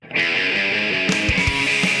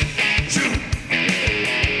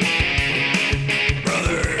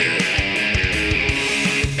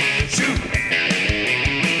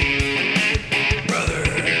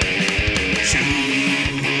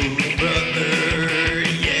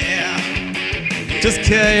Just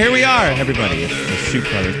kidding. Here we are, everybody. It's the Shoot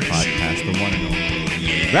Brothers podcast, the one and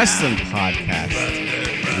only wrestling podcast.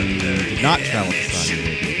 We did not travel to Saudi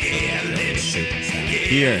Arabia, so we're safe and sound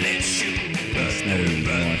here in snowy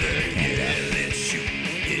North Canada.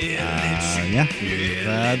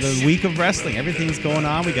 The week of wrestling. Everything's going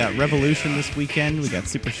on. We got Revolution this weekend. We got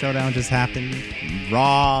Super Showdown just happened.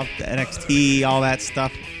 Raw, the NXT, all that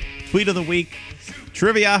stuff. Tweet of the week,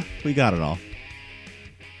 trivia. We got it all.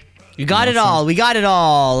 You got it all. We got it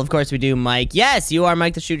all. Of course we do, Mike. Yes, you are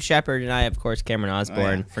Mike the Shoot Shepherd, and I, of course, Cameron Osborne.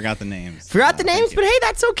 Oh, yeah. Forgot the names. But hey,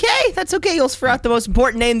 that's okay. That's okay. You also forgot the most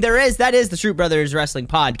important name there is. That is the Shoot Brothers Wrestling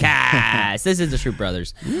Podcast. This is the Shoot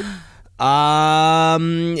Brothers. It's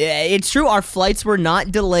true. Our flights were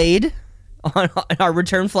not delayed. Our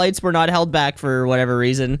return flights were not held back for whatever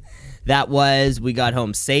reason. We got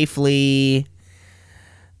home safely.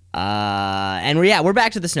 And we're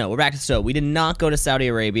back to the snow. We did not go to Saudi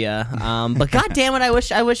Arabia. But god damn it, I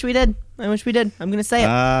wish we did. I'm gonna say it.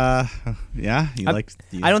 Yeah. I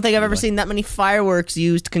don't think I've ever seen that many fireworks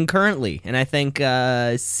used concurrently, and I think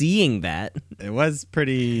seeing that it was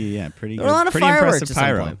pretty good. There were a lot of fireworks at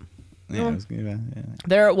some point. Yeah, it was good. Yeah.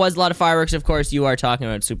 There was a lot of fireworks. Of course, you are talking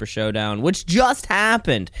about Super Showdown, which just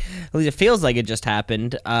happened. At least it feels like it just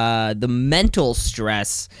happened. The mental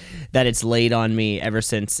stress that it's laid on me ever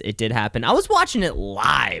since it did happen. I was watching it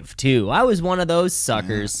live, too. I was one of those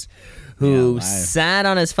suckers who sat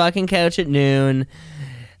on his fucking couch at noon,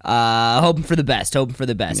 hoping for the best. Yeah.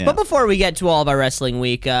 But before we get to all of our wrestling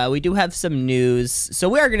week, we do have some news. So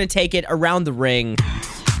we are going to take it around the ring.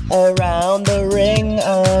 Around the ring,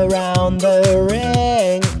 around the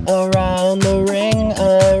ring, around the ring,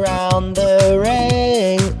 around the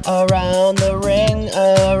ring, around the ring,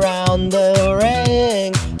 around the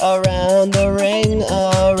ring, around the ring,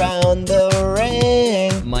 around the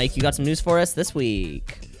ring. Mike, you got some news for us this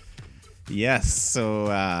week. Yes, so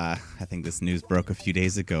I think this news broke a few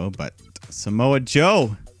days ago, but Samoa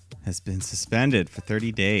Joe has been suspended for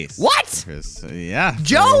 30 days. What?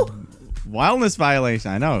 Joe? Wildness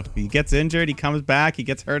violation. I know. He gets injured, he comes back, he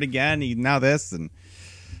gets hurt again. Now this, and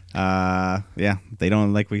they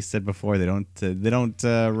don't, like we said before, they don't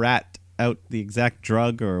rat out the exact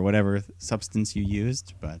drug or whatever substance you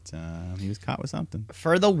used, but he was caught with something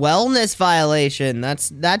for the wellness violation.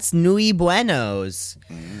 That's nui buenos.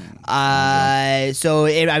 I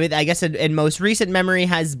guess in most recent memory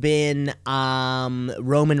has been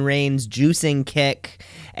Roman Reigns' juicing kick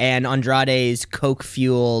and Andrade's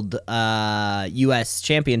coke-fueled U.S.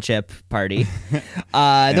 championship party.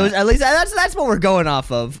 Those, at least that's what we're going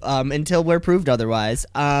off of until we're proved otherwise.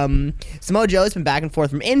 Samoa Joe's been back and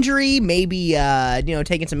forth from injury, maybe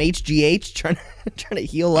taking some HGH, trying to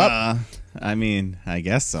heal up. I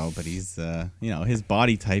guess so, but he's his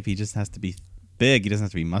body type, he just has to be big. He doesn't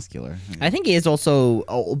have to be muscular. I think he is also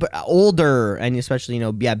older, and especially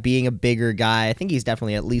being a bigger guy. I think he's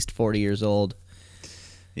definitely at least 40 years old.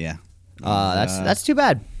 Yeah. That's too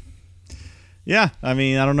bad. Yeah, I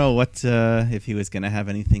don't know what if he was going to have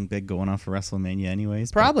anything big going on for WrestleMania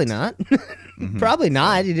anyways. Probably not. Mm-hmm. Probably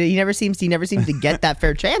not. He never seems to get that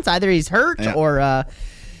fair chance. Either he's hurt or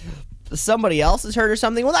somebody else is hurt or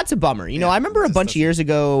something. Well, that's a bummer. I remember a bunch of years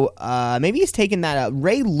ago, maybe he's taken that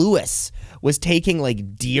Ray Lewis was taking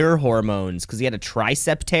like deer hormones because he had a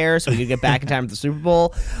tricep tear, so he could get back in time for the Super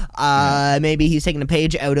Bowl. Maybe he's taking a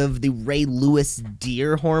page out of the Ray Lewis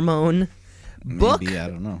deer hormone book. Maybe, I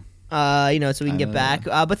don't know. So we can get back.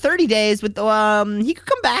 But 30 days with he could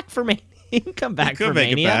come back for me. He can come back for Mania. He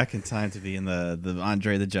could make it back in time to be in the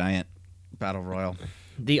Andre the Giant Battle Royal.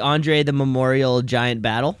 The Andre the Memorial Giant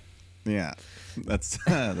Battle. Yeah, that's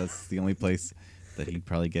the only place that he'd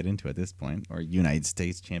probably get into at this point, or United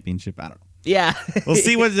States Championship. I don't know. Yeah, we'll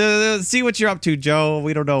see what you're up to, Joe.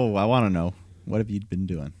 We don't know. I want to know, what have you been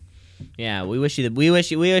doing? Yeah, we wish you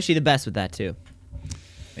the best with that too.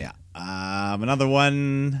 Yeah, another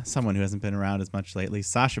one, someone who hasn't been around as much lately,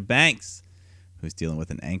 Sasha Banks, who's dealing with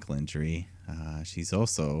an ankle injury. She's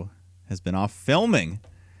also has been off filming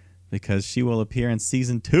because she will appear in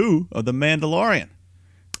season 2 of The Mandalorian.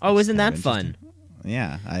 Oh, isn't that fun?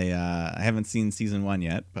 Yeah, I haven't seen season 1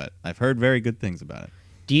 yet, but I've heard very good things about it.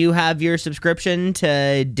 Do you have your subscription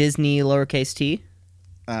to Disney lowercase t?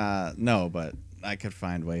 No, but I could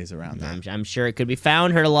find ways around that. I'm sure it could be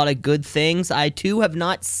found. Heard a lot of good things. I, too, have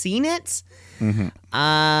not seen it. Mm-hmm.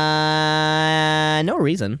 No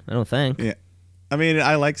reason, I don't think. Yeah. I mean,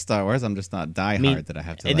 I like Star Wars. I'm just not diehard that I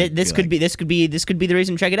have to. Like, this could be the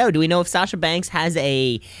reason to check it out. Do we know if Sasha Banks has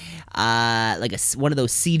one of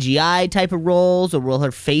those CGI type of roles, or will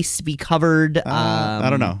her face be covered? I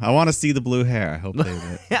don't know. I want to see the blue hair. I hope they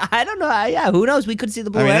would. I don't know. Yeah, who knows? We could see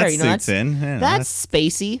the blue hair. That suits in. Yeah, that's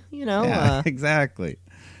spacey. Yeah, exactly.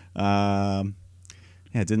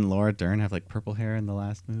 Didn't Laura Dern have like purple hair in the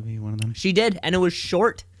last movie? One of them. She did, and it was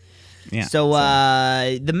short. Yeah. So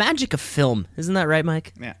the magic of film, isn't that right,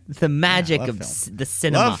 Mike? Yeah. The magic of the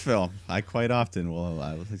cinema. Love film. I quite often will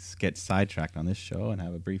get sidetracked on this show and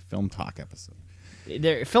have a brief film talk episode.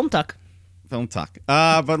 Film talk. Film talk.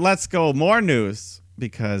 But let's go more news,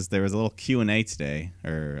 because there was a little Q&A today,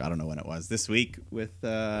 or I don't know when it was, this week, with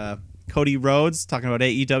Cody Rhodes talking about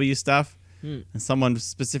AEW stuff. And someone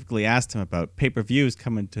specifically asked him about pay-per-views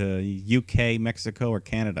coming to UK, Mexico, or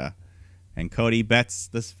Canada. And Cody bets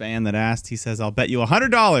this fan that asked, he says, I'll bet you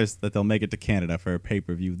 $100 that they'll make it to Canada for a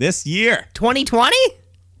pay-per-view this year. 2020?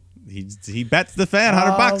 He bets the fan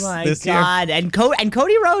 $100 this year. Oh, my God. And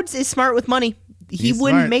Cody Rhodes is smart with money. He's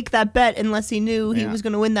wouldn't smart. Make that bet unless he knew he was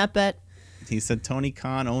going to win that bet. He said Tony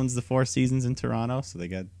Khan owns the Four Seasons in Toronto, so they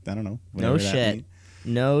got, I don't know. No shit.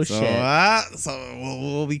 No shit. So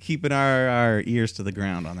we'll be keeping our ears to the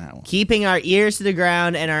ground on that one. Keeping our ears to the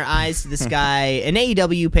ground and our eyes to the sky. An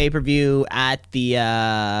AEW pay-per-view at the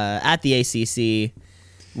ACC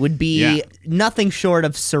would be nothing short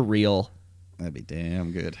of surreal. That'd be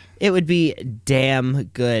damn good. It would be damn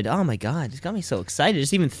good. Oh my God, it's got me so excited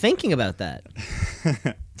just even thinking about that.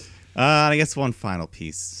 I guess one final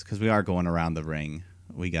piece, because we are going around the ring.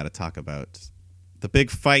 We got to talk about the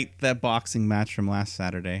big fight, that boxing match from last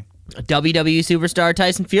Saturday. WWE superstar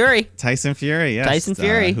Tyson Fury. Tyson Fury, yes. Tyson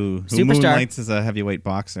Fury, who superstar. Moonlights as a heavyweight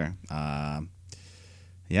boxer. That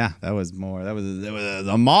was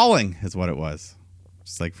a mauling is what it was.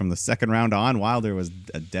 Just like from the second round on, Wilder was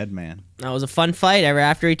a dead man. That was a fun fight.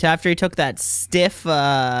 After he took that stiff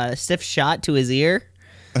shot to his ear.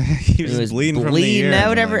 He was bleeding from the ear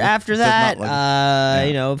out after that.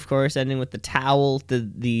 Of course, ending with the towel,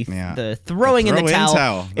 the throwing in the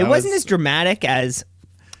towel. It wasn't as dramatic as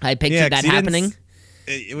I pictured that happening.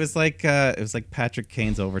 It was like Patrick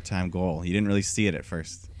Kane's overtime goal. You didn't really see it at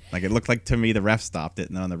first. Like, it looked like to me the ref stopped it,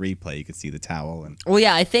 and then on the replay you could see the towel. And well,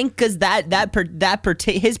 yeah, I think because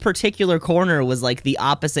his particular corner was like the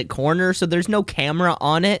opposite corner, so there's no camera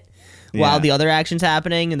on it. While the other action's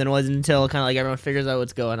happening, and then it wasn't until kind of like everyone figures out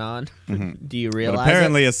what's going on. Mm-hmm. Do you realize? But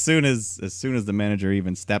apparently, as soon as the manager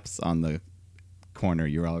even steps on the corner,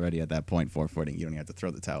 you're already at that point 4-footing. You don't even have to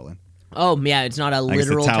throw the towel in. Oh yeah, it's not a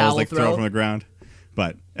literal towel. The towel's like throw. thrown from the ground.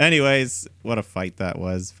 But anyways, what a fight that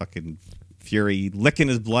was! Fucking Fury licking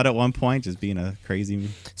his blood at one point, just being a crazy.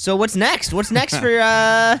 So what's next? What's next for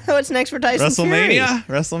Tyson Fury?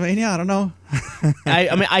 WrestleMania? I don't know.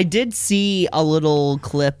 I did see a little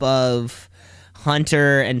clip of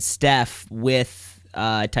Hunter and Steph with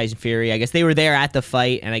Tyson Fury. I guess they were there at the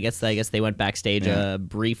fight, and I guess they went backstage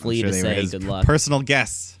briefly to say good luck. Personal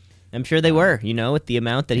guests. I'm sure they were. With the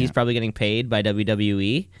amount that he's probably getting paid by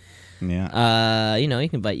WWE. Yeah.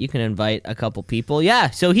 You can invite a couple people. Yeah.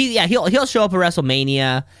 So he'll show up at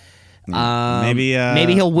WrestleMania.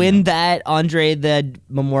 Maybe he'll win that Andre the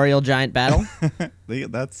Memorial Giant battle.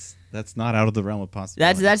 That's not out of the realm of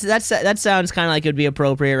possibility. That sounds kind of like it would be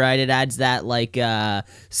appropriate, right? It adds that like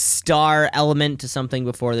star element to something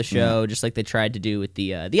before the show, just like they tried to do with the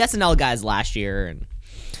SNL guys last year, and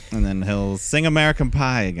then he'll sing American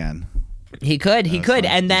Pie again. He could,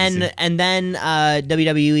 and then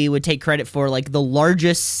WWE would take credit for like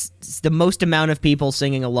the most amount of people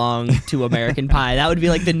singing along to American Pie. That would be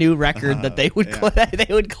like the new record that they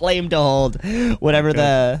would claim to hold, whatever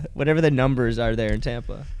the numbers are there in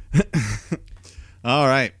Tampa. All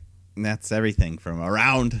right, and that's everything from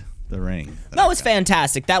around the ring. That was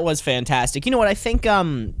fantastic. That was fantastic. You know what? I think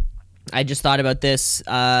I just thought about this.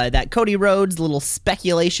 That Cody Rhodes little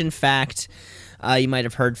speculation fact. You might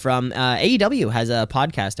have heard from AEW has a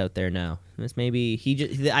podcast out there now. This maybe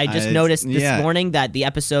I just noticed this morning that the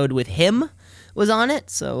episode with him was on it.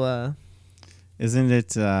 So isn't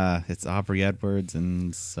it? It's Aubrey Edwards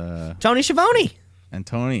and Tony Schiavone and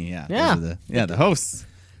Tony. The hosts.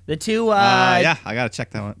 The two. I gotta check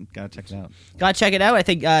that one. Gotta check it out. Gotta check it out. I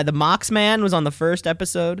think the Mox Man was on the first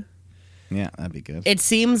episode. Yeah, that'd be good. It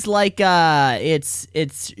seems like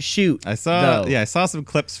it's shoot. I saw some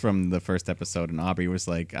clips from the first episode, and Aubrey was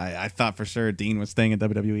like, I thought for sure Dean was staying at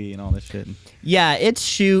WWE and all this shit. Yeah, it's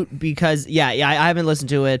shoot because I haven't listened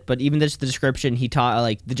to it, but even just the description he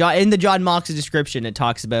taught in the John Moxley description, it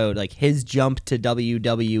talks about like his jump to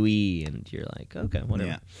WWE, and you're like, okay, whatever.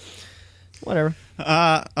 Yeah. Whatever.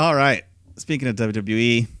 All right. speaking of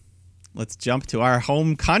WWE, let's jump to our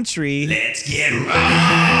home country. Let's get wrong.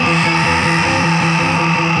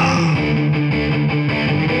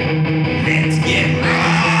 Let's get wrong.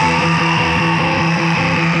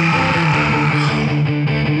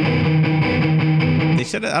 They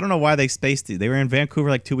should have. I don't know why they spaced it. They were in Vancouver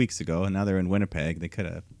like 2 weeks ago, and now they're in Winnipeg. They could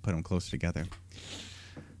have put them closer together.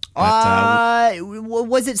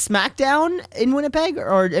 Was it SmackDown in Winnipeg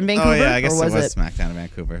or in Vancouver? Oh yeah, I guess or it was SmackDown in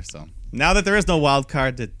Vancouver. So now that there is no wild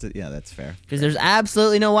card, yeah, that's fair. Because there's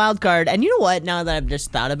absolutely no wild card. And you know what? Now that I've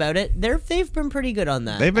just thought about it, they've been pretty good on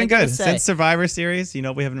that. They've been good since Survivor Series. You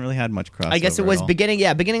know, we haven't really had much crossover. I guess it was beginning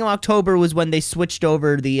of October was when they switched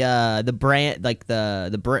over the brand, like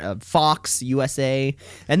the Fox USA,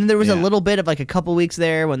 and then there was a little bit of like a couple weeks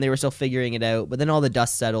there when they were still figuring it out. But then all the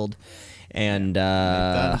dust settled, and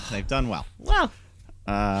they've done well. Well,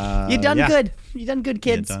 you done good. You done good,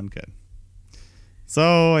 kids. You done good.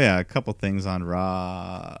 So, yeah, a couple things on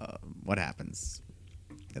Raw. What happens?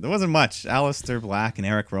 Yeah, there wasn't much. Aleister Black and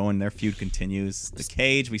Eric Rowan, their feud continues. The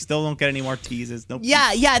cage, we still don't get any more teases. No.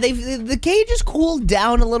 Yeah. The cage has cooled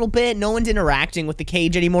down a little bit. No one's interacting with the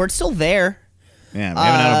cage anymore. It's still there. Yeah, we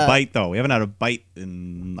haven't had a bite, though. We haven't had a bite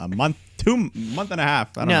in a month, month and a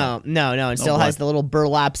half. I don't know. No. It still has the little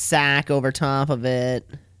burlap sack over top of it.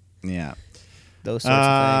 Yeah. Those sorts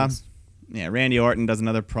of things. Yeah, Randy Orton does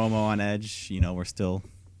another promo on Edge. You know, it's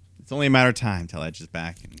only a matter of time till Edge is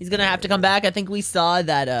back. He's going to have to come back. I think we saw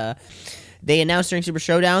that they announced during Super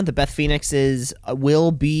Showdown that Beth Phoenix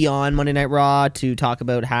will be on Monday Night Raw to talk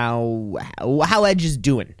about how Edge is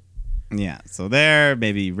doing. Yeah, so there,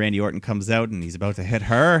 maybe Randy Orton comes out and he's about to hit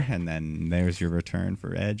her, and then there's your return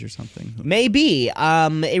for Edge or something. Maybe.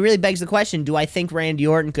 It really begs the question, do I think Randy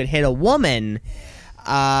Orton could hit a woman?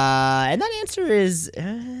 And that answer is...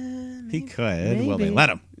 he could. Maybe. Will they let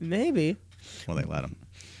him? Maybe. Will they let him?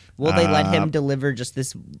 Will they let him deliver just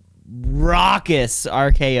this raucous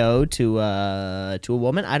RKO to a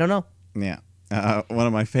woman? I don't know. Yeah. One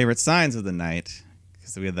of my favorite signs of the night,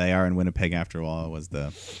 because they are in Winnipeg after all, was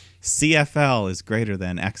the CFL is greater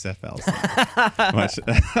than XFL sign, which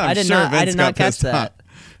I did not catch that.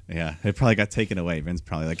 Yeah, it probably got taken away. Vince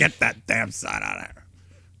probably like, get that damn sign out of here.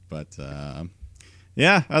 But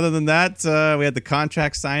yeah, other than that, we had the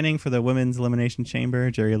contract signing for the Women's Elimination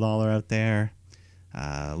Chamber. Jerry Lawler out there.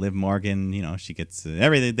 Liv Morgan, you know, she gets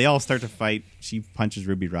everything. They all start to fight. She punches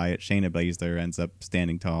Ruby Riott. Shayna Baszler ends up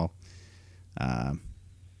standing tall. Yeah,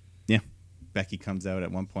 Becky comes out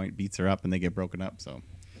at one point, beats her up, and they get broken up. So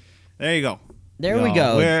there you go. There we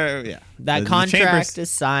go. That contract is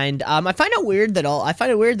signed. I find it weird that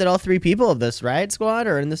all three people of this Riot Squad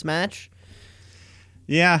are in this match.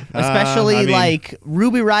 Yeah. Especially like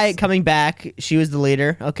Ruby Riott coming back. She was the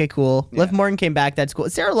leader. Okay, cool. Yeah. Liv Morgan came back. That's cool.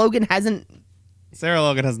 Sarah Logan hasn't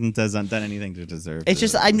done anything to deserve. It's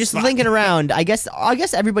just I'm just thinking around. I guess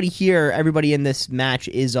everybody in this match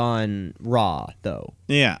is on Raw though.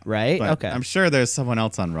 Yeah. Right? Okay. I'm sure there's someone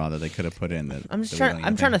else on Raw that they could have put in that. I'm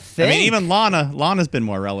trying to think. I mean, even Lana's been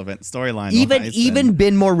more relevant storyline. Even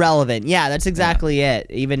been more relevant. Yeah, that's exactly it.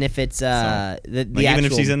 Even if it's even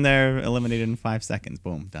if she's in there eliminated in 5 seconds,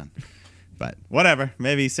 boom, done. But whatever.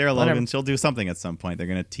 Maybe Sarah Logan, she'll do something at some point. They're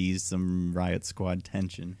gonna tease some Riot Squad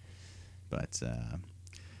tension. But,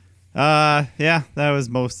 yeah, that was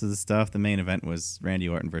most of the stuff. The main event was Randy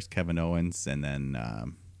Orton versus Kevin Owens. And then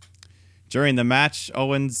during the match,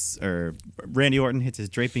 Randy Orton hits his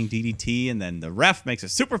draping DDT, and then the ref makes a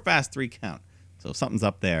super fast 3 count. So something's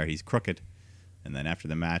up there. He's crooked. And then after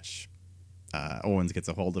the match, Owens gets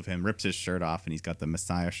a hold of him, rips his shirt off, and he's got the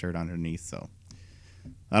Messiah shirt underneath. So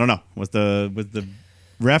I don't know. Was the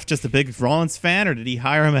ref just a big Rollins fan, or did he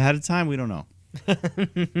hire him ahead of time? We don't know.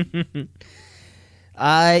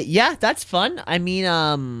 Yeah, that's fun. I mean,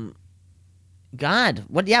 God,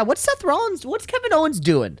 what's Seth Rollins? What's Kevin Owens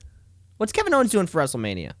doing? What's Kevin Owens doing for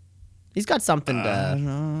WrestleMania? He's got something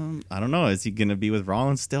to. I don't know. Is he gonna be with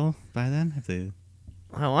Rollins still by then?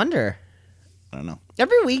 I wonder. I don't know.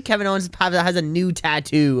 Every week, Kevin Owens has a new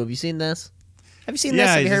tattoo. Have you seen this? Have you seen this?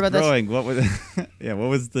 Have you heard about growing. This? What was? What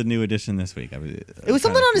was the new addition this week? It was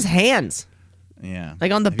something on his hands. Yeah.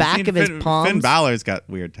 Like on the back of his palms. Finn Balor's got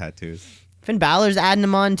weird tattoos. Finn Balor's adding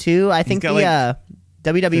them on too. I think the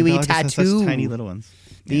WWE tattoo. Such tiny little ones.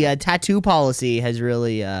 The tattoo policy has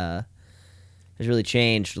really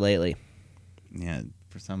changed lately. Yeah,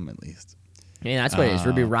 for some at least. Yeah, that's what it is.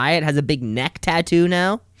 Ruby Riott has a big neck tattoo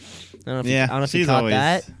now. I don't know if you caught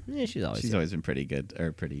that. Yeah, she's always been pretty good,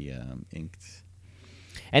 or pretty inked.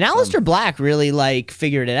 And Aleister Black really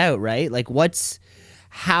figured it out, right? Like,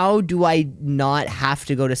 how do I not have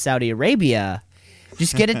to go to Saudi Arabia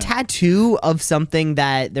Just get a tattoo of something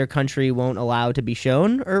that their country won't allow to be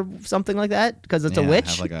shown, or something like that, because it's a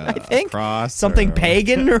witch. Have like I think a cross, something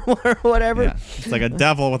pagan or whatever. Yeah, it's like a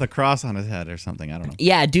devil with a cross on his head or something. I don't know.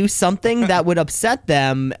 Yeah, do something that would upset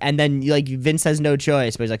them, and then like Vince has no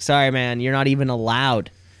choice, but he's like, "Sorry, man, you're not even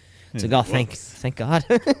allowed." It's like, oh, thank God.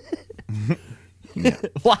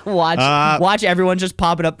 Watch everyone just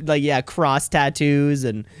popping up like cross tattoos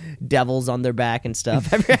and devils on their back and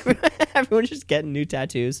stuff. Everyone's just getting new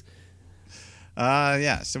tattoos.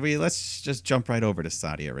 So let's just jump right over to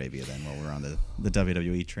Saudi Arabia then while we're on the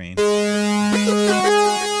WWE train.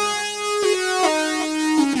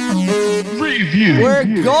 Review. We're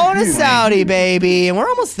going to Saudi, baby, and we're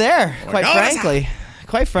almost there.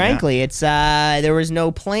 Quite frankly, it's there was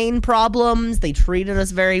no plane problems. They treated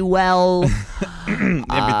us very well. Everything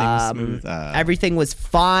was smooth. Everything was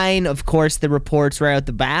fine. Of course, the reports right out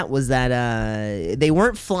the bat was that they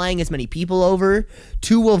weren't flying as many people over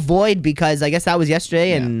to avoid, because I guess that was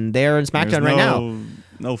yesterday, and they're in SmackDown right now.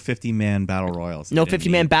 No 50-man battle royals. No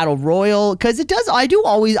 50-man battle royal, because it does. I do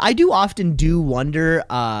often wonder.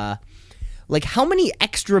 Like, how many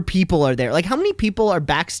extra people are there? Like, how many people are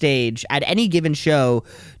backstage at any given show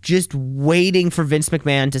just waiting for Vince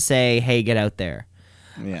McMahon to say, hey, get out there?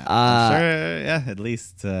 Yeah, I'm sure. Yeah, at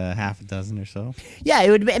least half a dozen or so. Yeah, it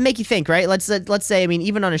would make you think, right? Let's say, I mean,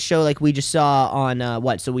 even on a show like we just saw on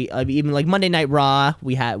even like Monday Night Raw,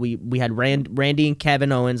 we had Randy and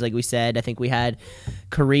Kevin Owens, like we said. I think we had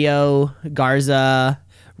Carrillo, Garza,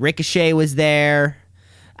 Ricochet was there.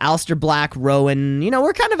 Aleister Black, Rowan,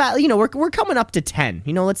 we're kind of at, we're coming up to 10.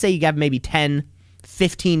 Let's say you have maybe 10,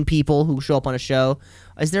 15 people who show up on a show.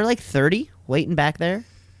 Is there like 30 waiting back there?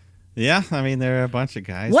 Yeah, I mean, there are a bunch of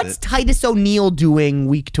guys. What's Titus O'Neil doing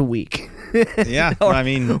week to week? Yeah, I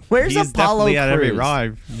mean, where's he's Apollo definitely at every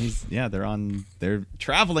Crews? Raw. They're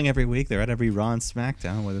traveling every week. They're at every Raw and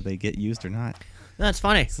SmackDown, whether they get used or not. That's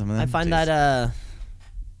funny. Some of them I find just- that,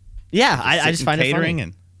 I just find it funny.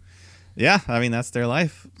 And yeah, I mean, that's their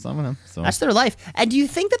life. Some of them. So That's their life. And do you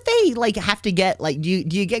think that they like have to get like do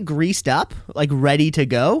you get greased up, like ready to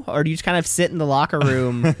go, or do you just kind of sit in the locker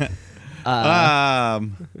room? I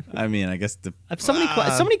mean, I guess I have so many.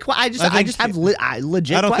 I just have legit. I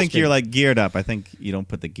don't think questions. you're like geared up. I think you don't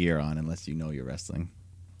put the gear on unless you know you're wrestling.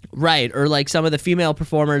 Right, or like some of the female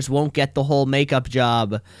performers won't get the whole makeup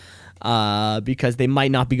job because they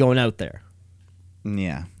might not be going out there.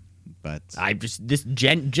 Yeah. But I just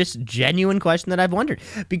genuine question that I've wondered,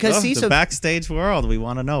 because the backstage world, we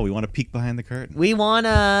want to know. We want to peek behind the curtain. We want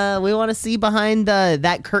to see behind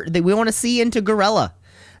that curtain. We want to see into Gorilla,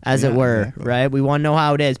 as it were, exactly. right? We want to know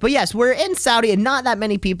how it is. But yes, we're in Saudi, and not that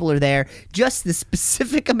many people are there. Just the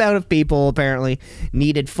specific amount of people apparently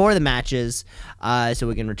needed for the matches, so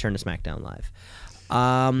we can return to SmackDown Live.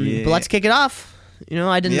 But let's kick it off.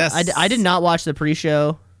 I did not watch the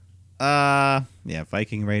pre-show.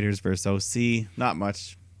 Viking Raiders versus OC. Not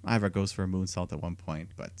much. Ivor goes for a moonsault at one point,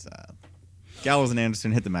 but Gallows and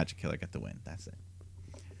Anderson hit the Magic Killer, get the win. That's it.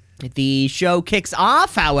 The show kicks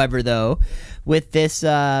off, however, though, with this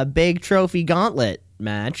big trophy gauntlet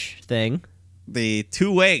match thing. The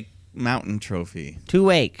two-way mountain trophy.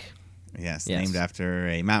 Two-wake. Yes, named after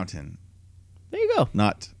a mountain. There you go.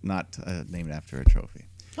 Not named after a trophy.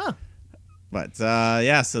 Huh. But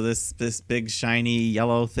so this big shiny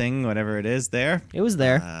yellow thing, whatever it is, there. It was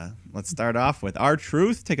there. Let's start off with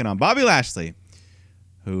R-Truth taking on Bobby Lashley.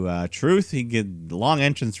 Who Truth, he get the long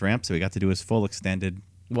entrance ramp, so he got to do his full extended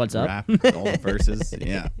What's up? rap, all the verses.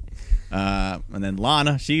 Yeah. And then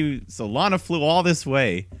Lana, Lana flew all this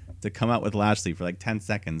way to come out with Lashley for like 10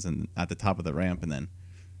 seconds and at the top of the ramp, and then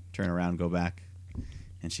turn around, go back.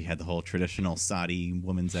 And she had the whole traditional Saudi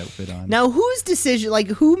woman's outfit on. Now, whose decision? Like,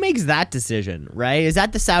 who makes that decision? Right? Is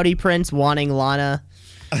that the Saudi prince wanting Lana?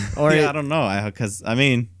 Or I don't know.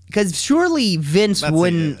 Because surely Vince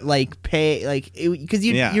wouldn't pay because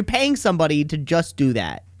you're paying somebody to just do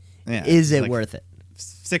that. Yeah, Is it like worth it?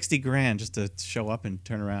 $60,000 just to show up and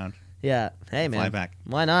turn around. Yeah. Hey man. Fly back.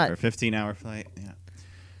 Why not? For a 15-hour flight.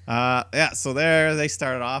 Yeah. So there they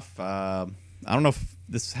started off. I don't know if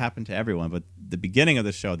this happened to everyone, but the beginning of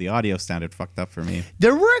the show, the audio sounded fucked up for me.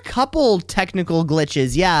 There were a couple technical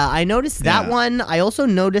glitches. Yeah, I noticed that one. I also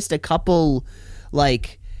noticed a couple,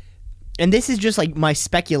 and this is just like my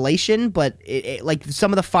speculation, but it like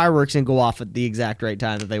some of the fireworks didn't go off at the exact right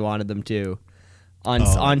time that they wanted them to.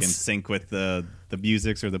 In sync with the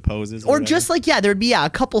musics or the poses, or just there'd be a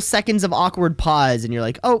couple seconds of awkward pause, and you're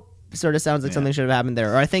like, oh. Sort of sounds like something should have happened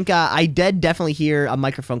there. Or I think I did definitely hear a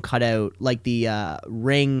microphone cut out, like the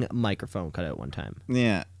ring microphone cut out one time.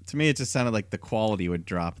 Yeah. To me, it just sounded like the quality would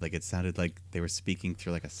drop. Like it sounded like they were speaking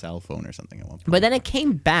through like a cell phone or something at one point. But then it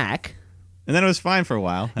came back. And then it was fine for a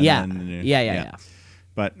while. And Yeah. then, Yeah.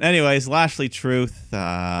 But anyways, Lashley Truth.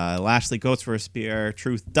 Lashley goes for a spear.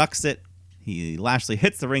 Truth ducks it. Lashley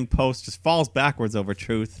hits the ring post, just falls backwards over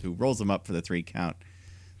Truth, who rolls him up for the 3 count.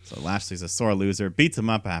 So Lashley's a sore loser, beats him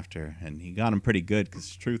up after, and he got him pretty good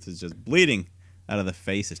because Truth is just bleeding out of the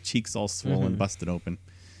face. His cheeks all swollen, busted open.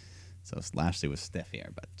 So Lashley was stiff here.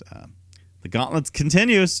 But the gauntlet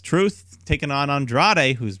continues. Truth taking on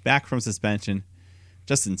Andrade, who's back from suspension,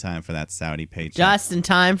 just in time for that Saudi paycheck. Just in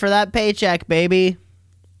time for that paycheck, baby.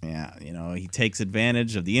 Yeah, he takes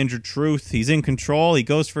advantage of the injured Truth. He's in control. He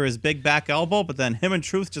goes for his big back elbow, but then him and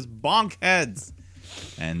Truth just bonk heads.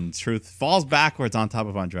 And Truth falls backwards on top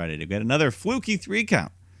of Andrade to get another fluky 3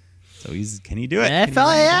 count. So can he do it?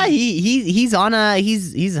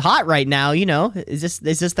 He's hot right now, Is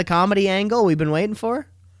this the comedy angle we've been waiting for?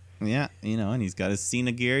 Yeah, and he's got his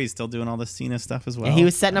Cena gear. He's still doing all the Cena stuff as well. He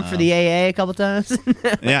was setting up for the AA a couple times.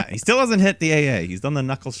 Yeah, he still hasn't hit the AA. He's done the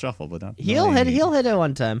knuckle shuffle, but he'll hit it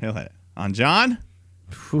one time. He'll hit it. On John?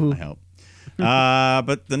 I hope.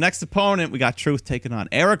 But the next opponent, we got Truth taking on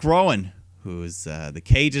Eric Rowan, who's the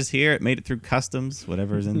cage is here. It made it through customs,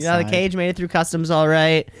 whatever's inside. Yeah, the cage made it through customs all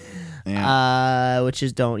right. Yeah. Which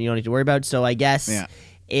is you don't need to worry about. So I guess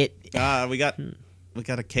we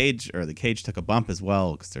got a cage, or the cage took a bump as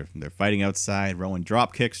well because they're fighting outside. Rowan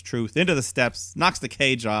drop kicks Truth into the steps, knocks the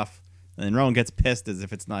cage off, and then Rowan gets pissed as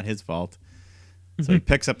if it's not his fault. So he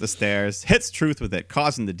picks up the stairs, hits Truth with it,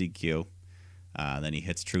 causing the DQ. Then he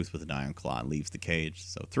hits Truth with an iron claw and leaves the cage.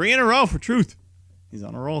 So 3 in a row for Truth. He's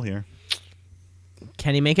on a roll here.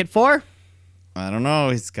 Can he make it 4? I don't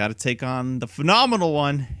know. He's got to take on the phenomenal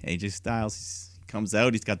one, AJ Styles. He comes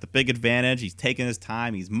out. He's got the big advantage. He's taking his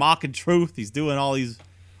time. He's mocking Truth. He's doing all these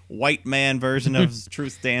white man version of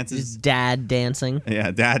Truth dances. His dad dancing.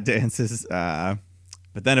 Yeah, dad dances. But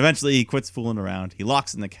then eventually he quits fooling around. He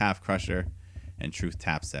locks in the calf crusher, and Truth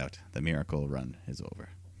taps out. The miracle run is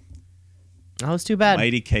over. That was too bad.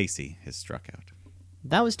 Mighty Casey has struck out.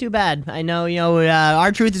 That was too bad. I know,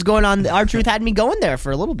 our Truth is going on. Our Truth had me going there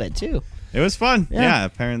for a little bit too. It was fun. Yeah,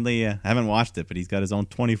 apparently, I haven't watched it, but he's got his own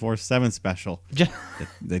 24/7 special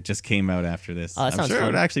that just came out after this. Oh, that I'm sounds sure fun.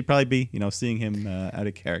 it would actually probably be, seeing him out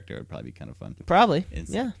of character would probably be kind of fun. Probably. Instant.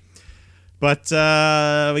 Yeah. But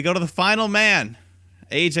we go to the final man,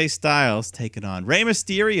 AJ Styles taking on Rey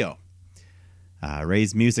Mysterio.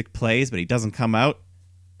 Rey's music plays, but he doesn't come out.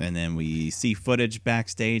 And then we see footage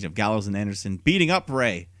backstage of Gallows and Anderson beating up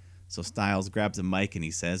Rey. So Styles grabs a mic and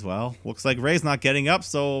he says, well, looks like Rey's not getting up,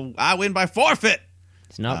 so I win by forfeit.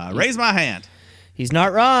 It's not. Raise my hand. He's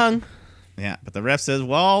not wrong. Yeah, but the ref says,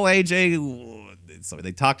 well, AJ... So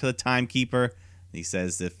they talk to the timekeeper. He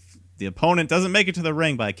says if the opponent doesn't make it to the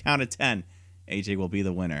ring by a count of 10, AJ will be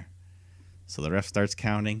the winner. So the ref starts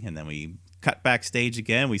counting, and then we cut backstage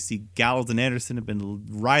again. We see Gallows and Anderson have been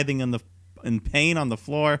writhing in pain on the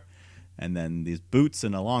floor. And then these boots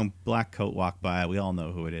and a long black coat walk by. We all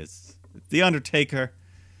know who it is. It's The Undertaker.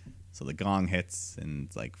 So the gong hits, and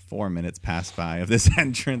it's like 4 minutes pass by of this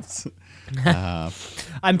entrance.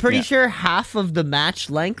 I'm pretty sure half of the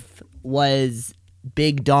match length was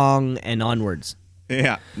Big Dong and onwards.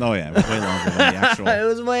 Yeah. Oh, yeah. It was way longer than the actual. It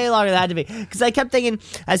was way longer than that to be. Because I kept thinking,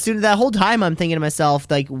 as soon as that whole time, I'm thinking to myself,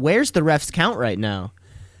 like, where's the ref's count right now?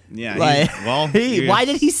 Yeah. Why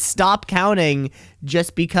did he stop counting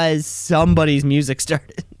just because somebody's music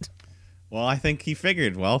started? Well, I think he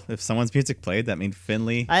figured, if someone's music played, that means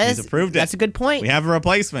Finley, he's approved it. That's a good point. We have a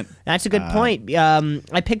replacement. That's a good point.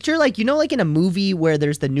 I picture, like in a movie where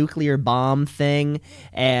there's the nuclear bomb thing,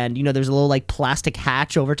 and, there's a little, plastic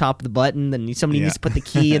hatch over top of the button, and somebody needs to put the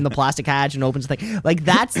key in the plastic hatch and opens the thing. Like,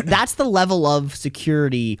 that's the level of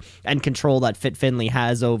security and control that Fit Finley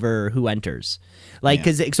has over who enters.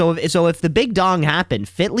 So if the big dong happened,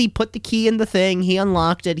 Finley put the key in the thing, he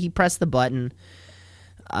unlocked it, he pressed the button.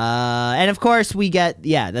 And of course we get, the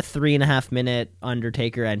 3.5 minute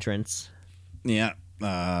Undertaker entrance. Yeah.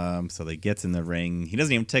 So they gets in the ring. He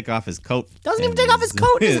doesn't even take off his coat.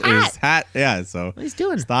 His hat. Yeah. So what he's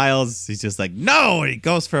doing? Styles, he's just like, no. And he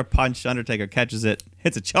goes for a punch. Undertaker catches it,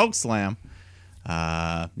 hits a choke slam.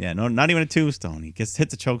 Not even a tombstone. He hits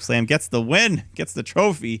a choke slam, gets the win, gets the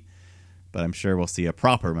trophy. But I'm sure we'll see a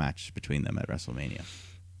proper match between them at WrestleMania.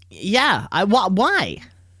 Yeah. Why?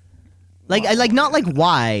 Like not like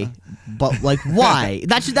why, but like why?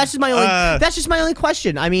 That's just my only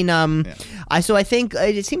question. I mean, I think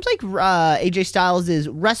it seems like AJ Styles'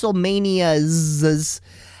 WrestleManias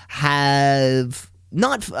have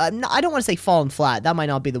I don't want to say fallen flat. That might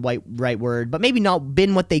not be the right word, but maybe not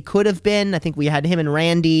been what they could have been. I think we had him and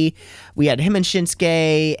Randy, we had him and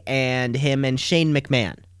Shinsuke, and him and Shane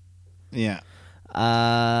McMahon. Yeah.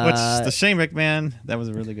 Which the Shane McMahon, that was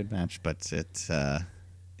a really good match, but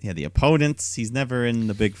the opponents, he's never in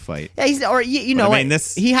the big fight. Yeah, you know, I mean,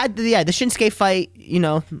 he had the Shinsuke fight. You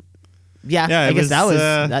know, I guess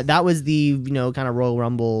that was the kind of Royal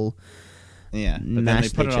Rumble. Yeah, but then they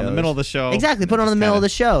put it on the middle of the show. Exactly, put it on the middle of the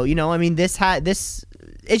show. You know, I mean, this. It's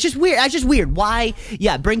just weird. It's just weird. Why?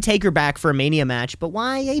 Yeah, bring Taker back for a Mania match, but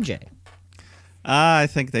why AJ? I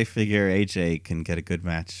think they figure AJ can get a good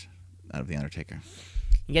match out of the Undertaker.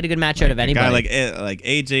 You get a good match out of anybody. A guy like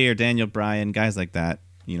AJ or Daniel Bryan, guys like that.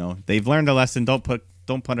 You know, they've learned a lesson. Don't put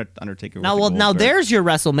Undertaker. Now there's your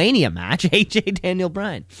WrestleMania match: AJ Daniel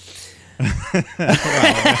Bryan.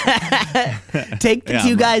 Take the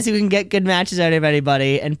two guys who can get good matches out of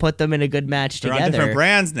anybody and put them in a good match together. They're on different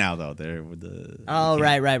brands now, though. They're with the. Oh,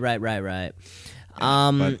 right.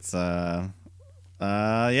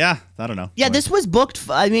 Yeah, I don't know. Yeah, this was booked.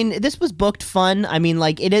 I mean, this was booked fun. I mean,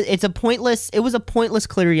 like it was a pointless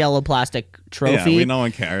clear yellow plastic trophy. Yeah, no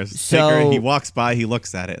one cares. So Taker, he walks by, he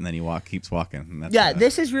looks at it, and then he keeps walking. And that's,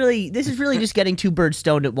 this is really just getting two birds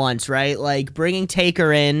stoned at once, right? Like bringing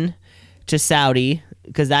Taker in to Saudi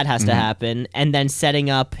because that has to happen, and then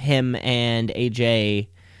setting up him and AJ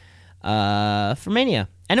for Mania.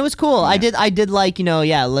 And it was cool. Yeah. I did like,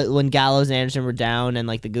 when Gallows and Anderson were down and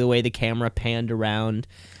like the way the camera panned around.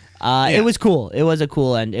 It was cool. It was a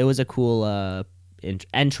cool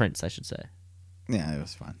entrance, I should say. Yeah, it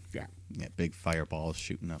was fun. Yeah, big fireballs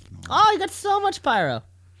shooting up. And all that. You got so much pyro.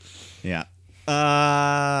 Yeah.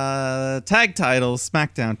 Tag titles,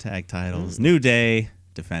 SmackDown tag titles. New Day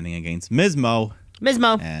defending against Mizmo.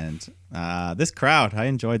 And this crowd, I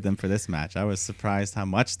enjoyed them for this match. I was surprised how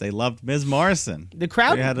much they loved Miz Morrison. The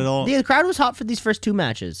crowd was hot for these first two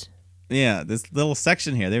matches. Yeah, this little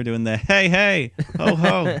section here, they were doing the hey, ho,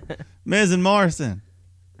 ho, Miz and Morrison.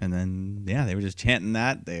 And then, they were just chanting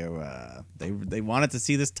that. They wanted to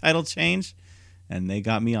see this title change, and they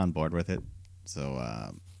got me on board with it.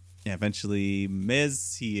 So, eventually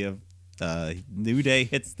Miz, New Day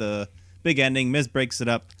hits the big ending. Miz breaks it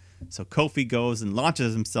up. So Kofi goes and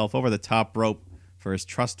launches himself over the top rope for his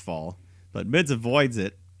trust fall, but Miz avoids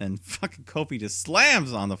it, and fucking Kofi just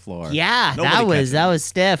slams on the floor. Yeah, that was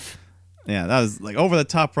stiff. Yeah, that was like over the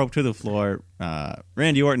top rope to the floor.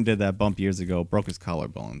 Randy Orton did that bump years ago, broke his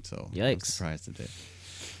collarbone, so yikes. I was surprised it did.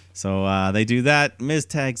 So they do that. Miz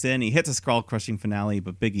tags in. He hits a skull-crushing finale,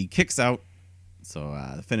 but Big E kicks out. So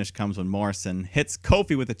the finish comes when Morrison hits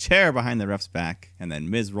Kofi with a chair behind the ref's back, and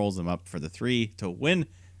then Miz rolls him up for the 3 to win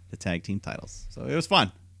the tag team titles. So it was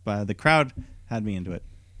fun, but the crowd had me into it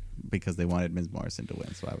because they wanted Miz Morrison to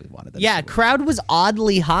win, so I wanted that. Yeah, crowd was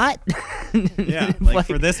oddly hot. Yeah, like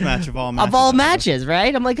for this match of all matches. Of all matches,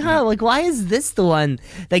 right? I'm like, like why is this the one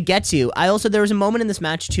that gets you? There was a moment in this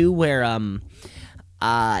match too where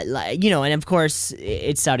and of course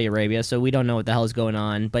it's Saudi Arabia, so we don't know what the hell is going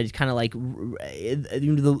on, but it's kind of like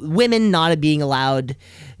the women not being allowed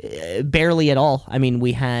barely at all. I mean,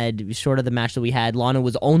 we had sort of the match that we had. Lana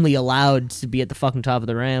was only allowed to be at the fucking top of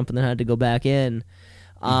the ramp and then had to go back in.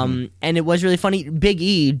 And it was really funny. Big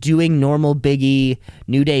E doing normal Big E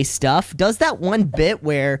New Day stuff does that one bit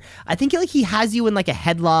where I think he has you in like a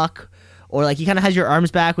headlock. Or like he kind of has your arms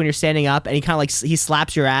back when you're standing up, and he kind of he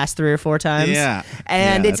slaps your ass 3 or 4 times. Yeah,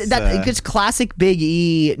 and it's classic Big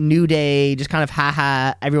E New Day, just kind of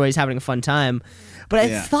everybody's having a fun time. But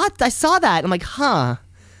I saw that, and I'm like,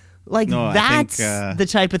 that's the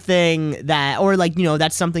type of thing that, or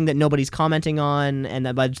that's something that nobody's commenting on,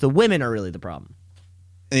 and but the women are really the problem.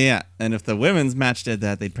 Yeah, and if the women's match did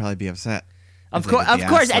that, they'd probably be upset. Of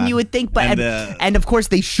course, and you would think, and of course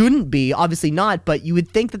they shouldn't be, obviously not, but you would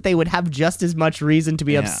think that they would have just as much reason to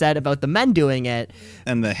be upset about the men doing it.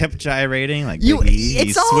 And the hip gyrating, like Big E,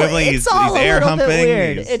 he's swiveling, he's air humping.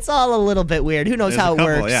 It's all a little bit weird. Who knows how it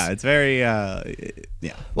works? Yeah, it's very,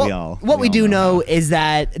 What we do know is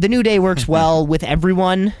that the New Day works well with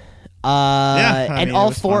everyone.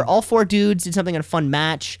 All four dudes did something in a fun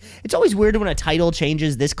match. It's always weird when a title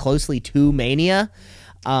changes this closely to Mania.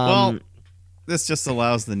 This just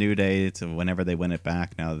allows the New Day to, whenever they win it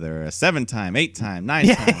back, now they're a 7-time, 8-time,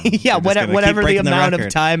 9-time. Yeah, whatever the amount of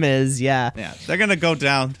time is, yeah. Yeah, they're going to go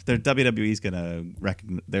down. WWE's going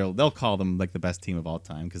to they'll call them like the best team of all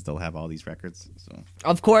time because they'll have all these records. So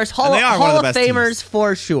of course, Hall of Famers teams.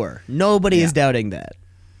 For sure. Nobody is doubting that.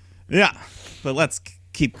 Yeah, but let's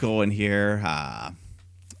keep going here.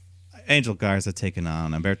 Angel Garza taking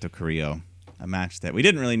on Humberto Carrillo, a match that we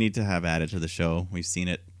didn't really need to have added to the show. We've seen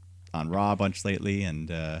it on Raw a bunch lately, and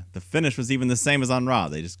the finish was even the same as on Raw.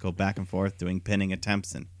 They just go back and forth doing pinning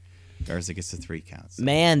attempts, and Garza gets the 3 counts.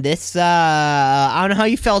 Man, this I don't know how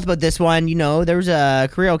you felt about this one. You know, there was a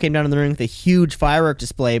Carrillo came down in the ring with a huge firework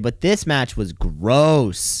display, but this match was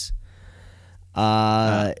gross.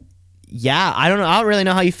 Yeah, I don't know. I don't really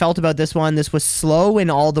know how you felt about this one. This was slow in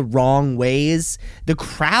all the wrong ways. The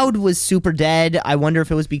crowd was super dead. I wonder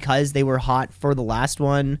if it was because they were hot for the last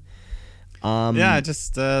one. I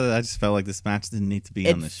just felt like this match didn't need to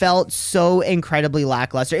be on this It show. felt so incredibly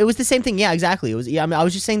lackluster. It was the same thing. Yeah, exactly. It was. Yeah, I mean, I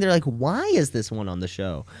was just saying, they're like, why is this one on the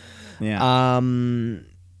show? Yeah.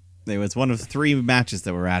 It was one of 3 matches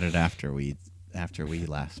that were added after we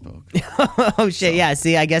last spoke. Oh shit! So. Yeah.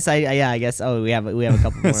 See, I guess I guess. Oh, we have a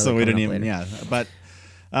couple more. So we didn't even. Later. Yeah, but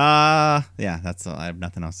that's all. I have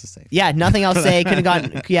nothing else to say. Yeah, nothing else to say. Could have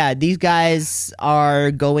gotten. Yeah, these guys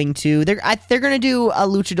are going to. They're going to do a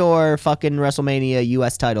luchador fucking WrestleMania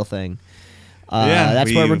U.S. title thing.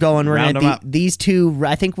 That's where we're going. We're going to these 2.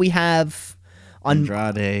 I think we have on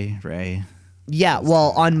Andrade, Ray. Yeah,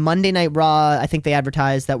 well, on Monday Night Raw, I think they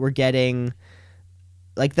advertised that we're getting.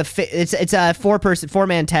 Like it's a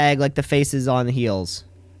 4-man tag, like the faces on the heels.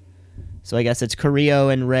 So I guess it's Carrillo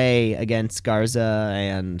and Ray against Garza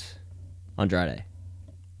and Andrade.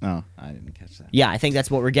 Oh, I didn't catch that. Yeah, I think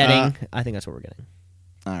that's what we're getting.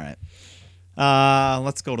 All right.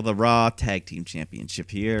 Let's go to the Raw Tag Team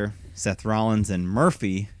Championship here. Seth Rollins and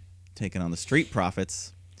Murphy taking on the Street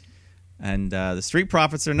Profits. And the Street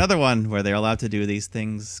Profits are another one where they're allowed to do these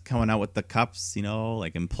things, coming out with the cups,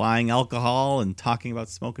 like implying alcohol and talking about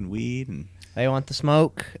smoking weed. And they want the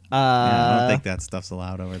smoke. I don't think that stuff's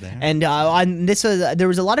allowed over there. And on this there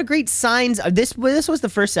was a lot of great signs. This was the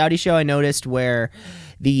first Saudi show I noticed where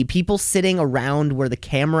the people sitting around where the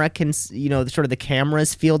camera can, sort of the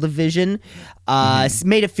camera's field of vision,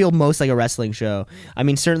 made it feel most like a wrestling show. I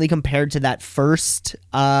mean, certainly compared to that first,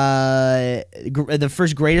 the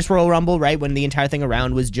first Greatest Royal Rumble, right, when the entire thing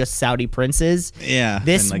around was just Saudi princes. Yeah,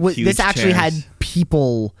 this actually had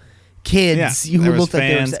people, kids who looked like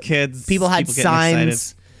fans, kids. People had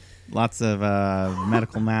signs, lots of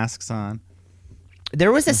medical masks on.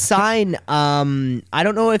 There was a sign. I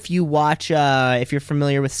don't know if you watch, if you're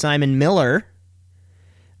familiar with Simon Miller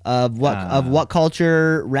of What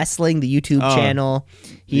Culture Wrestling, the YouTube channel.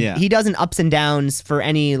 He does an ups and downs for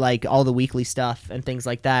any all the weekly stuff and things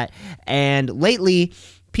like that. And lately,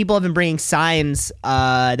 people have been bringing signs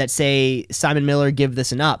that say Simon Miller, give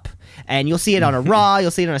this an up. And you'll see it on a Raw,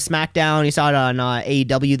 you'll see it on a SmackDown, you saw it on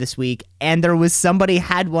AEW this week, and there was somebody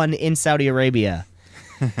had one in Saudi Arabia.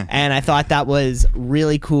 And I thought that was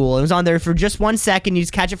really cool. It was on there for just 1 second. You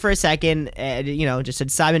just catch it for a second. And, just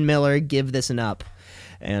said Simon Miller, give this an up.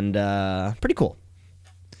 And pretty cool.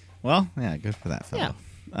 Well, yeah, good for that fellow.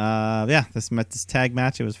 Yeah. This tag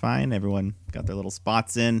match, it was fine. Everyone got their little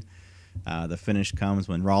spots in. The finish comes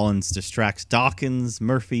when Rollins distracts Dawkins.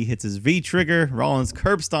 Murphy hits his V-trigger. Rollins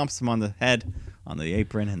curb stomps him on the head on the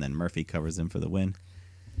apron, and then Murphy covers him for the win.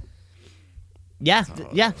 Yeah,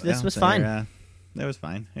 this was fine. It was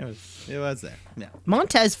fine. It was there. Yeah.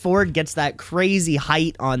 Montez Ford gets that crazy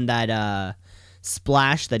height on that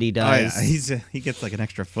splash that he does. Oh yeah, he gets like an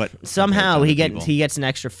extra foot. Somehow he gets an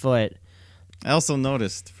extra foot. I also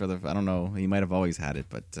noticed I don't know, he might have always had it,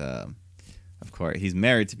 but of course he's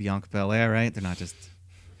married to Bianca Belair, right? They're not just.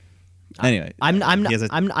 Anyway, I'm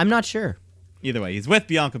not sure. Either way, he's with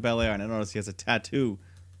Bianca Belair, and I noticed he has a tattoo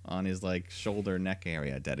on his shoulder neck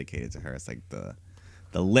area dedicated to her. It's like the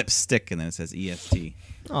lipstick, and then it says EST.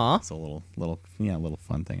 Aw. It's a little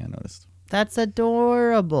fun thing I noticed. That's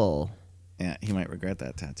adorable. Yeah, he might regret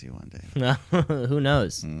that tattoo one day. Who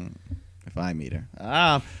knows? If I meet her.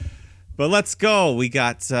 But let's go. We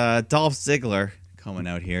got Dolph Ziggler coming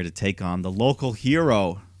out here to take on the local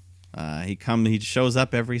hero. He shows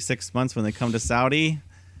up every 6 months when they come to Saudi.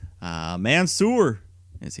 Mansoor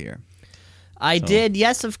is here. I did,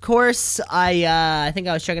 yes, of course. I think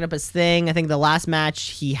I was checking up his thing. I think the last match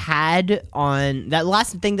he had on that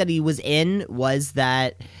last thing that he was in was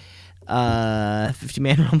that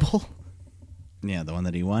 50-man Rumble. Yeah, the one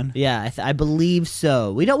that he won. Yeah, I believe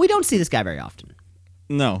so. We don't see this guy very often.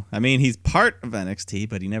 No, I mean he's part of NXT,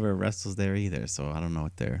 but he never wrestles there either. So I don't know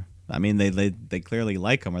what they're. I mean they clearly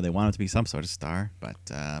like him or they want him to be some sort of star, but.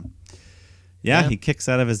 Yeah, he kicks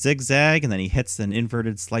out of a zigzag, and then he hits an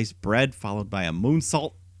inverted sliced bread, followed by a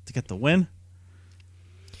moonsault to get the win.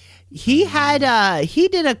 He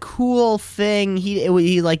did a cool thing.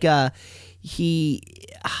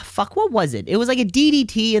 fuck, what was it? It was like a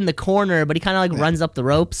DDT in the corner, but he kind of like runs up the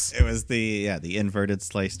ropes. It was the inverted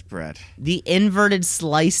sliced bread. The inverted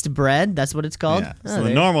sliced bread. That's what it's called. Yeah. So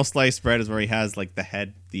the normal sliced bread is where he has like the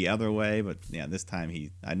head the other way, but yeah, this time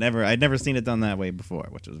I'd never seen it done that way before,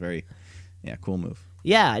 which was very cool move.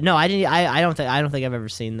 Yeah, no, I didn't. I don't think I've ever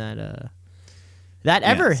seen that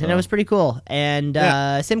ever, and it was pretty cool. And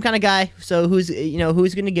same kind of guy. So who's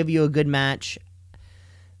going to give you a good match?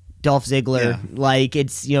 Dolph Ziggler. Yeah. Like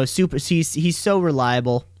it's super. He's so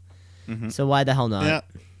reliable. Mm-hmm. So why the hell not?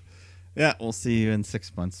 Yeah. We'll see you in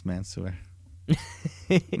 6 months, Mansoor.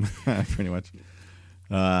 Pretty much.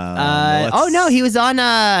 Oh no, he was on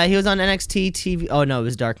NXT TV. Oh no, it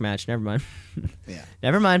was dark match. Never mind. Yeah.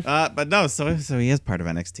 Never mind. But no, so he is part of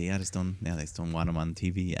NXT. I just don't. Yeah, they just don't want him on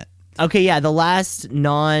TV yet. Okay, yeah, the last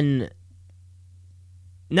No,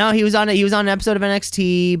 he was on an episode of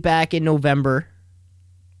NXT back in November,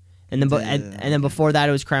 and then and then before that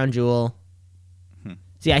it was Crown Jewel.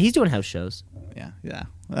 So yeah, he's doing house shows. Yeah.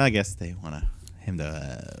 Well, I guess they want him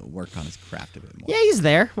to work on his craft a bit more. Yeah, he's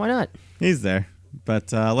there. Why not? He's there.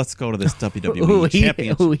 But let's go to this WWE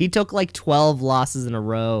Championship. He took like 12 losses in a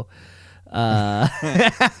row,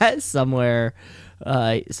 somewhere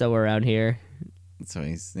around here. So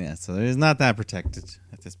so he's not that protected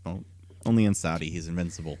at this point. Only in Saudi, he's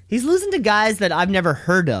invincible. He's losing to guys that I've never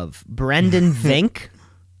heard of. Brendan Vink.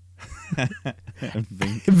 Vink,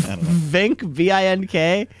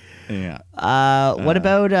 Vink. Yeah. What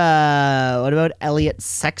about Elliot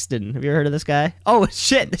Sexton? Have you ever heard of this guy? Oh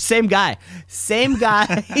shit, the same guy.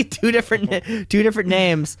 two different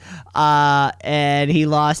names. And he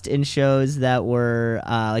lost in shows that were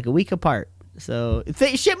like a week apart. So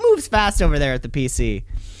shit moves fast over there at the PC.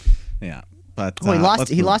 Yeah, but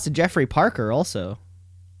he lost to Jeffrey Parker also.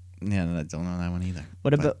 Yeah, I don't know that one either.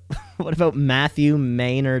 What about Matthew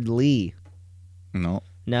Maynard Lee? No.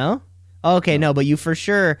 No? Okay, no, but you for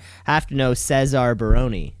sure have to know Cesar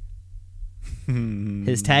Baroni.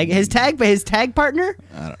 His tag partner?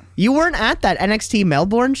 I don't know. You weren't at that NXT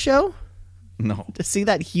Melbourne show No. to see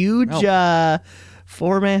that huge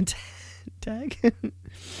 4-man tag?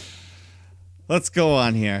 Let's go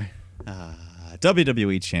on here.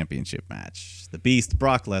 WWE Championship match. The Beast,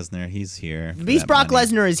 Brock Lesnar, he's here. The Beast, Brock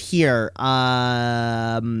Lesnar is here.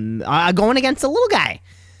 Going against a little guy.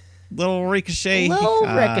 Little Ricochet. Who,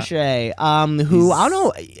 I don't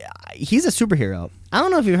know, he's a superhero. I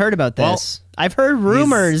don't know if you've heard about this. I've heard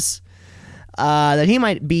rumors that he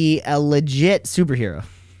might be a legit superhero.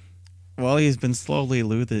 Well, he's been slowly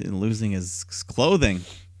losing his clothing.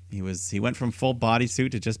 He went from full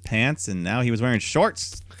bodysuit to just pants, and now he was wearing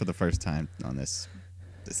shorts for the first time on this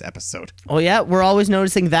episode. Oh yeah, we're always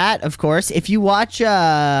noticing that. Of course, if you watch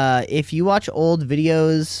old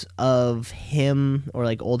videos of him or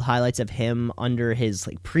like old highlights of him under his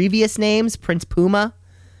like previous names, Prince Puma,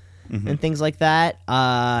 and things like that,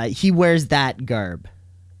 he wears that garb.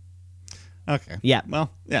 Okay. Yeah.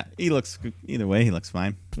 Well, yeah. He looks either way. He looks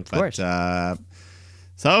fine. Of course.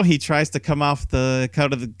 So he tries to come out of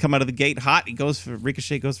the gate hot.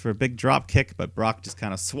 Ricochet goes for a big drop kick, but Brock just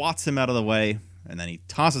kind of swats him out of the way, and then he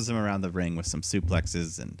tosses him around the ring with some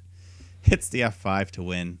suplexes and hits the F5 to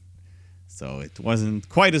win. So it wasn't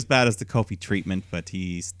quite as bad as the Kofi treatment, but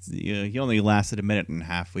he only lasted a minute and a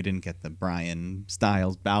half. We didn't get the Bryan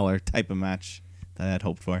Styles Balor type of match that I had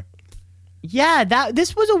hoped for. Yeah,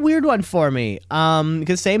 this was a weird one for me.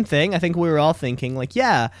 Because same thing. I think we were all thinking like,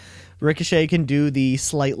 yeah, Ricochet can do the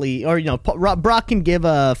slightly, or Brock can give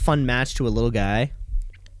a fun match to a little guy,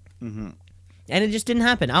 and it just didn't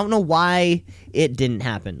happen. I don't know why it didn't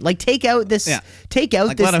happen. Like take out this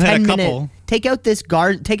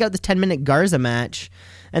 10-minute Garza match,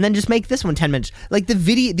 and then just make this one 10 minutes. Like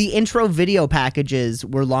the intro video packages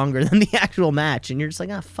were longer than the actual match, and you're just like,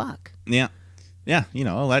 fuck. Yeah. Yeah,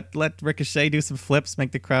 let Ricochet do some flips,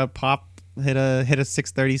 make the crowd pop, hit a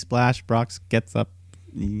 630 splash. Brock gets up,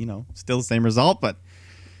 still the same result, but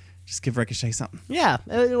just give Ricochet something. Yeah,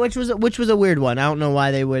 which was a weird one. I don't know why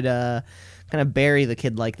they would kind of bury the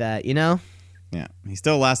kid like that, Yeah, he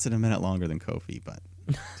still lasted a minute longer than Kofi, but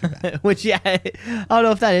too bad. Which I don't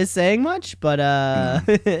know if that is saying much, but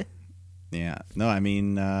yeah, no, I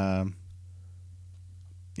mean, yeah.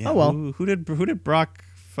 Oh well, who did Brock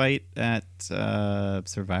fight at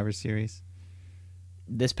Survivor Series?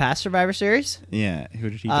 This past Survivor Series? Yeah, who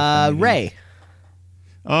did he? Ray.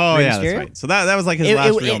 Oh Rey yeah, Mysterio? that's right. So that was like his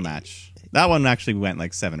last real match. That one actually went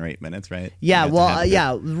like 7 or 8 minutes, right? Yeah,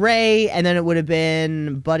 Ray, and then it would have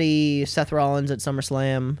been Buddy Seth Rollins at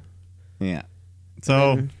SummerSlam. Yeah.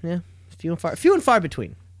 So few and far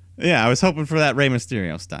between. Yeah, I was hoping for that Rey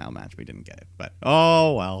Mysterio style match. We didn't get it, but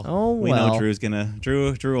oh well. Oh, We well. know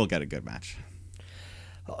Drew will get a good match.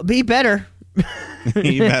 Be better.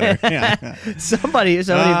 He better. Yeah. Somebody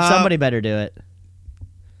better do it.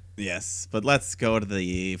 Yes, but let's go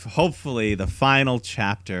to hopefully the final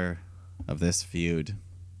chapter of this feud.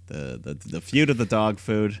 The feud of the dog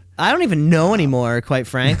food. I don't even know anymore, quite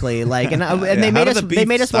frankly. Like, and they how made did us the beef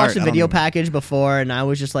watch start? the I don't video even- package before, and I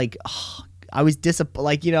was just like, I was disappointed.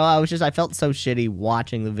 Like, I felt so shitty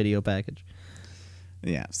watching the video package.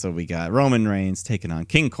 Yeah, so we got Roman Reigns taking on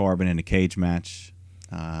King Corbin in a cage match.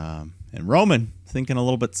 And Roman thinking a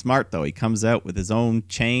little bit smart, though. He comes out with his own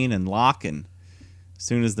chain and lock, and as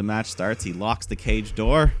soon as the match starts, he locks the cage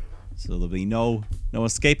door. So there'll be no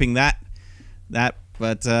escaping that.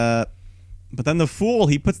 But then the fool,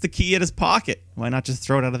 he puts the key in his pocket. Why not just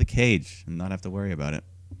throw it out of the cage and not have to worry about it?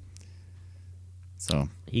 So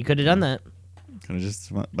He could have done that.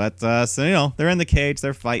 so they're in the cage,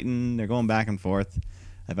 they're fighting, they're going back and forth.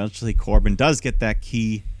 Eventually, Corbin does get that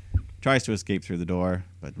key, tries to escape through the door,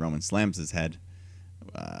 but Roman slams his head.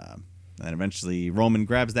 And eventually, Roman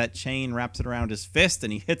grabs that chain, wraps it around his fist,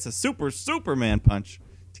 and he hits a Superman punch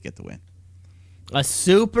to get the win. A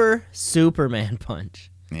Superman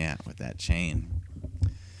punch. Yeah, with that chain.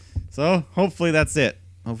 So hopefully that's it.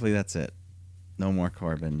 No more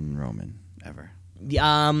Corbin and Roman ever.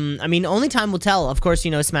 I mean, only time will tell. Of course,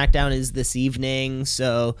 SmackDown is this evening,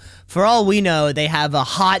 so for all we know, they have a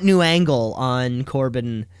hot new angle on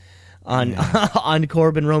Corbin, on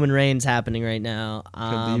Corbin Roman Reigns happening right now.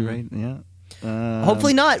 Could be right. Yeah.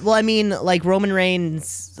 Hopefully not. Well, I mean, like Roman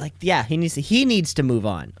Reigns, he needs to move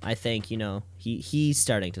on. I think he's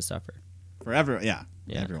starting to suffer. Forever. Yeah.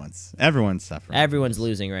 Yeah. Everyone's suffering. Everyone's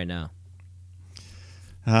losing right now.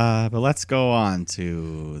 But let's go on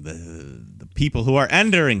to the people who are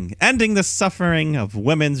ending the suffering of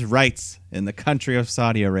women's rights in the country of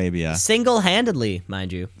Saudi Arabia. Single-handedly,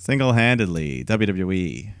 mind you. Single-handedly,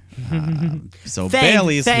 WWE. So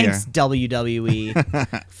Bailey's thanks, here.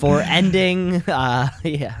 WWE, for ending.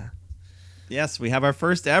 Yeah. Yes, we have our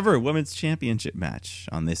first ever women's championship match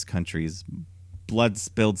on this country's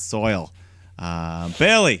blood-spilled soil.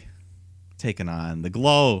 Bailey taking on the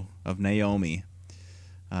glow of Naomi.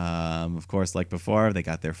 Of course, like before, they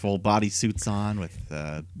got their full body suits on with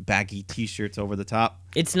baggy T-shirts over the top.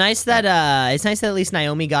 It's nice that at least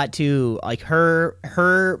Naomi got to her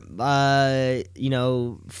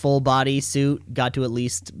full body suit got to at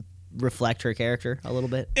least reflect her character a little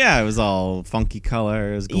bit. Yeah, it was all funky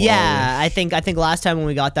colors. Glow. Yeah, I think last time when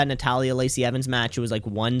we got that Natalya Lacey Evans match, it was like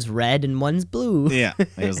one's red and one's blue. Yeah,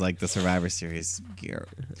 it was like the Survivor Series gear.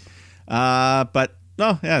 But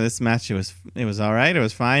no, yeah, this match it was all right. It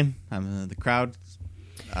was fine. The crowd,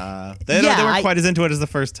 they weren't quite as into it as the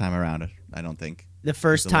first time around. I don't think the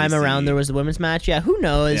first time around there was the women's match. Yeah, who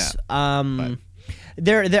knows? Yeah,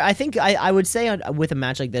 There. I think I would say with a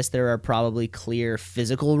match like this, there are probably clear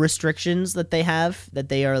physical restrictions that they have that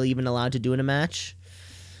they are even allowed to do in a match.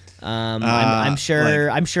 I'm sure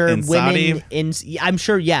in women Saudi? I'm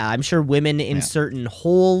sure women in certain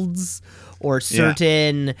holds or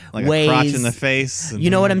certain like ways. a crotch in the face. You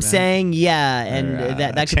know what I'm that. saying? Yeah, and Or,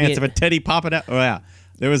 that could chance be of a titty popping out. Oh yeah,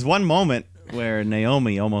 there was one moment where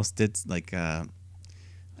Naomi almost did like I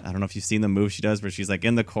don't know if you've seen the move she does where she's like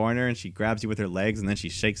in the corner and she grabs you with her legs and then she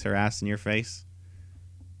shakes her ass in your face.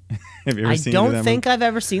 Have you ever seen don't that think move? I've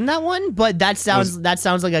ever seen that one, but that sounds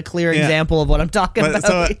like a clear example of what I'm talking But,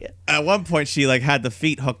 about. so at one point she like had the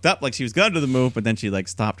feet hooked up like she was going to do the move, but then she like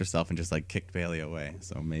stopped herself and just like kicked Bailey away.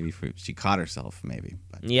 So maybe she caught herself, maybe.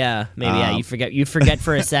 But, yeah, maybe. You forget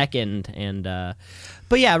for a second, and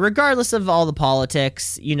but yeah, regardless of all the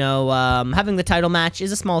politics, having the title match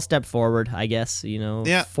is a small step forward, I guess.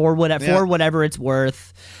 Yeah. For whatever it's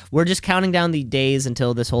worth. We're just counting down the days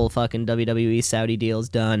until this whole fucking WWE Saudi deal is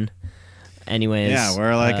done. Anyways, yeah,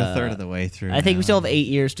 we're like a third of the way through. I think we now. still have 8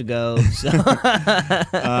 years to go. So.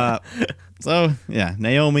 So yeah,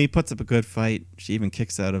 Naomi puts up a good fight. She even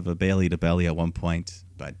kicks out of a Bailey to belly at one point,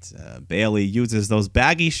 but Bailey uses those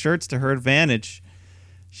baggy shirts to her advantage.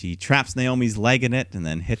 She traps Naomi's leg in it and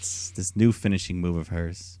then hits this new finishing move of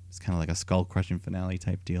hers. It's kind of like a skull-crushing finale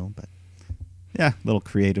type deal, but yeah, a little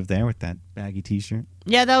creative there with that baggy T-shirt.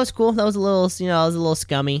 Yeah, that was cool. That was a little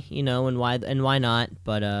scummy, and why not?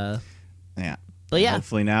 But Yeah. But yeah.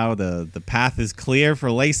 Hopefully now the path is clear for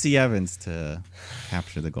Lacey Evans to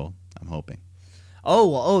capture the gold. I'm hoping.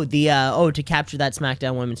 To capture that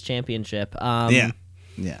SmackDown Women's Championship. Yeah.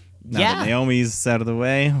 Now that Naomi's out of the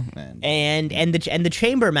way, and the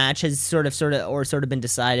chamber match has sort of been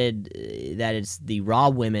decided that it's the Raw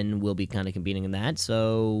women will be kind of competing in that.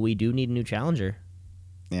 So we do need a new challenger.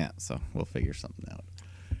 Yeah, so we'll figure something out.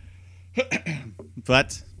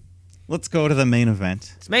 But let's go to the main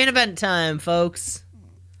event. It's main event time, folks.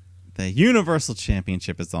 The Universal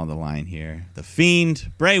Championship is on the line here. The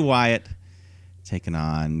Fiend, Bray Wyatt, taking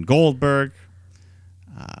on Goldberg.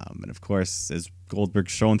 And of course, as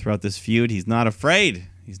Goldberg's shown throughout this feud, he's not afraid.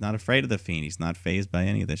 He's not afraid of the Fiend. He's not fazed by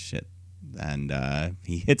any of this shit. And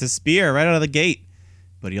he hits a spear right out of the gate,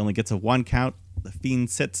 but he only gets a 1 count. The Fiend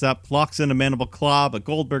sits up, locks in a mandible claw, but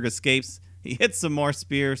Goldberg escapes. He hits some more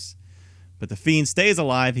spears, but the Fiend stays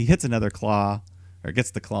alive. He hits another claw, or gets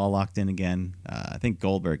the claw locked in again. I think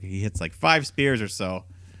Goldberg, he hits like 5 spears or so,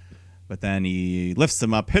 but then he lifts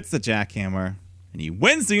him up, hits the jackhammer, and he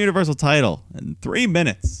wins the Universal title in 3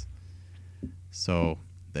 minutes. So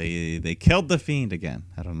they killed the Fiend again.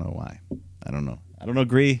 I don't know why. I don't know. I don't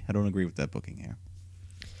agree with that booking here.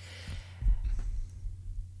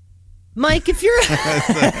 Mike, if you're,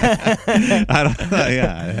 I don't know.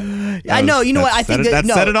 Yeah, I know. You know what? I think that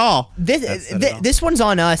said it all. This one's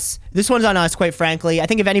on us. This one's on us. Quite frankly, I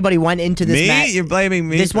think if anybody went into this match, you're blaming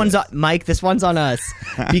me. This one's on Mike. This one's on us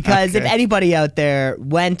because if anybody out there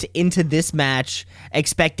went into this match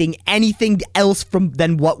expecting anything else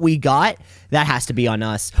than what we got, that has to be on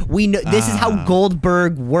us. We know this is how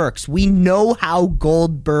Goldberg works. We know how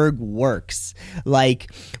Goldberg works.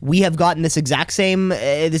 Like, we have gotten this exact same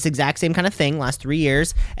kind of thing last 3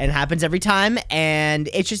 years, and it happens every time. And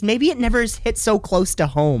it's just maybe it never hit so close to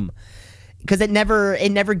home because it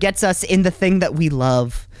never gets us in the thing that we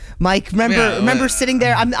love. Mike, remember sitting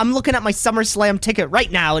there? I'm looking at my SummerSlam ticket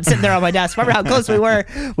right now. It's sitting there on my desk. Remember how close we were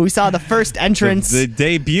when we saw the first entrance, the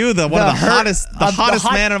debut, one of the hottest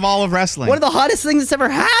man of all of wrestling, one of the hottest things that's ever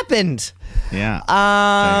happened. Yeah.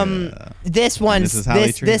 This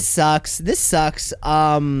sucks. This sucks. This sucks. So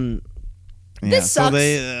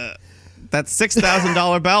that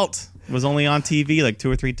 $6,000 belt was only on TV like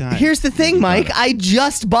 2 or 3 times. Here's the thing, Mike. I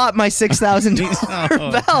just bought my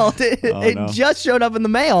 $6,000 belt. It just showed up in the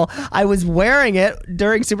mail. I was wearing it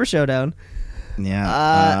during Super Showdown.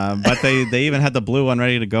 Yeah, but they even had the blue one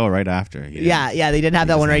ready to go right after. Yeah, they did have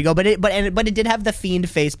that one ready to go. But it did have the Fiend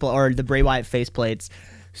faceplate or the Bray Wyatt faceplates.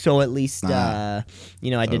 So at least I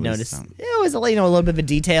did notice it was a little bit of a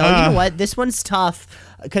detail. You know what? This one's tough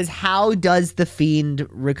because how does the Fiend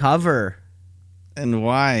recover? And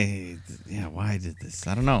why? Yeah, why did this?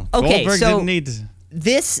 I don't know. Okay, Goldberg didn't need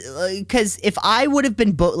this because if I would have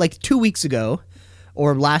been like 2 weeks ago,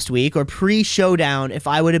 or last week, or pre-Showdown, if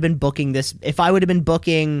I would have been booking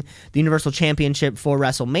the Universal Championship for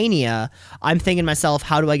WrestleMania, I'm thinking to myself,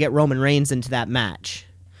 how do I get Roman Reigns into that match?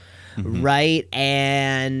 Mm-hmm. Right?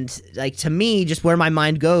 And like to me, just where my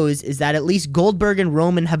mind goes is that at least Goldberg and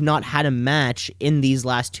Roman have not had a match in these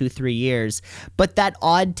last 2-3 years, but that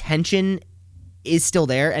odd tension is still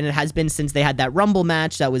there, and it has been since they had that Rumble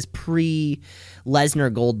match that was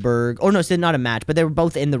pre-Lesnar Goldberg. Oh no, so not a match, but they were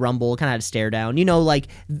both in the Rumble, kind of had a stare down.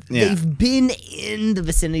 They've been in the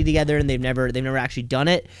vicinity together, and they've never actually done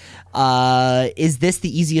it. Is this the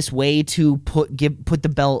easiest way to put the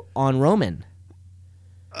belt on Roman?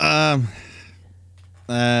 I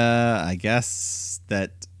guess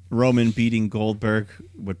that Roman beating Goldberg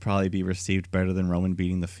would probably be received better than Roman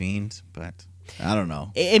beating the Fiend, but I don't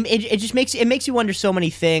know. It just makes you wonder so many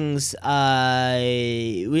things.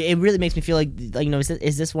 It really makes me feel like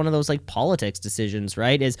is this one of those like politics decisions,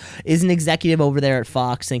 right? Is an executive over there at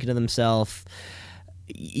Fox thinking to themselves,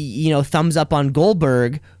 thumbs up on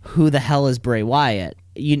Goldberg, who the hell is Bray Wyatt?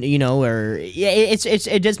 It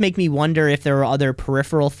does make me wonder if there are other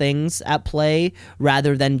peripheral things at play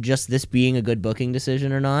rather than just this being a good booking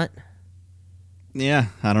decision or not. Yeah,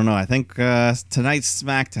 I don't know. I think tonight's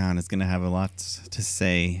SmackDown is going to have a lot to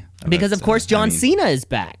say. Because, of course, John Cena is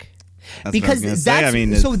back.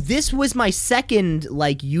 So this was my second,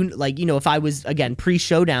 if I was, again,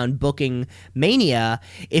 pre-Showdown booking Mania,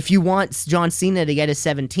 if you want John Cena to get his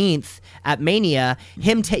 17th at Mania,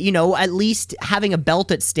 at least having a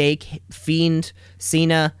belt at stake, Fiend,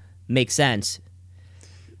 Cena, makes sense.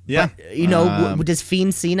 Yeah. But, does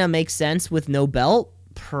Fiend Cena make sense with no belt?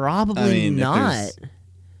 Probably not.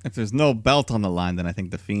 If there's no belt on the line, then I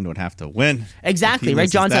think the Fiend would have to win. Exactly, right?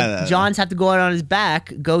 John's have to go out on his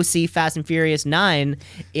back, go see Fast and Furious 9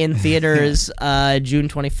 in theaters June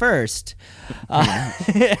 21st.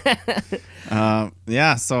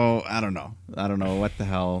 So I don't know. I don't know what the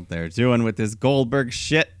hell they're doing with this Goldberg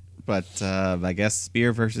shit. But I guess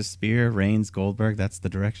spear versus spear, Reigns, Goldberg, that's the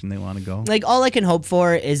direction they want to go. Like, all I can hope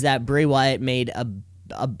for is that Bray Wyatt made an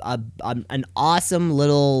awesome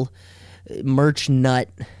little merch nut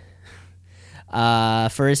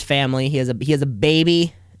for his family. He has a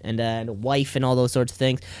baby, and a wife and all those sorts of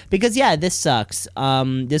things. Because yeah, this sucks.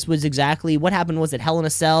 This was exactly what happened. Was it Hell in a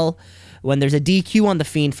Cell when there's a DQ on the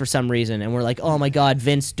Fiend for some reason, and we're like, oh my God,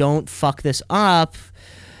 Vince, don't fuck this up.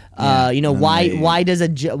 Why does a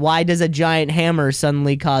giant hammer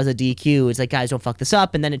suddenly cause a DQ? It's like, guys, don't fuck this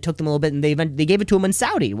up. And then it took them a little bit, and they gave it to him in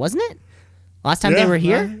Saudi, wasn't it? Last time they were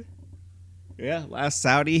here. Yeah, last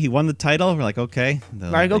Saudi, he won the title. We're like, okay.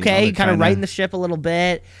 Okay, kind of righting the ship a little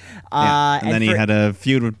bit. And then he had a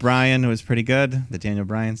feud with Bryan, who was pretty good, the Daniel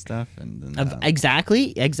Bryan stuff. And then,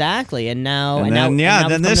 exactly. And now,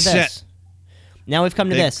 then this shit. Now we've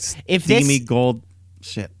come to this. If steamy gold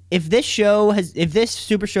shit. If this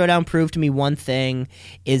Super Showdown proved to me one thing,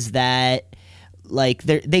 is that like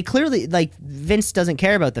they clearly, like, Vince doesn't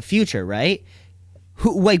care about the future, right?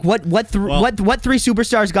 What three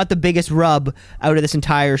superstars got the biggest rub out of this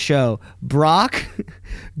entire show? Brock,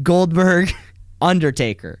 Goldberg,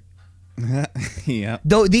 Undertaker. Yeah.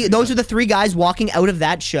 Those are the three guys walking out of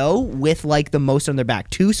that show with like the most on their back.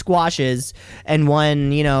 2 squashes and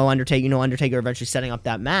one, Undertaker eventually setting up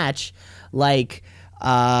that match. Like,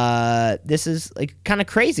 this is like kind of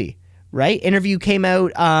crazy. Right? Interview came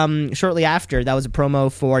out shortly after. That was a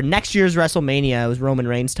promo for next year's WrestleMania. It was Roman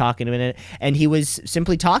Reigns talking in it, and he was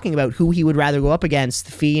simply talking about who he would rather go up against,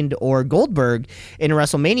 The Fiend or Goldberg, in a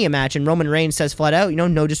WrestleMania match. And Roman Reigns says flat out,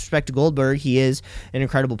 no disrespect to Goldberg, he is an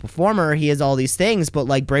incredible performer, he is all these things, but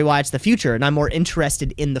like Bray Wyatt's the future, and I'm more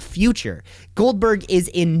interested in the future. Goldberg is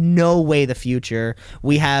in no way the future.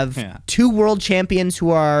 We have 2 world champions who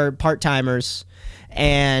are part-timers,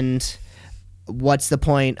 and what's the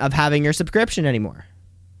point of having your subscription anymore?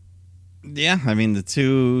 Yeah, I mean, the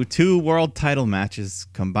two world title matches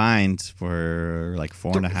combined for like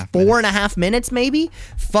 4.5 minutes. 4.5 minutes, maybe?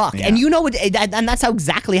 Fuck. Yeah. And and that's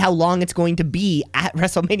exactly how long it's going to be at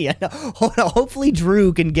WrestleMania. Hopefully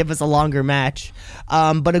Drew can give us a longer match.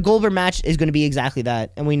 But a Goldberg match is going to be exactly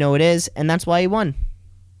that. And we know it is, and that's why he won.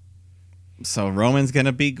 So Roman's going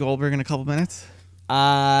to beat Goldberg in a couple minutes?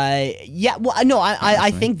 Yeah, well, no,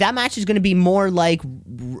 I think that match is going to be more like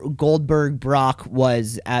Goldberg Brock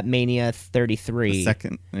was at Mania 33. The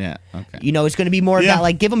second, yeah, okay. It's going to be more of that,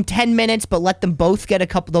 like, give them 10 minutes, but let them both get a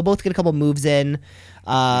couple moves in.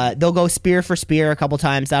 They'll go spear for spear a couple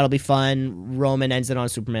times. That'll be fun. Roman ends it on a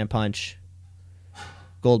Superman punch.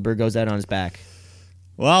 Goldberg goes out on his back.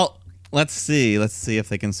 Well, let's see if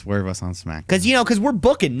they can swerve us on SmackDown. Because we're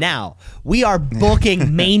booking now. We are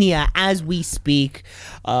booking Mania as we speak.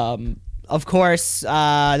 Of course,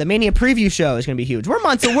 the Mania preview show is going to be huge. We're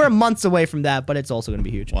months away from that, but it's also going to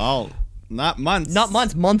be huge. Well, not months. Not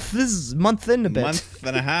months. Month is month in a bit. Month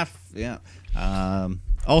and a half. Yeah.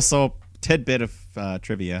 Also, tidbit of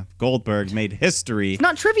trivia: Goldberg made history. It's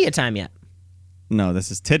not trivia time yet. No,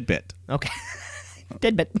 this is tidbit. Okay.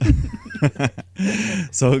 Tidbit.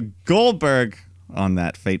 So Goldberg, on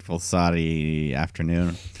that fateful Saudi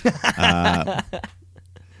afternoon,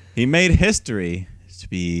 he made history to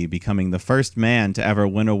be becoming the first man to ever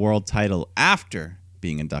win a world title after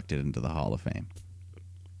being inducted into the Hall of Fame.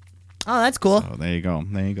 Oh, that's cool. So there you go.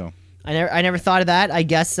 I never thought of that. I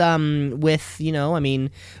guess with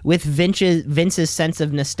Vince's sense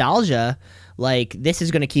of nostalgia, like, this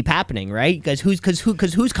is going to keep happening, right? Because who's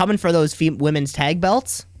coming for those women's tag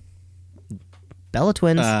belts? Bella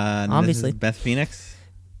Twins, obviously. Beth Phoenix.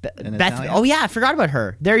 Beth. Oh yeah, I forgot about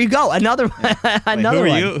her. There you go. Another another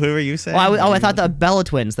one. Who are you saying? I thought the Bella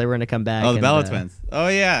Twins, they were going to come back. Oh, the Bella Twins. Oh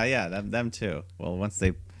yeah, them too. Well, once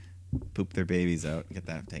they poop their babies out, get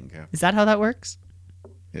that taken care of. Is that how that works?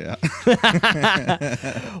 Yeah.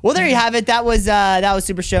 Well, there you have it. That was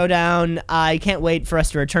Super Showdown. I can't wait for us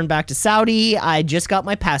to return back to Saudi. I just got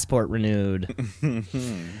my passport renewed.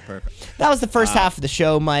 Perfect. That was the first half of the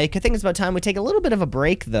show, Mike. I think it's about time we take a little bit of a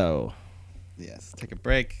break, though. Yes, take a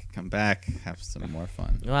break, come back, have some more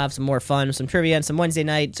fun. We'll have some more fun, some trivia, and some Wednesday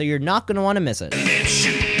night, so you're not going to want to miss it. Let's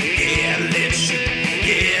shoot, yeah, let's shoot,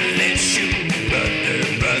 yeah, let's shoot, brother,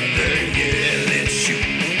 yeah, let's shoot,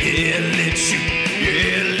 yeah, let's shoot,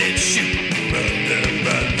 yeah, let's shoot,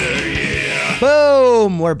 brother, yeah.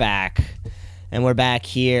 Boom! We're back. And we're back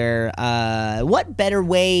here. What better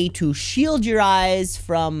way to shield your eyes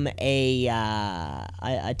from a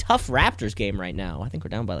tough Raptors game right now? I think we're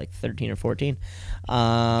down by like 13 or 14.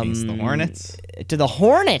 Against the Hornets? To the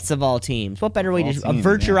Hornets of all teams. What better way to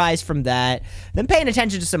avert your eyes from that than paying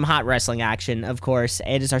attention to some hot wrestling action, of course.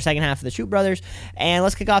 It is our second half of the Shoot Brothers. And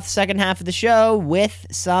let's kick off the second half of the show with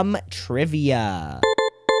some trivia.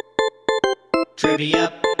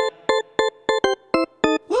 Trivia.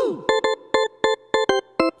 Woo!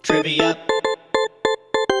 Trivia.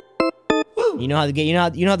 You know how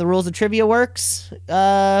the rules of trivia works,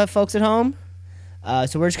 folks at home?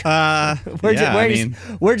 So we're just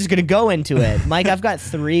we're just gonna go into it. Mike, I've got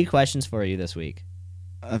 3 questions for you this week.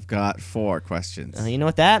 I've got 4 questions. You know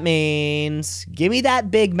what that means? Give me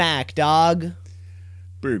that Big Mac, dog.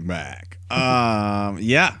 Big Mac.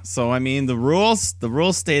 Yeah. So I mean, the rules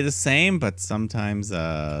stay the same, but sometimes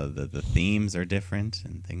the themes are different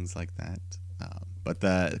and things like that. But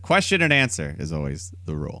the question and answer is always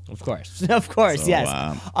the rule. Of course,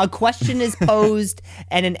 yes. A question is posed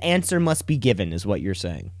and an answer must be given, is what you're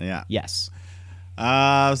saying. Yeah. Yes.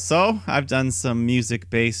 So I've done some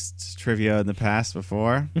music-based trivia in the past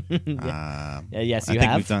before. Yes, I you think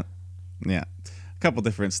have. we've done, a couple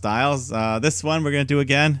different styles. This one we're gonna do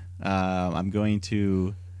again. I'm going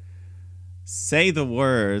to say the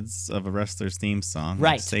words of a wrestler's theme song.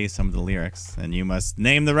 Right. Say some of the lyrics, and you must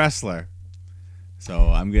name the wrestler.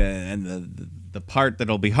 So I'm gonna, and the part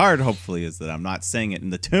that'll be hard, hopefully, is that I'm not saying it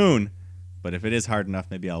in the tune. But if it is hard enough,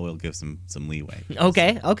 maybe I will give some leeway.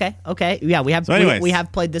 Okay. Yeah, we have. So anyways. we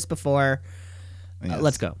have played this before. Yes.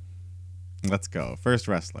 Let's go. Let's go. First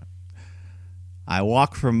wrestler. I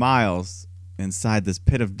walk for miles inside this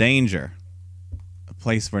pit of danger, a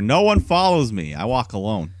place where no one follows me. I walk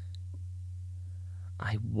alone.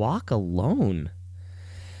 I walk alone.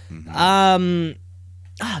 Mm-hmm.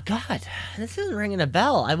 Oh God, this isn't ringing a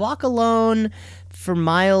bell. I walk alone for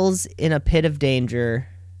miles in a pit of danger.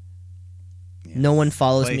 Yes. No one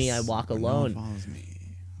follows Place me. I walk where alone. No one follows me.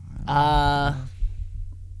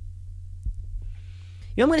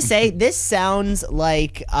 You know what I'm gonna say? This sounds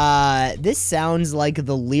like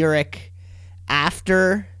the lyric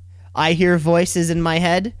after I hear voices in my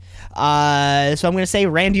head. So I'm gonna say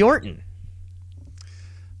Randy Orton.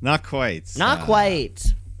 Not quite. Not quite.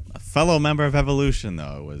 A fellow member of Evolution,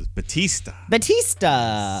 though, it was Batista.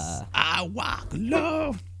 I walk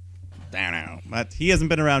alone. But he hasn't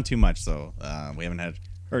been around too much, so we haven't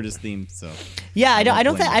heard his theme. So yeah, I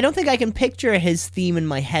don't think I can picture his theme in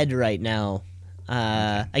my head right now.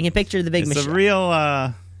 I can picture the big machine. It's a real.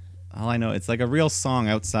 All I know, it's like a real song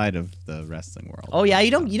outside of the wrestling world. Oh yeah,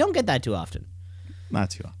 you don't get that too often. Not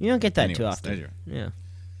too often. You don't get that too Anyways, often. there you Yeah,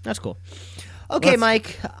 that's cool. Okay,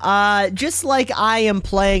 Mike, just like I am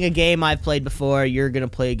playing a game I've played before, you're going to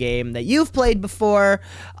play a game that you've played before.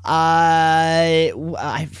 What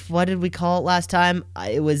did we call it last time?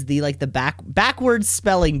 It was the backwards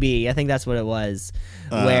spelling bee. I think that's what it was.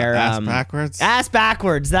 Where ass backwards? Ass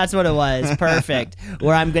backwards, that's what it was. Perfect.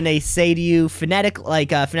 Where I'm going to say to you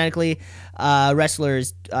phonetically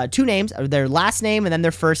wrestlers' 2 names, their last name and then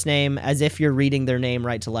their first name, as if you're reading their name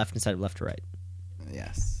right to left instead of left to right.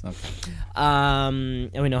 Yes. Okay.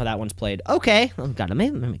 And we know how that one's played. Okay. Oh, God, let me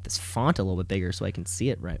make this font a little bit bigger so I can see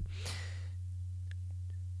it right.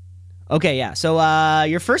 Okay, yeah. So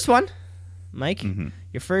your first one, Mike,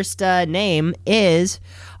 your first name is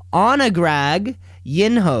Onagrag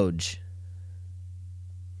Yinhoj.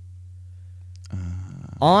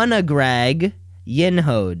 Onagrag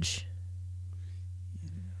Yinhoj.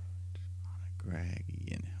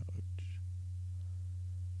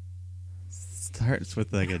 Starts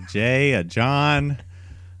with like a J, a John,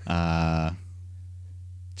 Johnny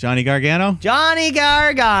Gargano. Johnny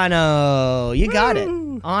Gargano, you got it.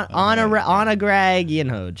 Onagrag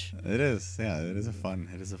Yinhoj. It is, yeah. It is a fun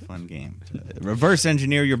game. Reverse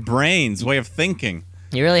engineer your brain's way of thinking.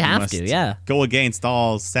 You really have to, yeah. Go against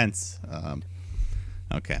all sense.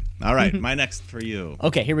 Okay, all right. My next for you.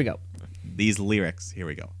 Okay, here we go. These lyrics. Here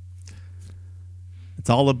we go. It's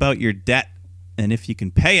all about your debt, and if you can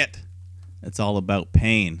pay it. It's all about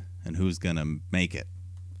pain and who's going to make it.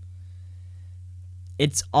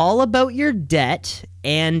 It's all about your debt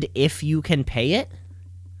and if you can pay it?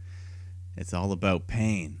 It's all about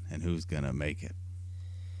pain and who's going to make it.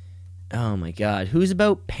 Oh, my God. Who's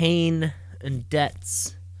about pain and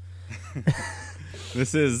debts?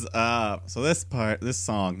 This is, this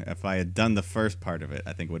song, if I had done the first part of it,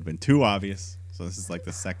 I think it would have been too obvious. So this is like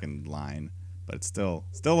the second line. But it's still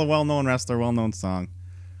a well-known wrestler, well-known song.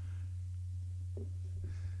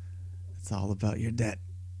 It's all about your debt,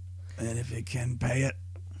 and if you can pay it.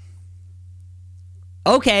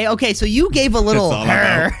 Okay. So you gave a little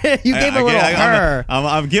her. You gave a little her.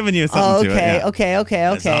 I'm giving you something to it. Yeah. Okay.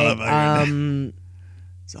 It's all about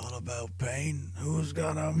it's all about pain. Who's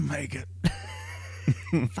gonna make it?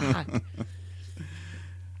 Fuck.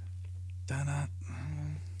 Da-da.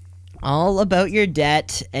 All about your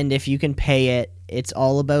debt, and if you can pay it, it's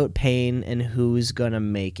all about pain and who's gonna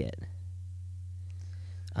make it.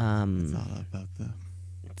 It's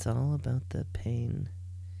all about the pain.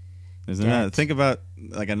 There's another. Think about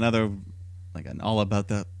an all about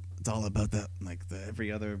that. It's all about that. Like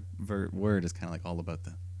every other word is kind of like all about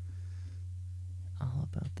that. All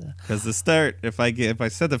about the. Because the start, if I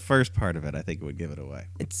said the first part of it, I think it would give it away.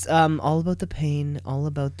 It's all about the pain, all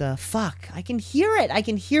about the fuck. I can hear it. I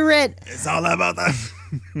can hear it. It's all about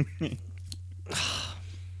the.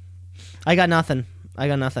 I got nothing.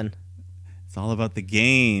 It's all about the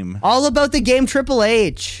game. All about the game Triple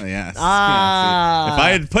H. Yes. Ah. Yeah, see, if I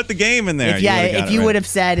had put the game in there, If you would have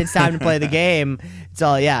said it's time to play the game, it's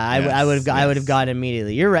all. Yeah, I would have got it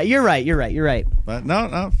immediately. You're right. But no, you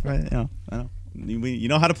know, I know. You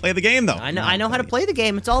know how to play the game, though. I know how to play the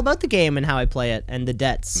game. It's all about the game and how I play it and the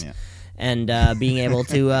debts. Yeah. And being able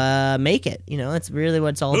to make it. You know, that's really what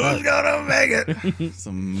it's all about. Who's gonna make it?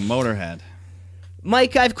 Some Motorhead.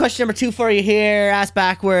 Mike, I have question number 2 for you here. Ask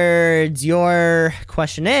backwards. Your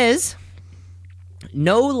question is,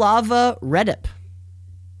 no lava Redip.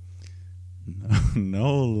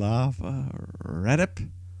 No lava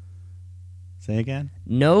Redip. Say again.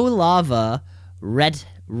 No lava Retip.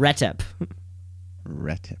 Retip.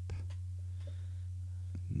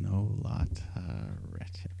 No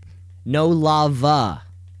Retip. No lava.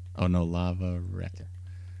 Oh, no lava Retip.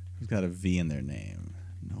 Who's got a V in their name?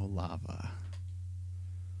 No lava.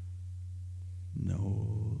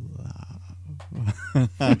 No lava.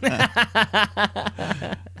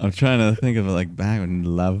 I'm trying to think of it like back when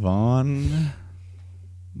Lavon.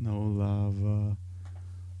 No lava.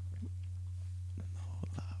 No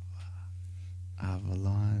lava.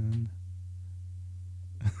 Avalon.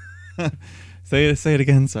 Say it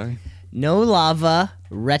again, sorry. No lava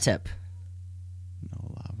Retip. No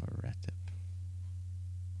lava Retip.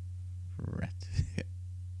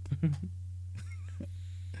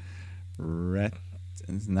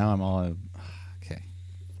 Now I'm all okay.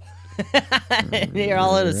 You're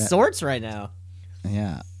all out of sorts right now.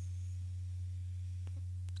 Yeah.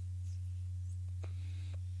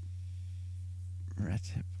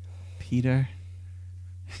 Retip. Peter.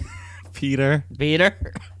 Peter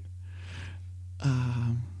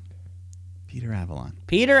Avalon.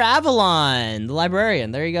 Peter Avalon, the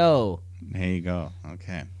librarian. There you go. There you go.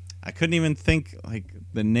 Okay. I couldn't even think like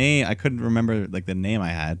the name. I couldn't remember like the name I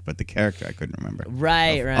had, but the character I couldn't remember.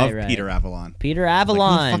 Right. Peter Avalon. Peter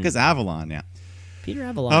Avalon. Like, who the fuck is Avalon? Yeah. Peter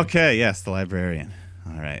Avalon. Okay. Yes, the librarian.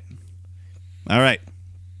 All right.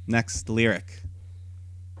 Next lyric.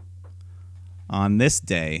 On this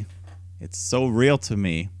day, it's so real to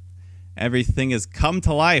me. Everything has come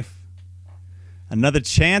to life. Another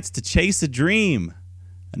chance to chase a dream.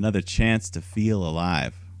 Another chance to feel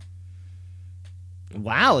alive.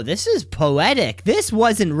 Wow, this is poetic. This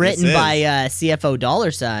wasn't written by CFO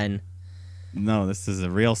 $. No, this is a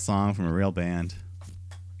real song from a real band.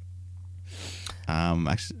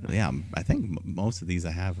 Actually, yeah, I think most of these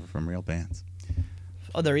I have are from real bands.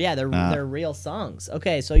 Oh, they're real songs.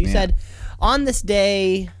 Okay, so you said, on this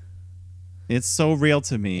day, it's so real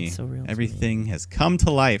to me. It's so real to Everything has come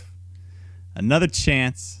to life. Another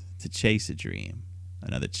chance to chase a dream.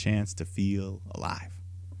 Another chance to feel alive.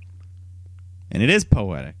 And it is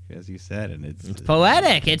poetic, as you said, and it's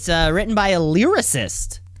poetic. It's written by a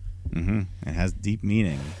lyricist. Mm-hmm. It has deep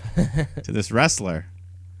meaning to this wrestler.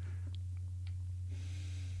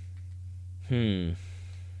 Yeah,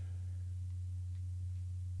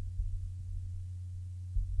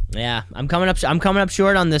 I'm coming up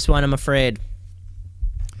short on this one, I'm afraid.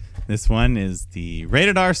 This one is the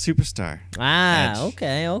Rated R Superstar. Ah, Edge.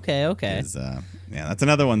 Okay. Yeah, that's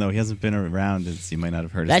another one though. He hasn't been around, so you might not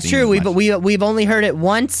have heard. That's true. We've only heard it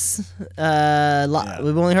once. We've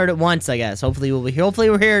only heard it once, I guess. Hopefully we'll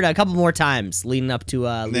hear it a couple more times leading up to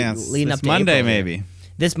leading up to Monday April maybe.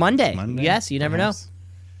 This Monday. Yes, you never know.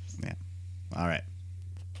 Yeah. All right.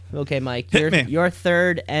 Okay, Mike. Hit me. Your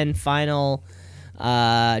third and final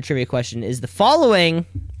trivia question is the following: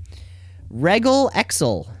 Regal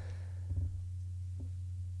Excel.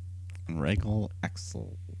 Regal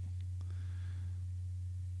Excel.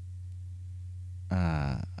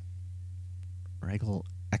 Regal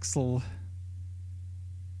Excel.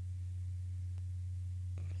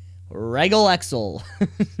 Regal Excel.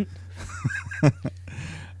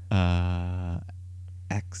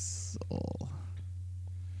 Excel.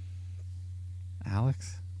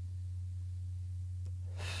 Alex.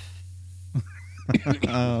 You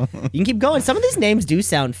can keep going. Some of these names do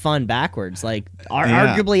sound fun backwards, like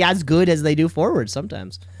arguably as good as they do forwards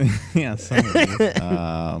sometimes. Yeah. Some of these.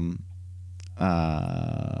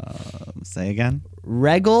 Say again.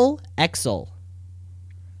 Regal Excel.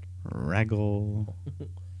 Regal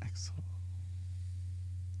Excel.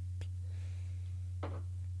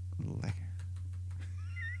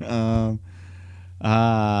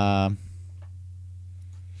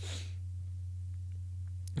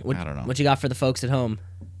 I don't know. What you got for the folks at home?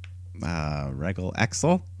 Regal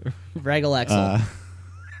Excel. Regal Excel.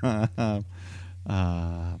 I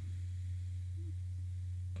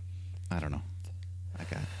don't know. I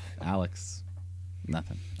got Alex.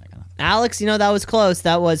 Nothing. I got nothing. Alex, that was close.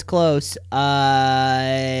 That was close.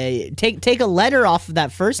 Take a letter off of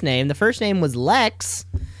that first name. The first name was Lex.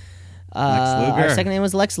 Lex Luger. Our second name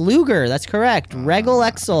was Lex Luger. That's correct. Regal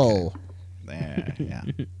Exel. Okay. There, yeah.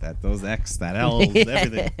 Those X, that L,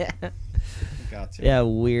 everything. Gotcha. Yeah,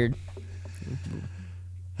 weird.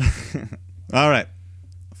 All right.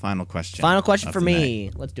 Final question. Final question of for the me.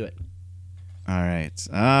 night. Let's do it. All right.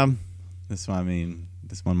 This one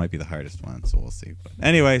might be the hardest one, so we'll see. But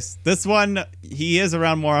anyways, this one, he is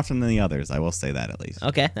around more often than the others. I will say that at least.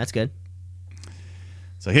 Okay, that's good.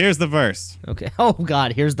 So here's the verse. Okay. Oh,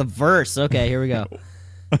 God, here's the verse. Okay, here we go.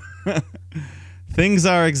 Things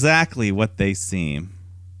are exactly what they seem.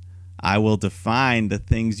 I will define the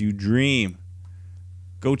things you dream.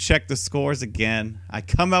 Go check the scores again. I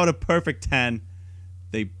come out a perfect 10.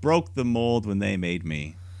 They broke the mold when they made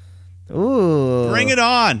me. Ooh. Bring it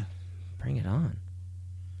on. Bring it on.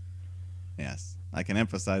 Yes, I can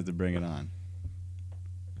emphasize the bring it on.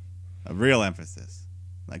 A real emphasis.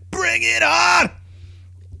 Like, bring it on!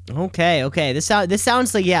 Okay. This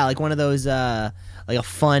sounds like, like one of those, like a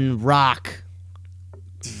fun rock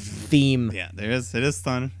theme. Yeah, it is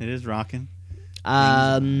fun. It is rocking.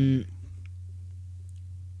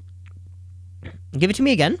 Give it to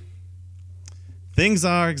me again. Things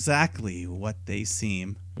are exactly what they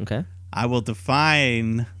seem. Okay. I will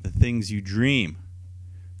define the things you dream.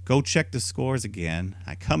 Go check the scores again.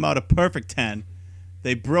 I come out a perfect 10.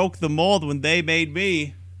 They broke the mold when they made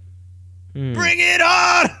me. Bring it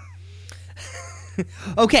on!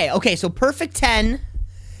 Okay, so perfect 10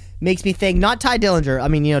 makes me think not Ty Dillinger. I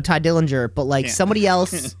mean, Ty Dillinger, but like somebody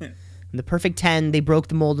else. The perfect 10, they broke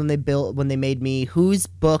the mold when they made me. Who's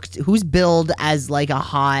billed as like a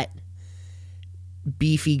hot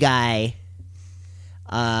beefy guy?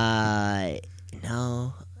 No,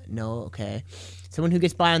 okay. Someone who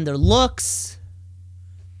gets by on their looks.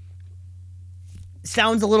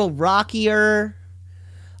 Sounds a little rockier.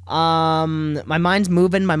 My mind's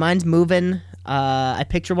moving. I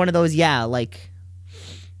picture one of those, like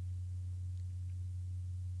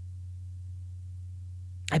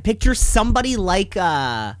I picture somebody like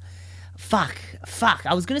fuck.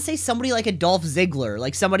 I was gonna say somebody like a Dolph Ziggler,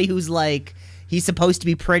 like somebody who's like he's supposed to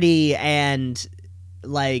be pretty and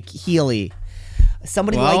like heely.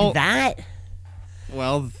 Somebody like that.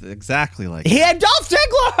 Well, exactly like Yeah, Dolph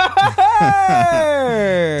Ziggler!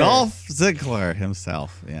 Dolph Ziggler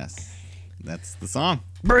himself. Yes, that's the song.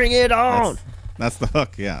 Bring it on. That's the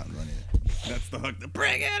hook. Yeah, that's the hook.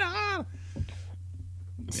 Bring it on.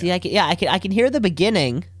 See, I can hear the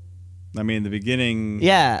beginning. I mean, the beginning.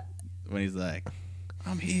 Yeah. When he's like,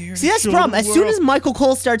 I'm here. See, that's the problem. As soon as Michael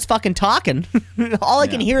Cole starts fucking talking, all I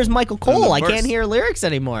can hear is Michael Cole. I can't hear lyrics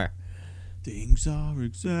anymore. Things are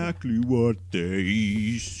exactly what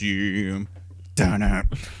they seem. Down out.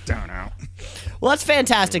 Well, that's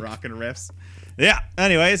fantastic. Rockin' riffs. Yeah.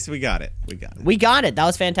 Anyways, we got it. That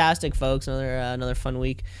was fantastic, folks. Another fun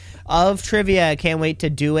week of trivia. Can't wait to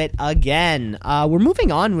do it again. We're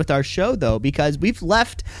moving on with our show though, because we've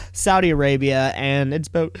left Saudi Arabia and it's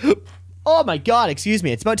about oh my God, excuse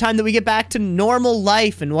me. It's about time that we get back to normal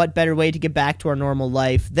life, and what better way to get back to our normal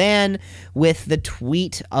life than with the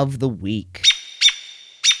tweet of the week.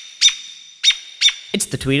 It's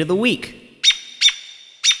the tweet of the week.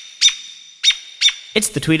 It's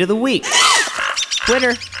the tweet of the week.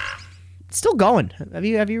 Twitter. It's still going. Have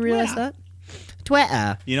you realized that?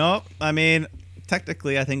 Twitter. I mean,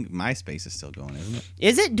 technically, I think MySpace is still going, isn't it?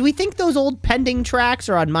 Is it? Do we think those old pending tracks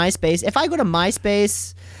are on MySpace? If I go to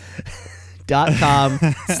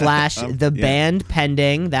myspace.com/the band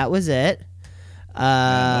pending, that was it.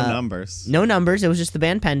 No numbers. No numbers. It was just the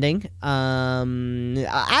band pending. While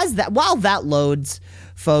that loads,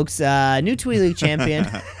 folks, new Tweet League champion.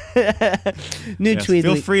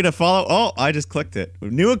 Feel free to follow. Oh, I just clicked it.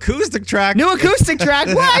 New acoustic track. Well,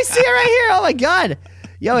 I see it right here. Oh my God.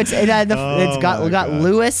 Yo, it's got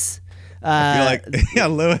Lewis. I feel like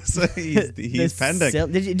Lewis. He's pending.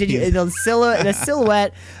 The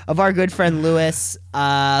silhouette of our good friend Lewis,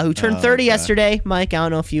 who turned 30 yesterday. Mike, I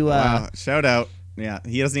don't know if you. Wow! Shout out. Yeah,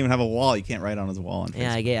 he doesn't even have a wall. You can't write on his wall. On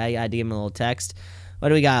Facebook. Yeah, I had to give him a little text. What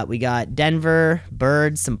do we got? We got Denver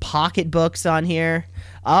Birds, some pocketbooks on here.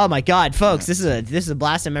 Oh my God, folks! This is a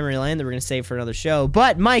blast down memory lane that we're gonna save for another show.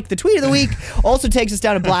 But Mike, the tweet of the week also takes us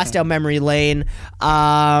down a blast down memory lane.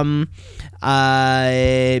 Because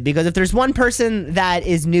if there's one person that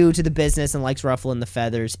is new to the business and likes ruffling the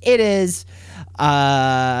feathers, it is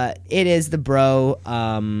It is the bro,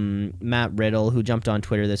 Matt Riddle, who jumped on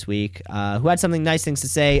Twitter this week, who had something nice things to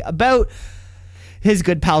say about his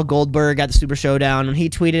good pal Goldberg at the Super Showdown. And he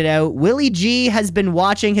tweeted out, Willie G has been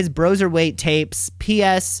watching his Broserweight tapes.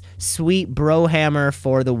 P.S. Sweet Brohammer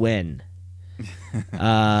for the win.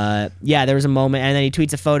 There was a moment, and then he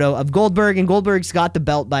tweets a photo of Goldberg, and Goldberg's got the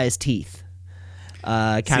belt by his teeth.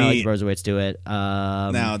 Kind of like the Broserweights do it.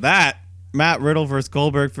 Now that Matt Riddle versus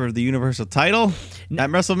Goldberg for the Universal title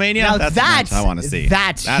at WrestleMania, that's the match I want to see.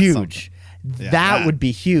 That's huge. That would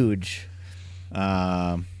be huge.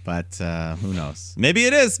 But who knows? Maybe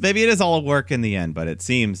it is. Maybe it is all work in the end. But it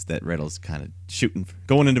seems that Riddle's kind of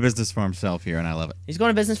going into business for himself here, and I love it. He's going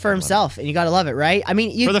to business for himself, and you got to love it, right? I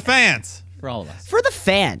mean, for the fans, for all of us, for the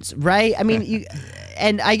fans, right? I mean,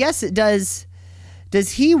 and I guess it does.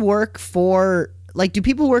 Does he work for? Like, do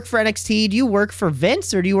people work for NXT? Do you work for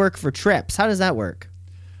Vince, or do you work for Trips? How does that work?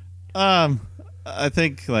 I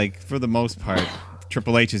think, like, for the most part,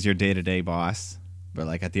 Triple H is your day-to-day boss. But,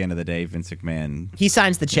 like, at the end of the day, Vince McMahon... He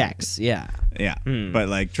signs the checks, yeah. Yeah, but,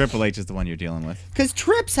 like, Triple H is the one you're dealing with. Because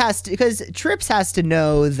Trips has to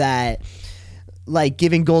know that, like,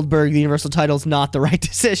 giving Goldberg the Universal title is not the right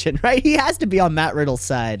decision, right? He has to be on Matt Riddle's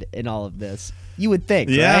side in all of this. You would think,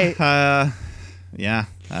 right? Yeah,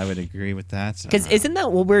 I would agree with that. Because isn't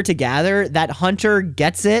that what we're to gather? That Hunter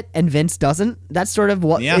gets it and Vince doesn't? That's sort of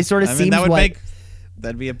what it sort of seems like.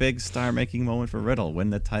 That'd be a big star-making moment for Riddle. Win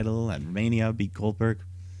the title at Mania, beat Goldberg.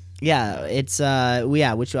 Yeah, it's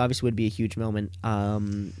which obviously would be a huge moment. Oh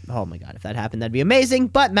my god, if that happened, that'd be amazing.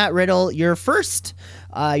 But Matt Riddle, your first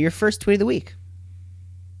tweet of the week.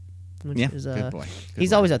 Good boy.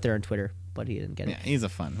 He's always out there on Twitter, but he didn't get it. Yeah, he's a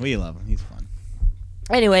fun. We love him. He's fun.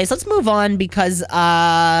 Anyways, let's move on because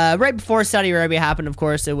right before Saudi Arabia happened, of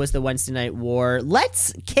course, it was the Wednesday Night War.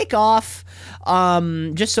 Let's kick off,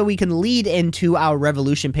 just so we can lead into our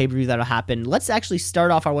Revolution pay-per-view that'll happen. Let's actually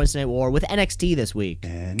start off our Wednesday Night War with NXT this week.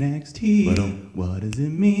 NXT, what does it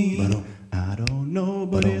mean? I don't know,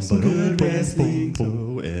 but it's some good wrestling. So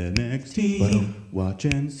NXT, watch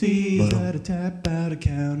and see. Try to tap out a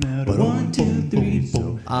count out of 1, 2, 3.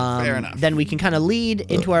 So fair enough. Then we can kind of lead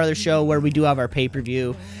into our other show where we do have our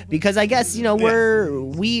pay-per-view because I guess we'll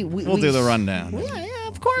do the rundown. Yeah,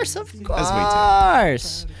 of course.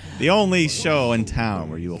 The only show in town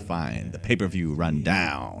where you will find the pay-per-view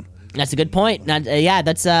rundown. That's a good point.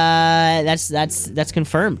 That's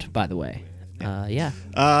confirmed, by the way.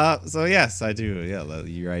 So yes, I do. Yeah,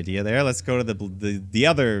 your idea there. Let's go to the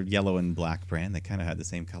other yellow and black brand that kind of had the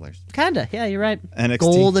same colors. Kinda. Yeah, you're right. NXT,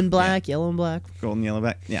 gold and black, yellow and black. Gold and yellow and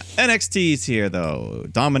black. Yeah. NXT's here though.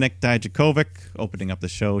 Dominik Dijakovic opening up the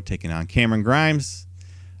show, taking on Cameron Grimes.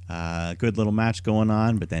 Good little match going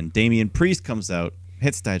on, but then Damian Priest comes out,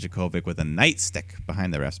 hits Dijakovic with a nightstick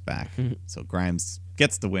behind the ref's back. So Grimes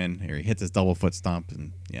gets the win. Or he hits his double foot stomp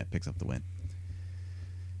and picks up the win.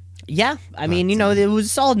 Yeah, I mean, it was a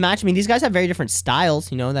solid match. I mean, these guys have very different styles,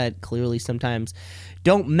 that clearly sometimes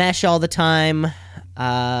don't mesh all the time.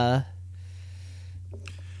 Yeah,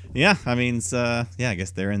 I mean, I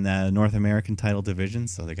guess they're in the North American title division,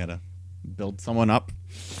 so they got to build someone up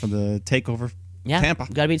for the takeover. Yeah, Tampa.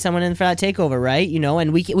 Got to beat someone in for that takeover, right?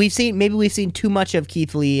 And we've seen too much of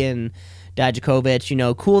Keith Lee and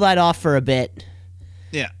Dijakovic. Cool that off for a bit.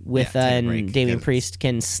 Yeah, with and Damian Priest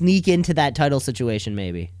can sneak into that title situation,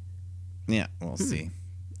 maybe. Yeah, we'll see.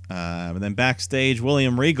 But then backstage,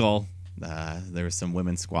 William Regal, there was some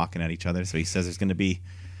women squawking at each other, so he says there's going to be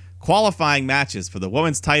qualifying matches for the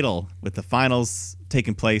women's title with the finals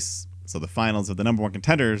taking place. So the finals of the number one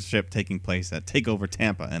contendership taking place at TakeOver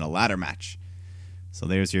Tampa in a ladder match. So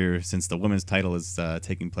there's since the women's title is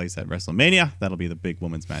taking place at WrestleMania, that'll be the big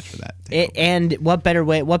women's match for that. And what better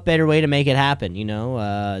way to make it happen?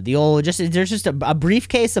 There's just a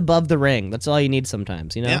briefcase above the ring. That's all you need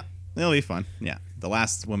sometimes. Yeah. It'll be fun. Yeah. The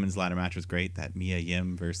last women's ladder match was great. That Mia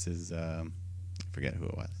Yim versus, I forget who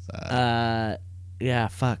it was. Yeah,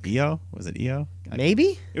 fuck. Io? Was it Io?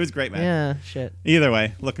 Maybe? It was a great match. Yeah, shit. Either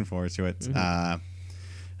way, looking forward to it. Mm-hmm. And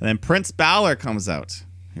then Prince Balor comes out.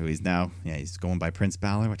 Who he's going by Prince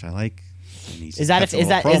Balor, which I like. Is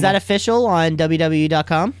that official on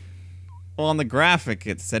WWE.com? Well, on the graphic,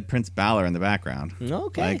 it said Prince Balor in the background.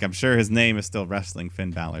 Okay. Like, I'm sure his name is still Wrestling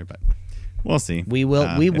Finn Balor, but... We'll see. We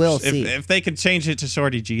will see. If they can change it to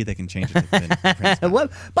Shorty G, they can change it to Prince. By the way,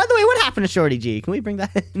 what happened to Shorty G? Can we bring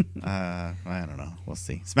that in? I don't know. We'll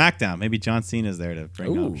see. SmackDown. Maybe John Cena's there to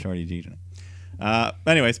bring up Shorty G tonight.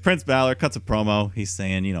 Anyways, Prince Balor cuts a promo. He's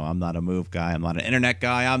saying, I'm not a move guy. I'm not an internet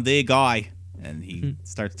guy. I'm the guy. And he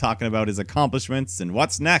starts talking about his accomplishments and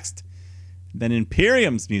what's next. Then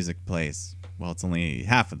Imperium's music plays. Well, it's only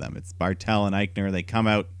half of them. It's Bartel and Eichner. They come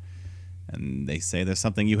out and they say there's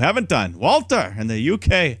something you haven't done. Walter and the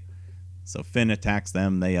UK. So Finn attacks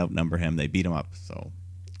them. They outnumber him. They beat him up.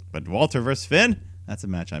 But Walter versus Finn, that's a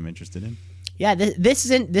match I'm interested in. Yeah, this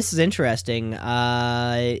is interesting.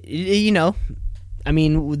 You know, I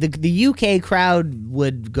mean, the UK crowd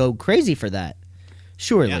would go crazy for that,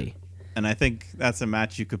 surely. Yeah. And I think that's a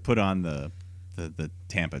match you could put on the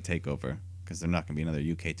Tampa takeover, because there's not going to be another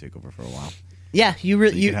UK takeover for a while. Yeah, You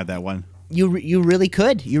could have that one. You really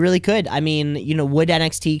could. You really could. I mean, you know, would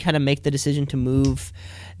NXT kind of make the decision to move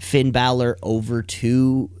Finn Balor over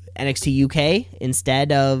to NXT UK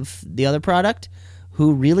instead of the other product?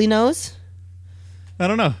 Who really knows? I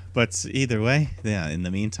don't know. But either way, yeah, in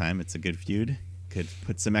the meantime, it's a good feud. Could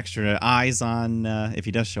put some extra eyes on, if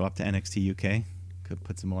he does show up to NXT UK, could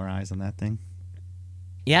put some more eyes on that thing.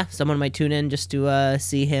 Yeah, someone might tune in just to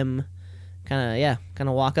see him kind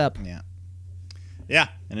of walk up. Yeah. Yeah,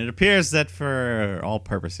 and it appears that for all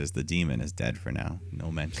purposes, the Demon is dead for now. No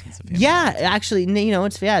mentions of him. Yeah, actually, you know,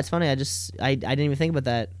 it's funny. I didn't even think about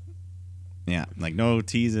that. Yeah, like no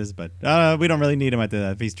teases, but we don't really need him at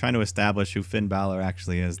the. If he's trying to establish who Finn Balor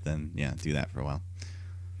actually is, then yeah, do that for a while.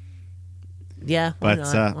 Yeah, why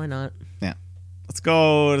not? Why not? Yeah, let's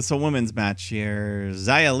go to some women's match here.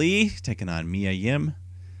 Xia Li taking on Mia Yim.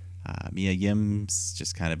 Mia Yim's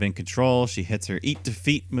just kind of in control. She hits her Eat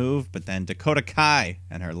Defeat move, but then Dakota Kai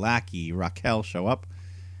and her lackey Raquel show up,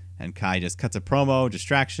 and Kai just cuts a promo,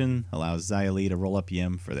 distraction, allows Xia Li to roll up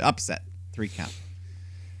Yim for the upset, 3 count.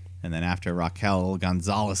 And then after Raquel,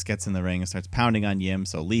 Gonzalez gets in the ring and starts pounding on Yim,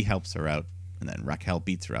 so Lee helps her out, and then Raquel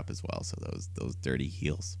beats her up as well, so those dirty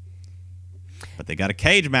heels. But they got a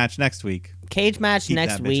cage match next week. Cage match Keep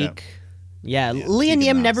next that bitch week. up. Yeah, Yeah, Lee and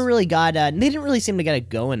Tegan Yim Nox. never really got. They didn't really seem to get it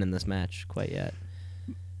going in this match quite yet.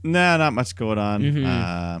 Nah, not much going on.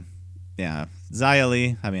 Mhm. Yeah, Xia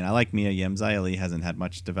Li. I mean, I like Mia Yim. Xia Li hasn't had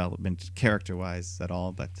much development character-wise at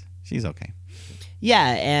all, but she's okay.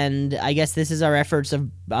 Yeah, and I guess this is our efforts of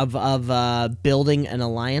building an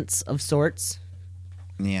alliance of sorts.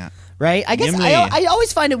 Yeah. Right? I guess Yim Lee. I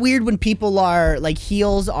always find it weird when people are like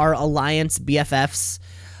heels are alliance BFFs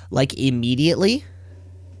like immediately.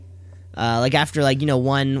 Like after like, you know,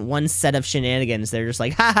 one set of shenanigans, they're just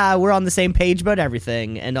like, haha, we're on the same page about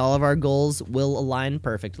everything and all of our goals will align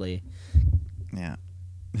perfectly. Yeah.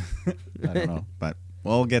 I don't know, but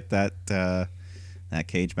we'll get that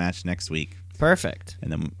cage match next week. Perfect.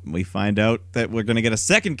 And then we find out that we're going to get a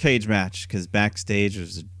second cage match because backstage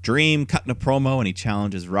there's a Dream cutting a promo and he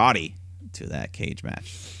challenges Roddy to that cage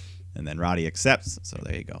match. And then Roddy accepts. So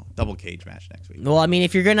there you go. Double cage match next week. Well, I mean,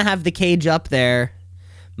 if you're going to have the cage up there,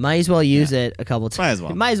 might as well use it a couple times. Might as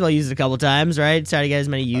well. Might as well use it a couple times, right? Try to get as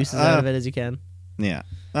many uses out of it as you can. Yeah.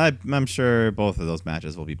 I'm sure both of those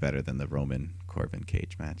matches will be better than the Roman Corbin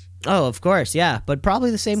cage match. Oh, of course, yeah. But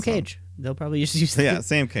probably the same cage. They'll probably just use Yeah,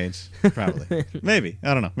 same cage. Probably. Maybe.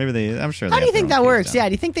 I don't know. Maybe I'm sure they How do you have their think own that cage works? down. Yeah,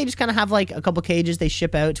 do you think they just kind of have like a couple cages they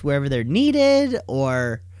ship out to wherever they're needed?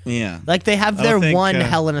 Or Yeah. like they have I their don't think, one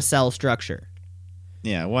Hell in a Cell structure?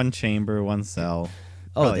 Yeah, one chamber, one cell.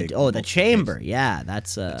 Oh, Probably the multiple chamber. cages. Yeah,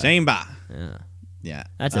 that's Chamber. yeah. Yeah.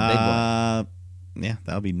 That's a big one. Yeah,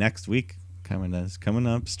 that'll be next week. Coming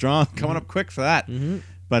up strong. Coming up quick for that. Mm-hmm.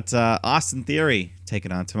 But Austin Theory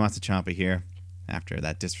taking on Tommaso Ciampa here after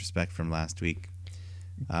that disrespect from last week.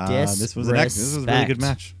 This was a really good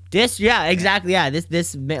match. Yeah, exactly. Yeah,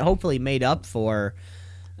 this hopefully made up for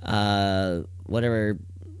whatever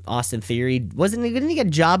Austin Theory didn't he get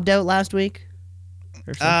jobbed out last week?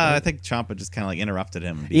 Or something? I think Ciampa just kind of like interrupted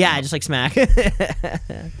him. Yeah, just like smack.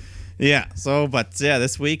 Yeah. So, but yeah,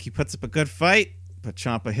 this week he puts up a good fight, but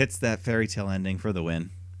Ciampa hits that fairy tale ending for the win.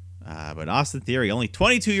 But Austin Theory, only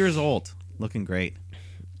 22 years old, looking great.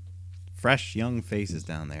 Fresh, young faces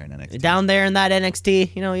down there in NXT. Down there in that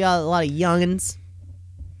NXT, you know, you got a lot of youngins.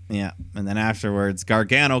 Yeah, and then afterwards,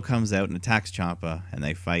 Gargano comes out and attacks Ciampa, and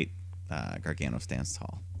they fight. Gargano stands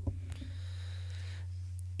tall.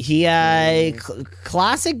 He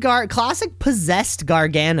classic possessed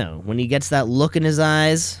Gargano when he gets that look in his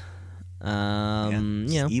eyes. You know,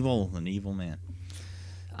 An evil man.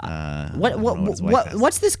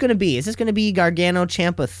 What's this going to be? Is this going to be Gargano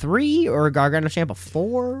Ciampa 3 or Gargano Ciampa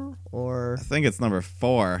 4 or? I think it's number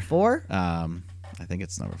 4. 4? I think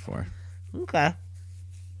it's number 4. Okay.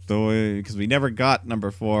 Because we never got number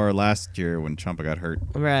 4 last year when Ciampa got hurt.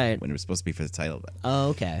 Right. When it was supposed to be for the title. But Oh,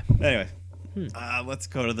 okay. anyway, let's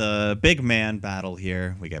go to the big man battle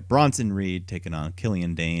here. We got Bronson Reed taking on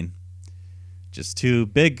Killian Dane. Just two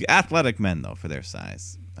big athletic men, though, for their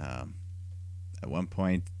size. At one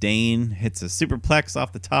point, Dane hits a superplex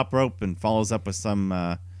off the top rope and follows up with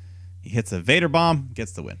some He hits a Vader bomb,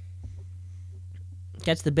 gets the win.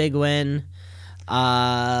 Gets the big win.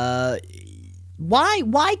 Why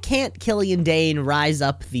can't Killian Dane rise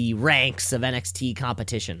up the ranks of NXT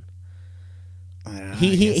competition?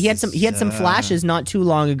 He had some flashes not too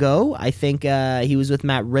long ago. I think he was with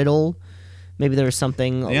Matt Riddle. Maybe there was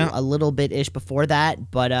something a little bit ish before that,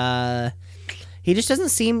 but he just doesn't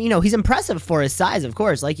seem. He's impressive for his size, of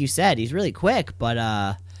course. Like you said, he's really quick, but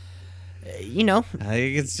I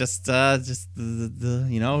think it's just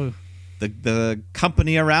the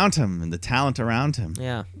company around him and the talent around him.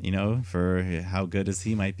 Yeah. For how good as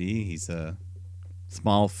he might be, he's a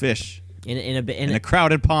small fish in a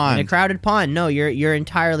crowded pond. In a crowded pond. No, you're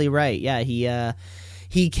entirely right. Yeah,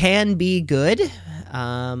 he can be good,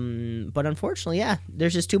 but unfortunately,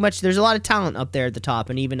 there's just too much. There's a lot of talent up there at the top,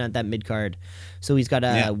 and even at that mid card, so he's got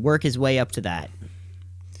to work his way up to that.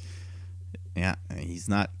 Yeah, he's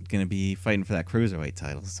not going to be fighting for that cruiserweight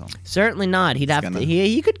title, so certainly not. He'd have to.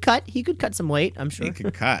 He could cut. He could cut some weight. I'm sure he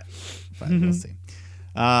could cut. But we'll see.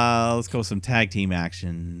 Let's go with some tag team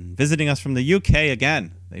action. Visiting us from the UK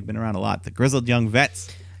again. They've been around a lot. The Grizzled Young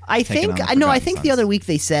Vets. I think the other week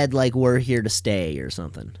they said like we're here to stay or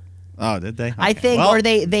something. Oh, did they? Okay. I think, or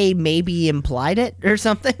they maybe implied it or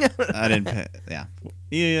something. I didn't.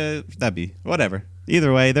 Yeah, that'd be whatever.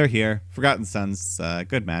 Either way, they're here. Forgotten Sons,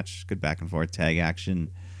 good match, good back and forth tag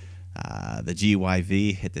action. The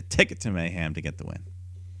GYV hit the Ticket to Mayhem to get the win.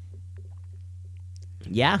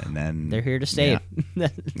 Yeah, and then they're here to stay. Yeah,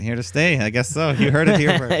 here to stay, I guess so. You heard it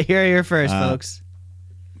here first. Here first, folks.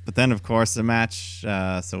 But then, of course, the match.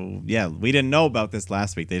 We didn't know about this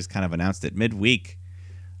last week. They just kind of announced it midweek.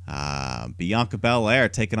 Bianca Belair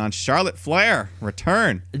taking on Charlotte Flair.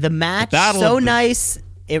 Return. The match so nice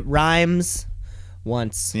it rhymes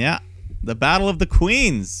once. Yeah, the Battle of the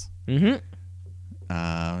Queens. Mm-hmm.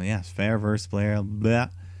 Flair versus Blair.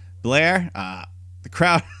 Blair. The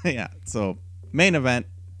crowd. Yeah. So main event: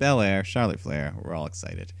 Belair, Charlotte Flair. We're all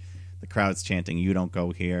excited. The crowd's chanting, "You don't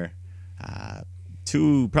go here."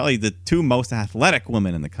 Probably the two most athletic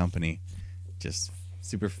women in the company, just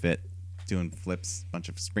super fit, doing flips, bunch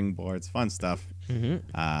of springboards, fun stuff. Mm-hmm.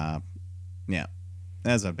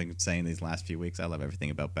 As I've been saying these last few weeks, I love everything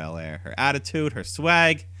about Belair. Her attitude, her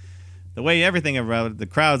swag, the way everything around the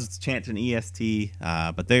crowd's chanting EST,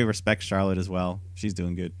 but they respect Charlotte as well. She's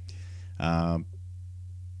doing good.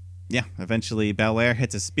 Eventually Belair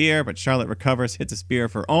hits a spear, but Charlotte recovers, hits a spear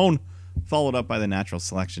of her own, followed up by the natural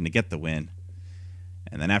selection to get the win.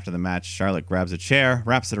 And then after the match, Charlotte grabs a chair,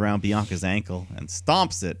 wraps it around Bianca's ankle, and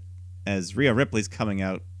stomps it as Rhea Ripley's coming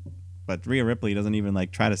out. But Rhea Ripley doesn't even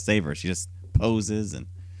try to save her. She just poses, and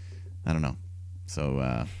I don't know.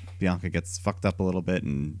 So Bianca gets fucked up a little bit,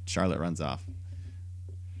 and Charlotte runs off.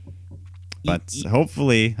 But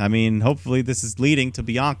hopefully this is leading to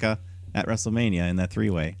Bianca at WrestleMania in that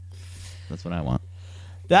 3-way. That's what I want.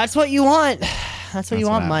 That's what you want. That's what you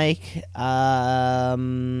want, Mike.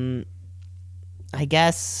 I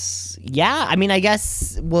guess, yeah. I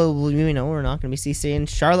guess, well, we're not going to be seeing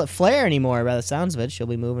Charlotte Flair anymore by the sounds of it. She'll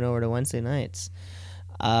be moving over to Wednesday nights.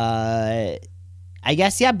 I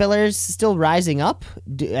guess, yeah, Belair's still rising up.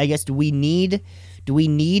 Do we need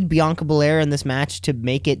Bianca Belair in this match to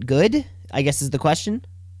make it good? I guess is the question.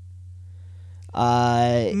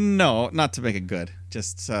 No, not to make it good.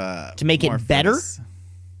 Just to make it better?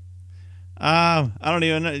 I don't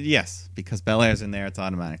even know. Yes, because Belair's in there, it's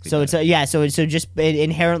automatically so better. So just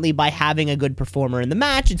inherently by having a good performer in the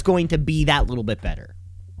match, it's going to be that little bit better.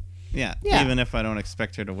 Yeah. Even if I don't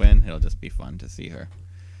expect her to win, it'll just be fun to see her.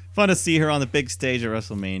 Fun to see her on the big stage at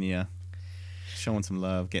WrestleMania, showing some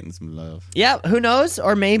love, getting some love. Yeah, who knows?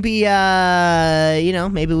 Or maybe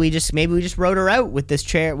maybe we just rode her out with this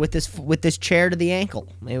chair with this chair to the ankle.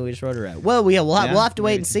 Maybe we just rode her out. Well, we'll have to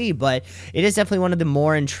wait and see, but it is definitely one of the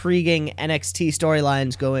more intriguing NXT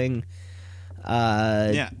storylines going.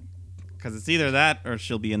 Because it's either that or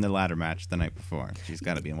she'll be in the ladder match the night before. She's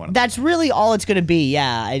got to be in one of them. That's really all it's going to be.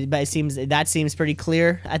 Yeah, it seems pretty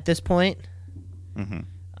clear at this point. Mm-hmm.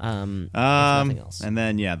 Nothing else. And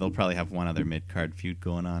then they'll probably have one other mid-card feud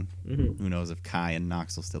going on. Mm-hmm. Who knows if Kai and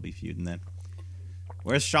Nox will still be feuding then?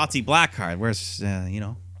 Where's Shotzi Blackheart? Where's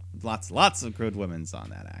lots of good women's on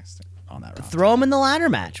that roster. Throw them in the ladder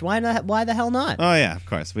match. Why the hell not? Oh yeah, of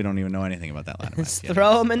course. We don't even know anything about that ladder match.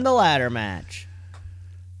 Throw them in the ladder match.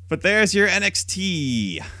 But there's your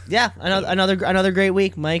NXT. Yeah, another great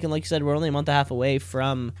week, Mike. And like you said, we're only a month and a half away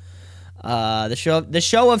from the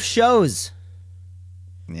show of shows.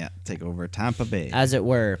 Yeah, take over Tampa Bay, as it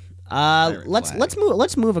were.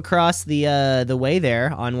 Let's move across the way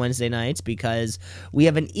there on Wednesday nights because we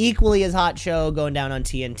have an equally as hot show going down on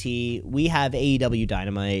TNT. We have AEW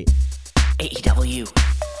Dynamite. AEW.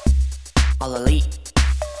 All Elite.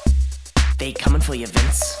 They coming for you,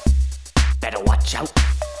 Vince. Better watch out.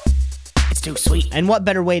 It's too sweet. And what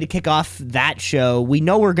better way to kick off that show? We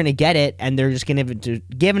know we're going to get it, and they're just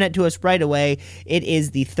giving it to us right away. It is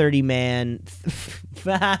the 30-man...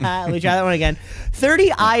 Let me try that one again.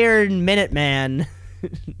 30 Iron Minute Man.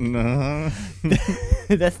 No. The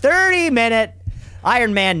 30-minute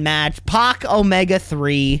Iron Man match. Pac Omega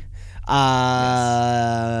 3.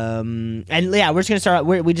 And yeah, we're just going to start...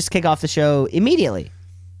 We just kick off the show immediately.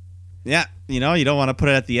 Yeah, you don't want to put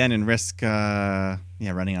it at the end and risk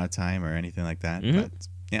running out of time or anything like that. Mm-hmm. But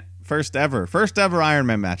yeah, first ever Iron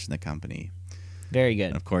Man match in the company. Very good.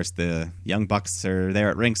 And of course, the Young Bucks are there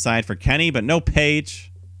at ringside for Kenny, but no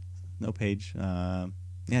Paige.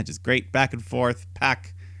 Just great back and forth.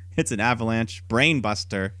 Pac hits an avalanche,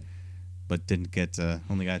 brainbuster, but didn't get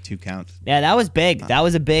only got a 2 count. Yeah, that was big. That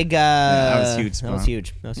was a big. That was huge. That was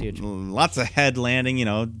huge. That was huge. Lots of head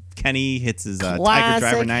landing. Kenny hits his Tiger Classic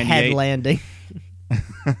Driver 98. head landing.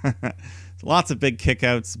 Lots of big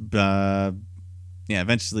kickouts.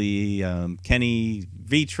 Eventually Kenny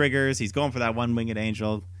V triggers. He's going for that one-winged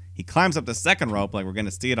angel. He climbs up the second rope like we're going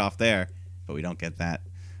to see it off there, but we don't get that.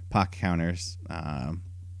 Pac counters.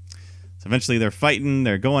 So eventually they're fighting.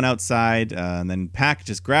 They're going outside, and then Pac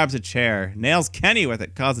just grabs a chair, nails Kenny with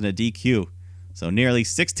it, causing a DQ. So nearly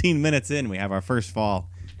 16 minutes in, we have our first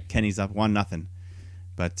fall. Kenny's up 1-0.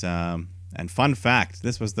 But and fun fact,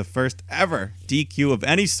 this was the first ever DQ of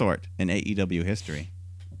any sort in AEW history.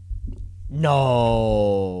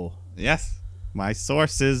 No. Yes, my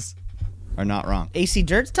sources are not wrong. AC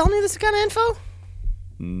Dirt's telling you this kind of info?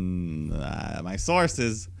 My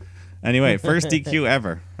sources. Anyway, first DQ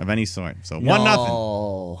ever of any sort. So 1-0.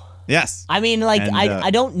 No. Yes. I mean, like, And, I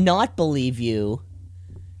don't not believe you.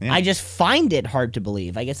 Yeah. I just find it hard to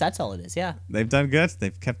believe. I guess that's all it is. Yeah. They've done good.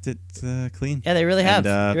 They've kept it clean. Yeah, they really have.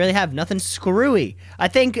 And, they really have. Nothing screwy. I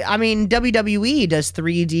mean, WWE does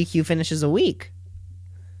 3 DQ finishes a week.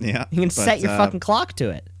 Yeah. You can set your fucking clock to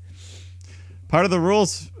it. Part of the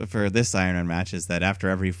rules for this Iron Man match is that after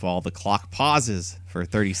every fall, the clock pauses for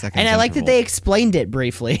 30 seconds. And I like that they explained it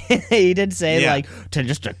briefly. He did say, Yeah. like,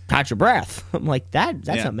 to catch your breath. I'm like, that's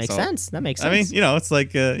what makes sense. That makes sense. I mean, it's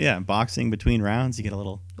like, boxing between rounds. You get a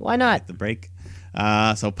little... Why not? The break.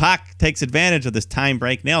 So Pac takes advantage of this time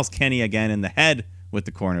break, nails Kenny again in the head with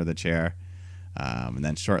the corner of the chair. And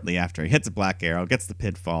then shortly after, he hits a black arrow, gets the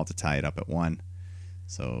pinfall to tie it up at 1.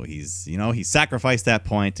 So he's sacrificed that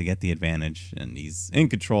point to get the advantage, and he's in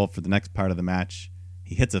control for the next part of the match.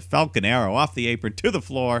 He hits a Falcon Arrow off the apron to the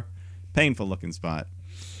floor. Painful looking spot.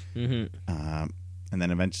 Mm-hmm. And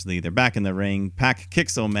then eventually they're back in the ring. Pac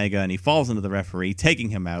kicks Omega, and he falls into the referee, taking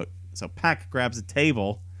him out. So Pac grabs a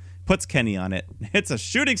table, puts Kenny on it, hits a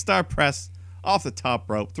shooting star press off the top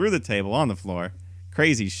rope, through the table, on the floor.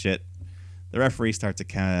 Crazy shit. The referee starts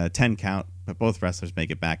a 10 count, but both wrestlers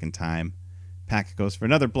make it back in time. Pac goes for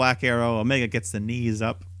another black arrow. Omega gets the knees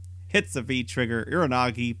up, hits the V trigger.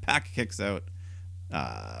 Uranagi. Pac kicks out.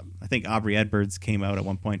 I think Aubrey Edwards came out at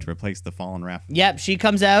one point to replace the fallen ref. Yep, she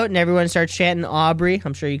comes out and everyone starts chanting Aubrey.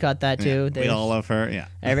 I'm sure you caught that too. Yeah, we all love her. Yeah,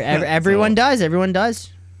 everyone does. Everyone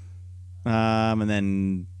does. And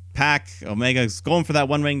then Pac, Omega's going for that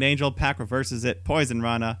one-winged angel. Pac reverses it. Poison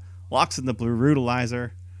Rana locks in the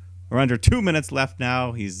brutalizer. We're under 2 minutes left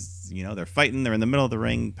now. They're fighting. They're in the middle of the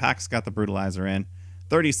ring. Pac's got the brutalizer in.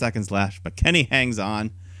 30 seconds left, but Kenny hangs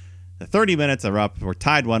on. The 30 minutes are up. We're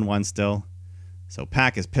tied 1-1 still. So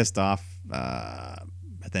Pac is pissed off.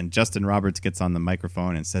 But then Justin Roberts gets on the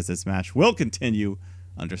microphone and says this match will continue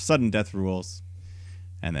under sudden death rules.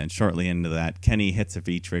 And then shortly into that, Kenny hits a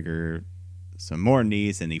V-trigger, some more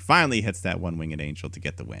knees, and he finally hits that one-winged angel to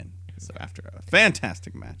get the win. So after a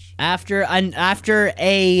fantastic match. After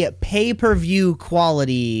a pay-per-view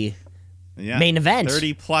quality main event.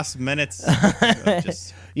 30-plus minutes.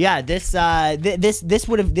 Yeah, this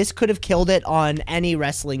could have killed it on any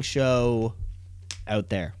wrestling show out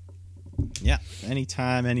there. Yeah,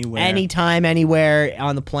 anytime, anywhere. Anytime, anywhere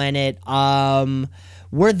on the planet.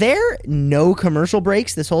 Were there no commercial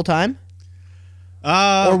breaks this whole time?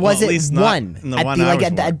 Or was it one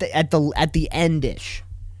at the end-ish?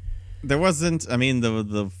 There wasn't. I mean,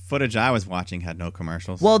 the footage I was watching had no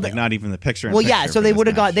commercials. Well, not even the picture. Well, yeah. So they would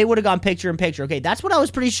have gone picture in picture. Okay, that's what I was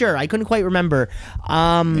pretty sure. I couldn't quite remember.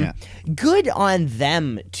 Good on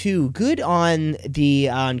them too. Good on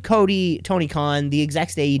Tony Khan, the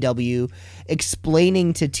execs at AEW,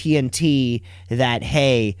 explaining to TNT that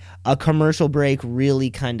hey, a commercial break really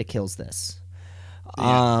kind of kills this.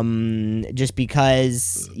 Just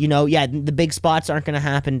because the big spots aren't going to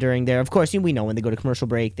happen during there. Of course, we know when they go to commercial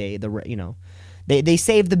break, They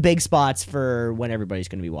save the big spots for when everybody's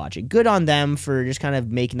going to be watching. Good on them for just kind of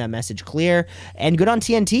making that message clear, and good on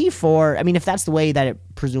TNT for, I mean, if that's the way that it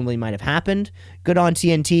presumably might have happened, good on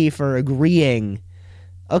TNT for agreeing,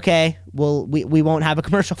 okay, well, we won't have a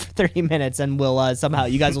commercial for 30 minutes, and we'll somehow,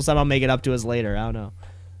 you guys will somehow make it up to us later. I don't know.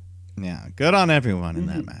 Yeah, good on everyone in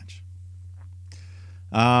that match.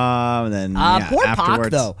 Then poor Pac,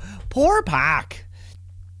 afterwards, though. Poor Pac.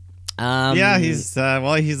 Yeah, he's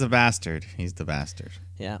a bastard. He's the bastard.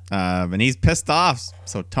 Yeah. And he's pissed off.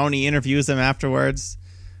 So Tony interviews him afterwards,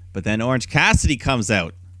 but then Orange Cassidy comes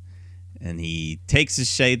out, and he takes his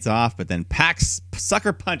shades off, but then Pac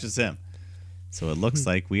sucker punches him. So it looks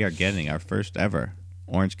like we are getting our first ever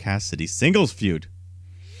Orange Cassidy singles feud.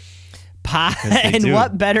 Pac, and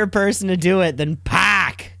what better person to do it than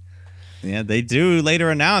Pac? Yeah, they do later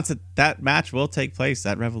announce that match will take place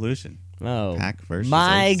at Revolution. Oh, Pac versus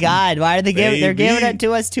my OC. God! Why are they giving? They're giving it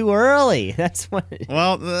to us too early. That's what.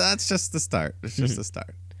 Well, that's just the start. It's just the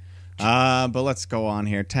start. But let's go on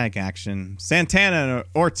here. Tag action: Santana,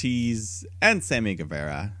 Ortiz, and Sammy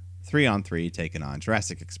Guevara, 3-on-3, taking on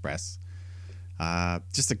Jurassic Express.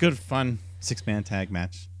 Just a good, fun 6-man tag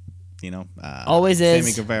match. You know, always Sammy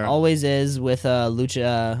is. Guevara. Always is with the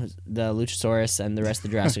Luchasaurus and the rest of the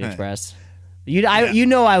Jurassic Express. You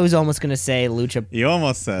know, I was almost gonna say Lucha. You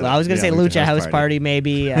almost said. I was gonna say Lucha House Party,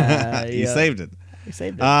 maybe. You saved it. You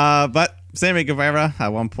saved it. But Sammy Guevara, at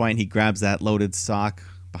one point, he grabs that loaded sock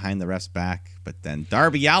behind the ref's back, but then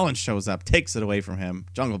Darby Allin shows up, takes it away from him.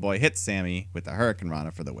 Jungle Boy hits Sammy with the Hurricane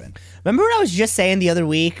Rana for the win. Remember what I was just saying the other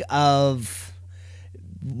week of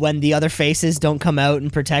when the other faces don't come out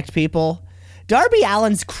and protect people? Darby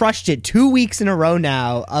Allin's crushed it 2 weeks in a row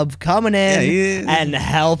now of coming in and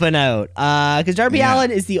helping out. Because Darby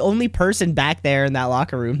Allin is the only person back there in that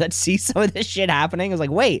locker room that sees some of this shit happening. I was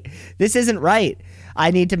like, wait, this isn't right.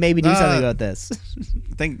 I need to maybe do something about this.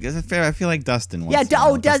 Is it fair? I feel like Dustin wants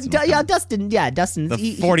Dustin. Dustin.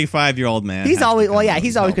 The 45-year-old man. He's always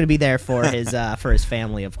he's always going to be there for his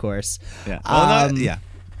family, of course. Yeah. Well,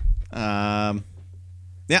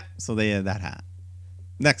 yeah. So they had that hat.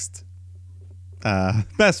 Next.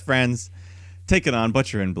 Best friends taking on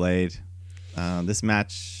Butcher and Blade. This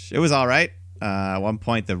match, it was all right. At one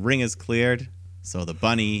point, the ring is cleared, so the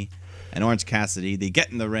Bunny and Orange Cassidy, they get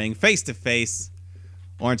in the ring face to face.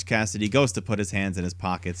 Orange Cassidy goes to put his hands in his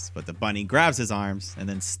pockets, but the Bunny grabs his arms and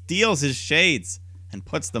then steals his shades and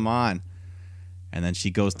puts them on. And then she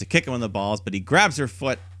goes to kick him in the balls, but he grabs her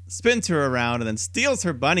foot, spins her around, and then steals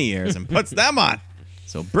her bunny ears and puts them on.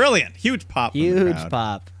 So brilliant, huge pop. Huge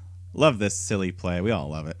pop. Love this silly play. We all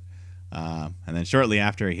love it. And then shortly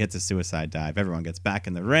after he hits a suicide dive, everyone gets back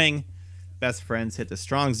in the ring. Best friends hit the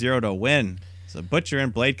strong 0 to win. So Butcher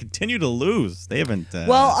and Blade continue to lose. They haven't.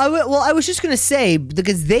 I was just gonna say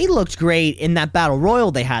because they looked great in that battle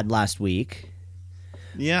royal they had last week.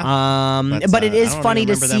 Yeah. But it is funny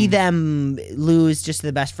to see them lose just to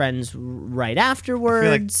the best friends right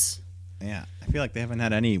afterwards. I feel like they haven't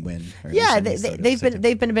had any win. Yeah, they've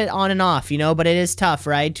been a bit on and off, but it is tough,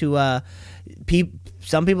 right? To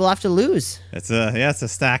some people have to lose. It's a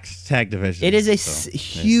stacked tag division. It is a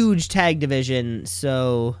huge tag division,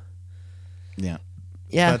 so yeah.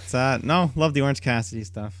 But no, love the Orange Cassidy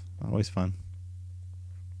stuff. Always fun.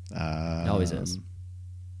 Always is.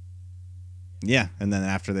 Yeah, and then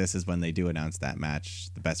after this is when they do announce that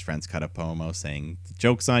match. The best friends cut a promo saying,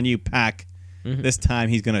 "Joke's on you, Pac. This time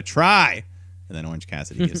he's gonna try." And then Orange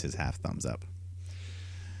Cassidy gives his half thumbs up.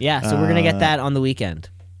 Yeah, so we're going to get that on the weekend.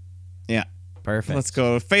 Yeah. Perfect. Let's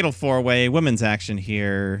go Fatal 4-Way, women's action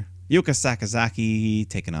here. Yuka Sakazaki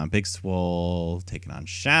taking on Big Swole, taking on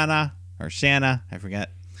Shanna, I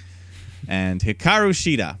forget. And Hikaru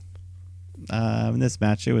Shida. In this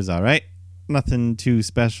match, it was all right. Nothing too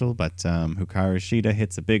special, but Hikaru Shida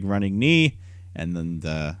hits a big running knee and then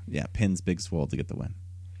pins Big Swole to get the win.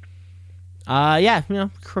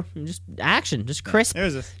 Just action, just crisp,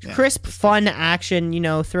 crisp, fun action.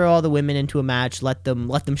 Throw all the women into a match, let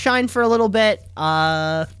them shine for a little bit,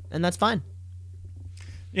 and that's fine.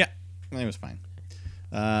 Yeah, it was fine.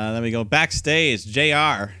 Then we go backstage.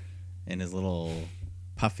 JR in his little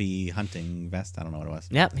puffy hunting vest. I don't know what it was.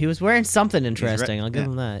 Yep, he was wearing something interesting. I'll give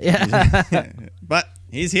him that. Yeah, but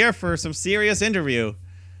he's here for some serious interview.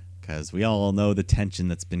 Because we all know the tension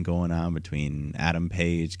that's been going on between Adam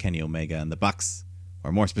Page, Kenny Omega, and the Bucks.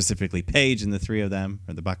 Or more specifically, Page and the three of them,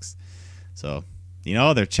 or the Bucks. So,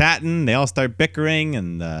 they're chatting. They all start bickering.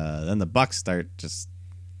 And then the Bucks start just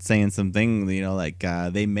saying something, like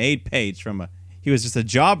they made Page he was just a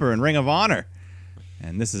jobber in Ring of Honor.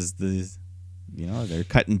 And this is they're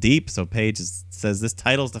cutting deep. So Page says this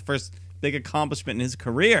title's the first big accomplishment in his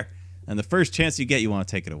career. And the first chance you get, you want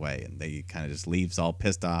to take it away. And they kind of just leaves all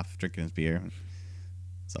pissed off, drinking his beer.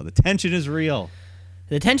 So the tension is real.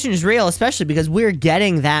 The tension is real, especially because we're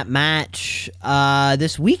getting that match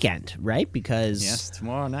this weekend, right? Because Yes,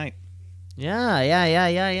 tomorrow night.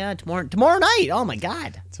 Yeah. Tomorrow night. Oh my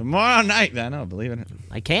God. Tomorrow night. I know, believe it.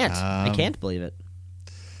 I can't believe it.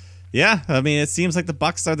 Yeah, I mean, it seems like the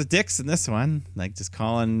Bucks are the dicks in this one. Like, just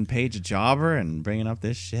calling Paige a jobber and bringing up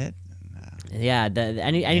this shit. Yeah,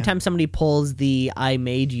 anytime somebody pulls the "I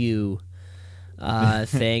made you"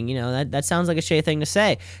 thing, that sounds like a shady thing to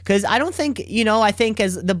say. Because I don't think, I think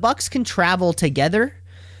as the Bucks can travel together,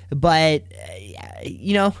 but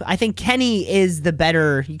I think Kenny is the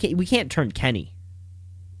better. We can't turn Kenny.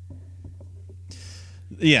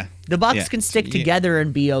 Yeah. The Bucks can stick together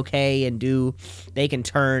and be okay and they can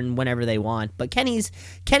turn whenever they want. But Kenny's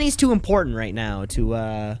too important right now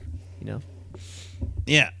to.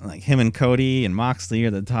 Yeah, like him and Cody and Moxley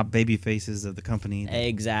are the top baby faces of the company.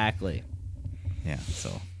 Exactly. Yeah,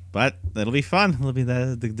 but it'll be fun. It'll be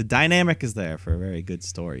the dynamic is there for a very good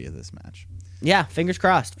story of this match. Yeah, fingers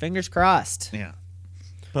crossed. Fingers crossed. Yeah.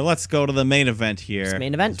 But let's go to the main event here. It's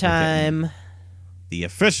main event time. The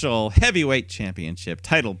official heavyweight championship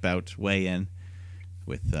title bout weigh-in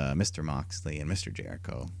with Mr. Moxley and Mr.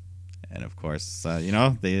 Jericho. And of course,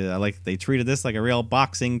 they treated this like a real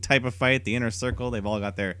boxing type of fight. The Inner Circle, they've all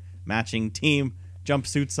got their matching team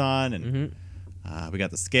jumpsuits on, and we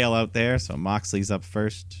got the scale out there. So Moxley's up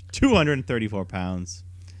first, 234 pounds.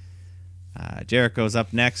 Jericho's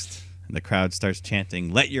up next, and the crowd starts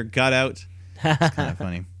chanting, "Let your gut out." It's kind of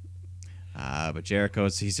funny. But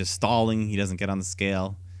he's just stalling. He doesn't get on the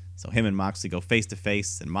scale. So him and Moxley go face to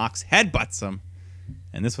face, and Mox headbutts him.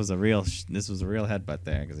 And this was a real headbutt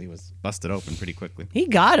there because he was busted open pretty quickly. He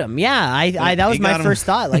got him. Yeah, that was my first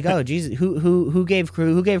thought. Like, oh, Jesus, who gave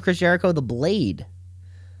Chris Jericho the blade?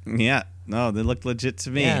 Yeah, no, they looked legit to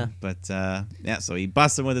me. Yeah. But so he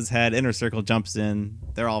busts him with his head. Inner Circle jumps in.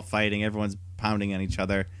 They're all fighting. Everyone's pounding on each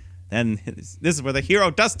other. Then this is where the hero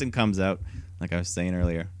Dustin comes out, like I was saying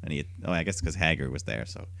earlier. And I guess because Hager was there.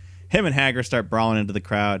 So him and Hager start brawling into the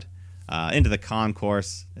crowd, into the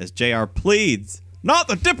concourse as JR pleads, "Not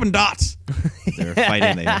the Dippin' Dots!" They were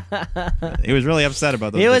fighting. He was really upset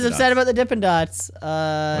about those. He was Dippin' upset Dots, about the Dippin' Dots. which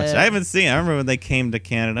I haven't seen. I remember when they came to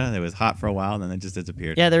Canada. It was hot for a while, and then they just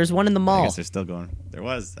disappeared. Yeah, there's one in the I mall. guess they're still going. There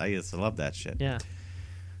was. I used to love that shit. Yeah.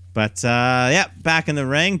 But, back in the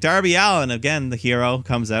ring, Darby Allin, again, the hero,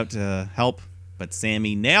 comes out to help, but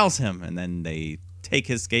Sammy nails him, and then they take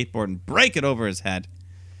his skateboard and break it over his head.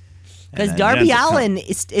 Because Darby Allin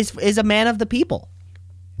is a man of the people.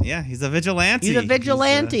 Yeah, he's a vigilante. He's a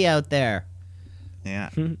vigilante out there. Yeah.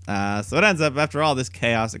 So it ends up, after all this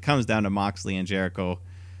chaos, it comes down to Moxley and Jericho.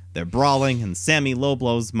 They're brawling, and Sammy low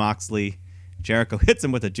blows Moxley. Jericho hits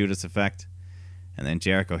him with a Judas effect. And then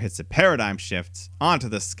Jericho hits a paradigm shift onto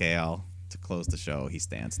the scale to close the show. He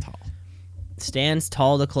stands tall. Stands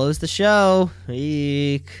tall to close the show.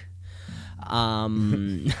 Eek.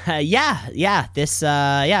 Great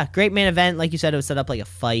main event. Like you said, it was set up like a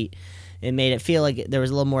fight. It made it feel like there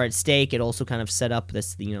was a little more at stake. It also kind of set up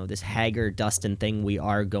this, this Hager Dustin thing we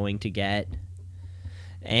are going to get.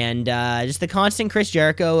 And just the constant Chris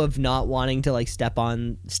Jericho of not wanting to like step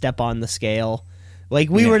on the scale. Like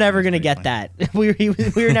we were never gonna get that. we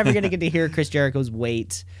were never gonna get to hear Chris Jericho's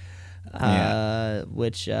weight,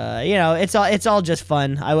 which it's all just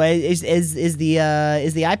fun. Is the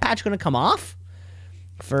eye patch gonna come off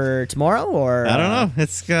for tomorrow or I don't know.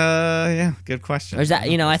 It's good question. Or is that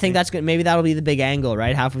I think that's good. Maybe that'll be the big angle,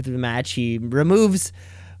 right? Halfway through the match, he removes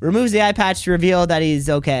the eye patch to reveal that he's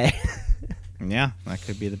okay. Yeah, that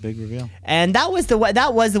could be the big reveal. And that was the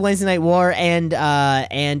Wednesday Night War and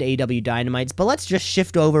AEW Dynamites. But let's just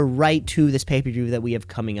shift over right to this pay-per-view that we have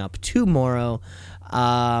coming up tomorrow.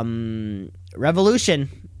 Revolution.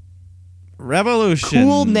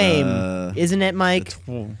 Cool name, isn't it, Mike?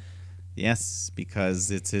 Yes,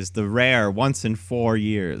 because it is the rare once in 4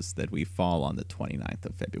 years that we fall on the 29th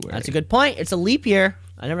of February. That's a good point. It's a leap year.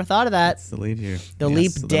 I never thought of that. It's the leap year.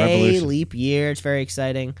 Leap day, leap year. It's very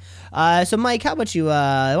exciting. So, Mike, how about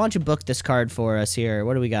why don't you book this card for us here?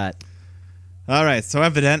 What do we got? All right. So,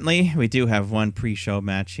 evidently, we do have one pre-show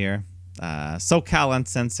match here. SoCal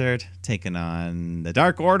Uncensored taking on the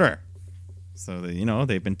Dark Order. So,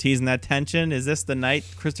 they've been teasing that tension. Is this the night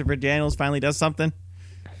Christopher Daniels finally does something?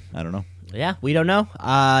 I don't know. Yeah, we don't know.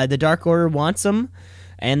 The Dark Order wants him,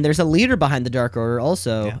 and there's a leader behind the Dark Order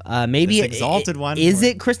also. Yeah. Maybe this exalted one. Is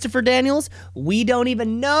it Christopher Daniels? We don't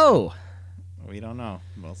even know. We don't know.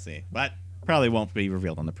 We'll see. But probably won't be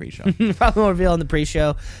revealed on the pre-show. Probably won't reveal on the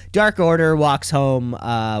pre-show. Dark Order walks home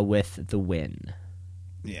with the win.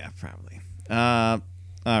 Yeah, probably.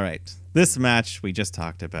 All right. This match we just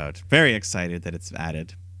talked about. Very excited that it's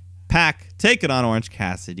added. Pac taking on Orange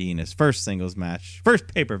Cassidy in his first singles match,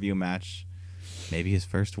 first pay-per-view match. Maybe his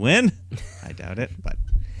first win. I doubt it, but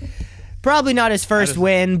Probably not his first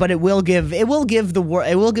win, but it will give the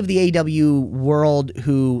AEW world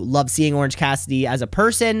who loves seeing Orange Cassidy as a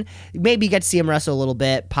person. Maybe get to see him wrestle a little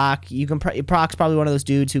bit. Pac's probably one of those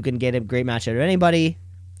dudes who can get a great match out of anybody.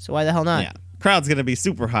 So why the hell not? yeah, crowd's gonna be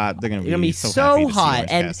super hot. They're gonna be so so happy to see hot,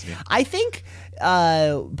 Orange and Cassidy. I think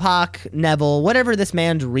Pac, Neville, whatever this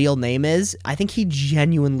man's real name is, I think he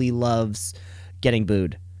genuinely loves getting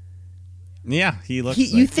booed. Yeah, he looks.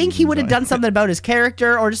 You like think he would have done something about his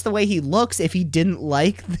character or just the way he looks if he didn't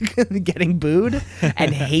like getting booed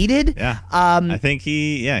and hated? Yeah, I think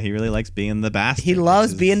he really likes being the bastard. He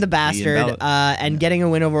loves which is being the bastard, the and getting a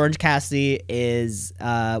win over Orange Cassidy is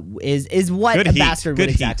what Good a heat, bastard good would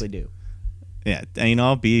exactly heat. do. Yeah,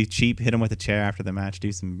 and, be cheap, hit him with a chair after the match,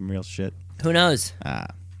 do some real shit. Who knows? Yeah.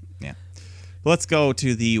 Let's go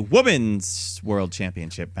to the Women's World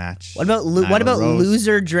Championship match. What about Nyla Rose.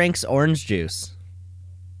 loser drinks orange juice?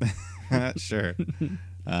 Sure.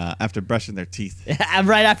 After brushing their teeth.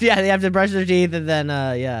 Right after, they have to brush their teeth, and then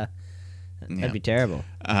that'd be terrible.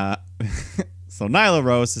 So Nyla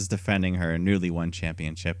Rose is defending her newly won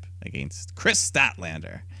championship against Chris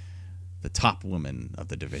Statlander, the top woman of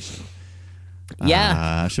the division.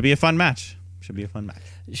 Yeah, should be a fun match. Could be a fun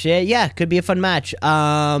match.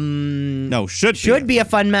 No, should be a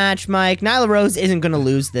fun match, Mike. Nyla Rose isn't going to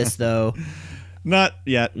lose this though. Not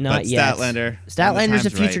yet. Not but yet. Statlander's a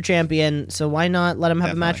future champion, so why not let him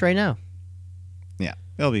have a match right now? Yeah,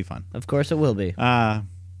 it'll be fun. Of course, it will be. Yeah,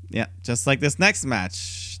 just like this next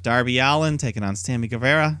match, Darby Allin taking on Sammy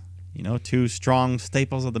Guevara. Two strong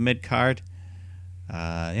staples of the mid card.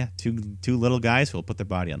 Two little guys who will put their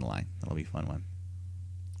body on the line. That'll be a fun one.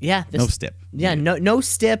 Yeah, no stip. Yeah, no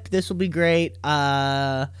stip. This will be great. God,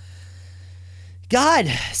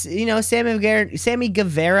 Sammy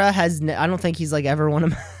Guevara has. I don't think he's ever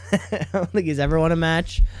won a. I don't think he's ever won a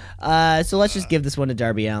match. So let's just give this one to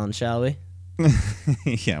Darby Allin, shall we?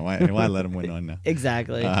 Yeah, why let him win one now?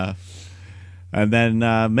 Exactly. And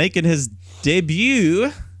then making his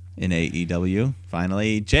debut in AEW,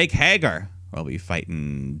 finally, Jake Hager will be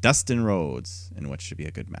fighting Dustin Rhodes in what should be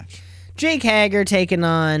a good match. Jake Hager taking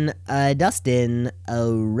on Dustin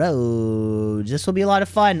Rhodes. This will be a lot of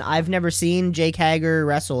fun. I've never seen Jake Hager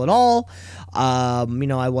wrestle at all. I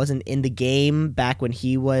wasn't in the game back when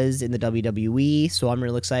he was in the WWE, so I'm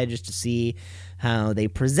really excited just to see how they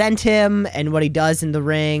present him and what he does in the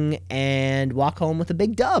ring and walk home with a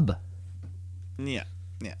big dub. Yeah,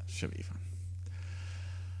 should be fun.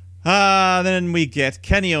 Then we get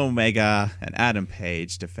Kenny Omega and Adam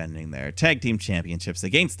Page defending their tag team championships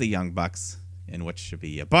against the Young Bucks in what should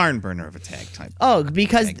be a barn burner of a tag type. Oh,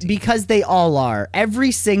 because they all are.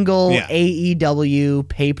 Every single AEW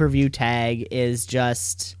pay-per-view tag is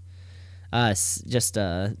just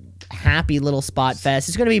a happy little spot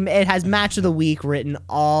fest. It has match of the week written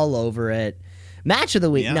all over it. Match of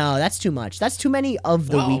the week? Yeah. No, that's too much. That's too many of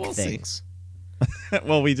the week things. See.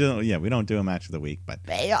 Well, we don't do a match of the week, but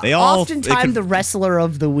oftentimes the wrestler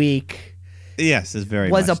of the week, yes, is very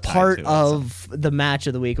was much a part of the match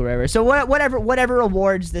of the week or whatever. So whatever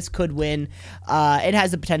awards this could win, it has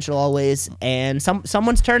the potential always. And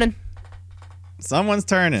someone's turning. Someone's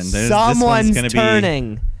turning. Someone's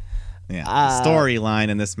turning. Yeah, the storyline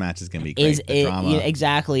in this match is going to be great. Drama.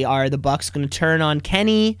 Exactly. Are the Bucks going to turn on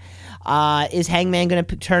Kenny? Is Hangman going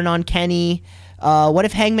to turn on Kenny? What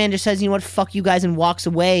if Hangman just says, what, fuck you guys, and walks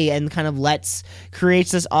away and kind of creates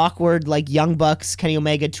this awkward, Young Bucks, Kenny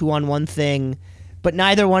Omega 2-on-1 thing, but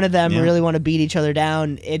neither one of them really want to beat each other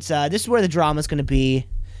down. It's this is where the drama's going to be.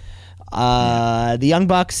 The Young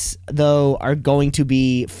Bucks, though, are going to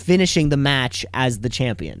be finishing the match as the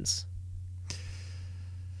champions.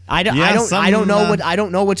 I don't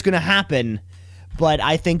know what's going to happen. But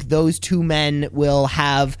I think those two men will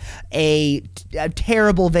have a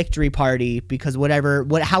terrible victory party because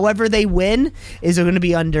however they win is going to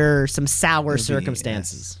be under some sour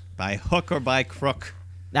circumstances. Yes. By hook or by crook.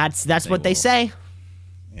 That's what they say.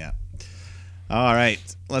 Yeah. All right.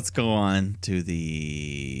 Let's go on to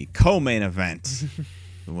the co-main event.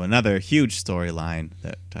 Another huge storyline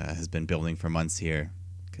that has been building for months here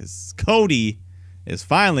because Cody is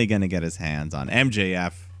finally going to get his hands on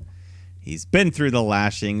MJF. He's been through the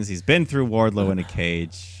lashings. He's been through Wardlow in a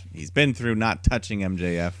cage. He's been through not touching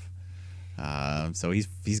MJF. So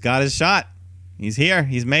he's got his shot. He's here.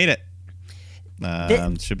 He's made it.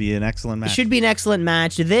 Should be an excellent match. It should be an excellent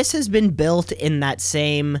match. This has been built in that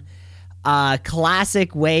same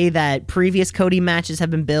Classic way that previous Cody matches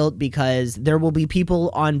have been built, because there will be people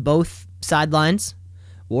on both sidelines.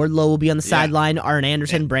 Wardlow will be on the sideline. Arn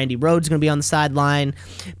Anderson, Brandy Rhodes going to be on the sideline.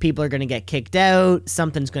 People are going to get kicked out.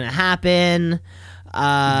 Something's going to happen. We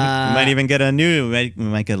might even get we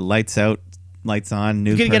might get lights out, lights on.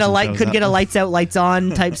 Could get a lights out, lights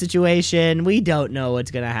on type situation. We don't know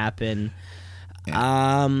what's going to happen.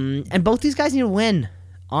 Yeah. And both these guys need to win.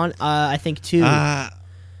 I think too.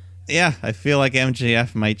 Yeah, I feel like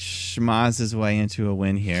MJF might schmaz his way into a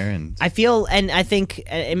win here, and I think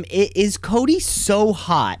is Cody so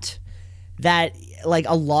hot that like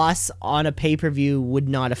a loss on a pay-per-view would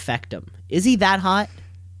not affect him? Is he that hot?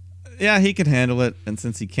 Yeah, he can handle it, and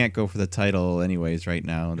since he can't go for the title anyways right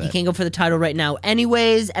now, he can't go for the title right now.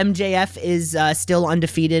 Anyways, MJF is still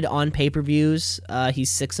undefeated on pay-per-views. He's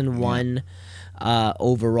 6-1.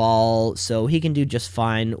 Overall, so he can do just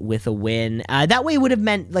fine with a win. That way would have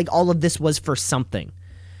meant like all of this was for something.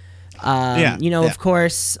 Of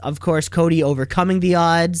course, Cody overcoming the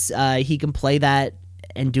odds. He can play that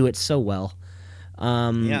and do it so well.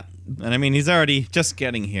 And I mean, he's already just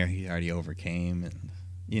getting here. He already overcame, and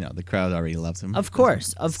the crowd already loves him. Of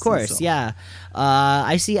course, yeah.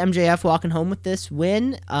 I see MJF walking home with this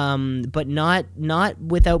win, but not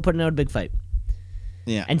without putting out a big fight.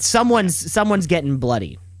 Yeah. And someone's getting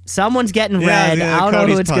bloody. Someone's getting red. I don't know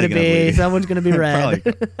who it's going to be. Someone's going to be red.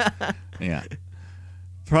 Yeah.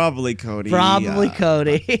 Probably Cody.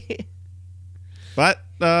 Cody. But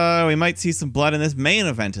we might see some blood in this main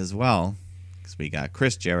event as well. Because we got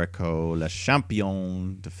Chris Jericho, Le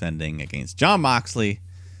Champion, defending against Jon Moxley,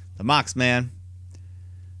 the Mox Man.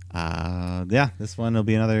 This one will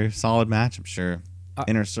be another solid match. I'm sure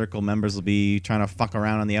Inner Circle members will be trying to fuck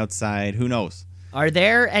around on the outside. Who knows? Are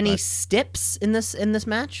there any stips in this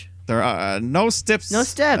match? There are no stips.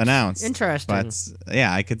 Announced. Interesting. But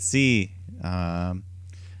yeah, I could see. I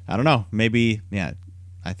don't know. Maybe. Yeah,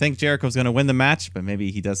 I think Jericho's going to win the match, but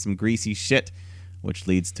maybe he does some greasy shit, which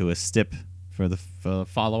leads to a stip for the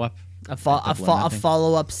follow up. A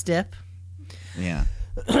follow up stip. Yeah.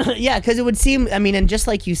 Yeah, because it would seem. I mean, and just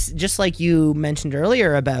like you mentioned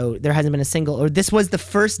earlier about there hasn't been a single, or this was the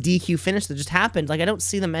first DQ finish that just happened. Like I don't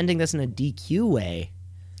see them ending this in a DQ way.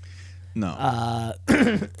 No.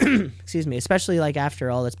 Excuse me. Especially like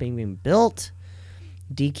after all that's being built,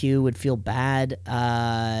 DQ would feel bad.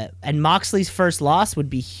 And Moxley's first loss would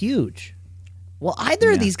be huge. Well,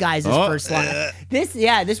 either of these guys' first loss.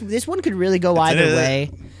 This one could really go either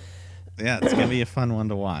way. Yeah, it's gonna be a fun one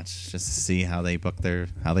to watch, just to see how they book their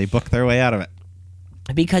way out of it.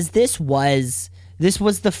 Because this was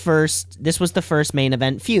the first main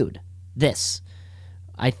event feud.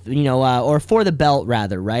 Or for the belt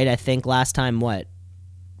rather, right? I think last time what?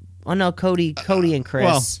 Oh no, Cody and Chris.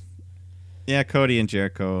 Well, yeah, Cody and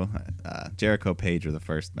Jericho. Jericho Page were the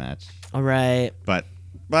first match. All right, but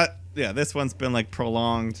yeah, this one's been like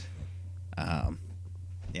prolonged.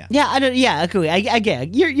 Yeah. Yeah, I agree. I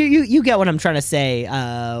get you get what I'm trying to say,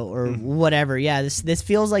 or whatever. Yeah, this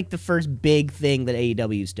feels like the first big thing that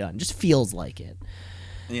AEW's done. Just feels like it.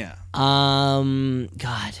 Yeah.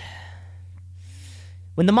 God.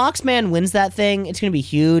 When the Mox Man wins that thing, it's gonna be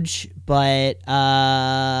huge. But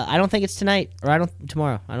I don't think it's tonight, or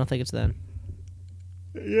tomorrow. I don't think it's then.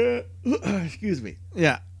 Yeah. Excuse me.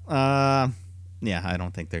 Yeah. Yeah, I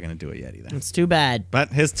don't think they're going to do it yet either. It's too bad. But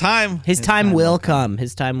his time will come.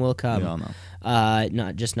 His time will come. We all know.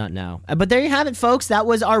 Not now. But there you have it, folks. That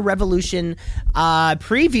was our Revolution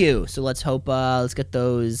preview. So let's hope let's get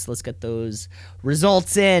those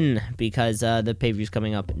results in, because the pay-per-view's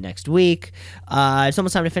coming up next week. It's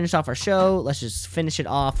almost time to finish off our show. Let's just finish it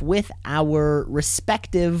off with our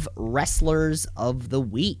respective wrestlers of the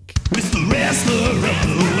week. It's the wrestler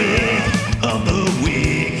of the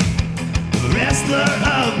week. Wrestler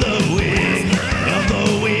of the week, of the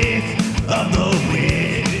week, of the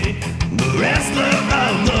week. The wrestler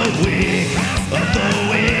of the week, of the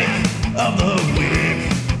week, of the week.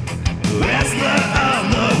 Wrestler of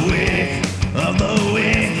the week, of the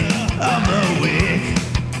week, of the week.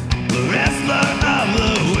 The wrestler of the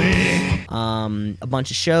week. A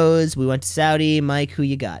bunch of shows. We went to Saudi. Mike, who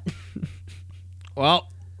you got? Well,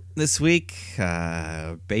 this week,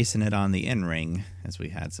 basing it on the in-ring, as we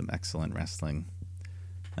had some excellent wrestling.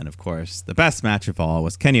 And, of course, the best match of all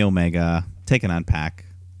was Kenny Omega taking on Pac.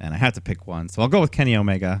 And I had to pick one, so I'll go with Kenny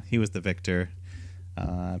Omega. He was the victor.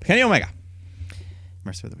 Kenny Omega.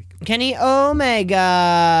 Mercy of the week. Kenny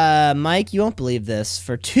Omega. Mike, you won't believe this.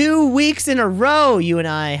 For 2 weeks in a row, you and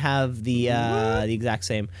I have the exact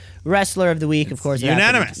same wrestler of the week. Of course,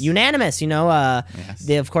 unanimous. You know, Yes.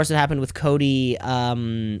 of course, it happened with Cody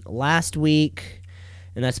last week.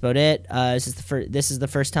 And that's about it. This is the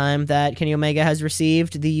first time that Kenny Omega has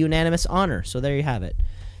received the unanimous honor. So there you have it.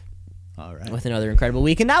 All right. With another incredible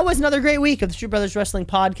week. And that was another great week of the Street Brothers Wrestling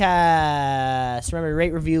Podcast. Remember to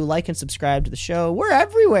rate, review, like, and subscribe to the show. We're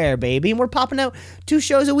everywhere, baby. And we're popping out 2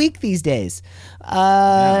 shows a week these days.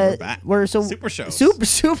 We're back. Super shows.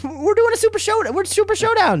 We're doing a super show. We're super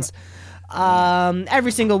showdowns.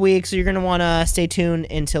 Every single week, so you're going to want to stay tuned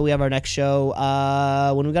until we have our next show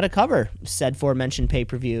when we got to cover said aforementioned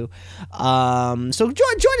pay-per-view. So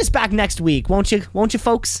join us back next week, won't you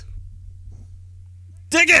folks?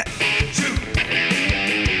 Dig it!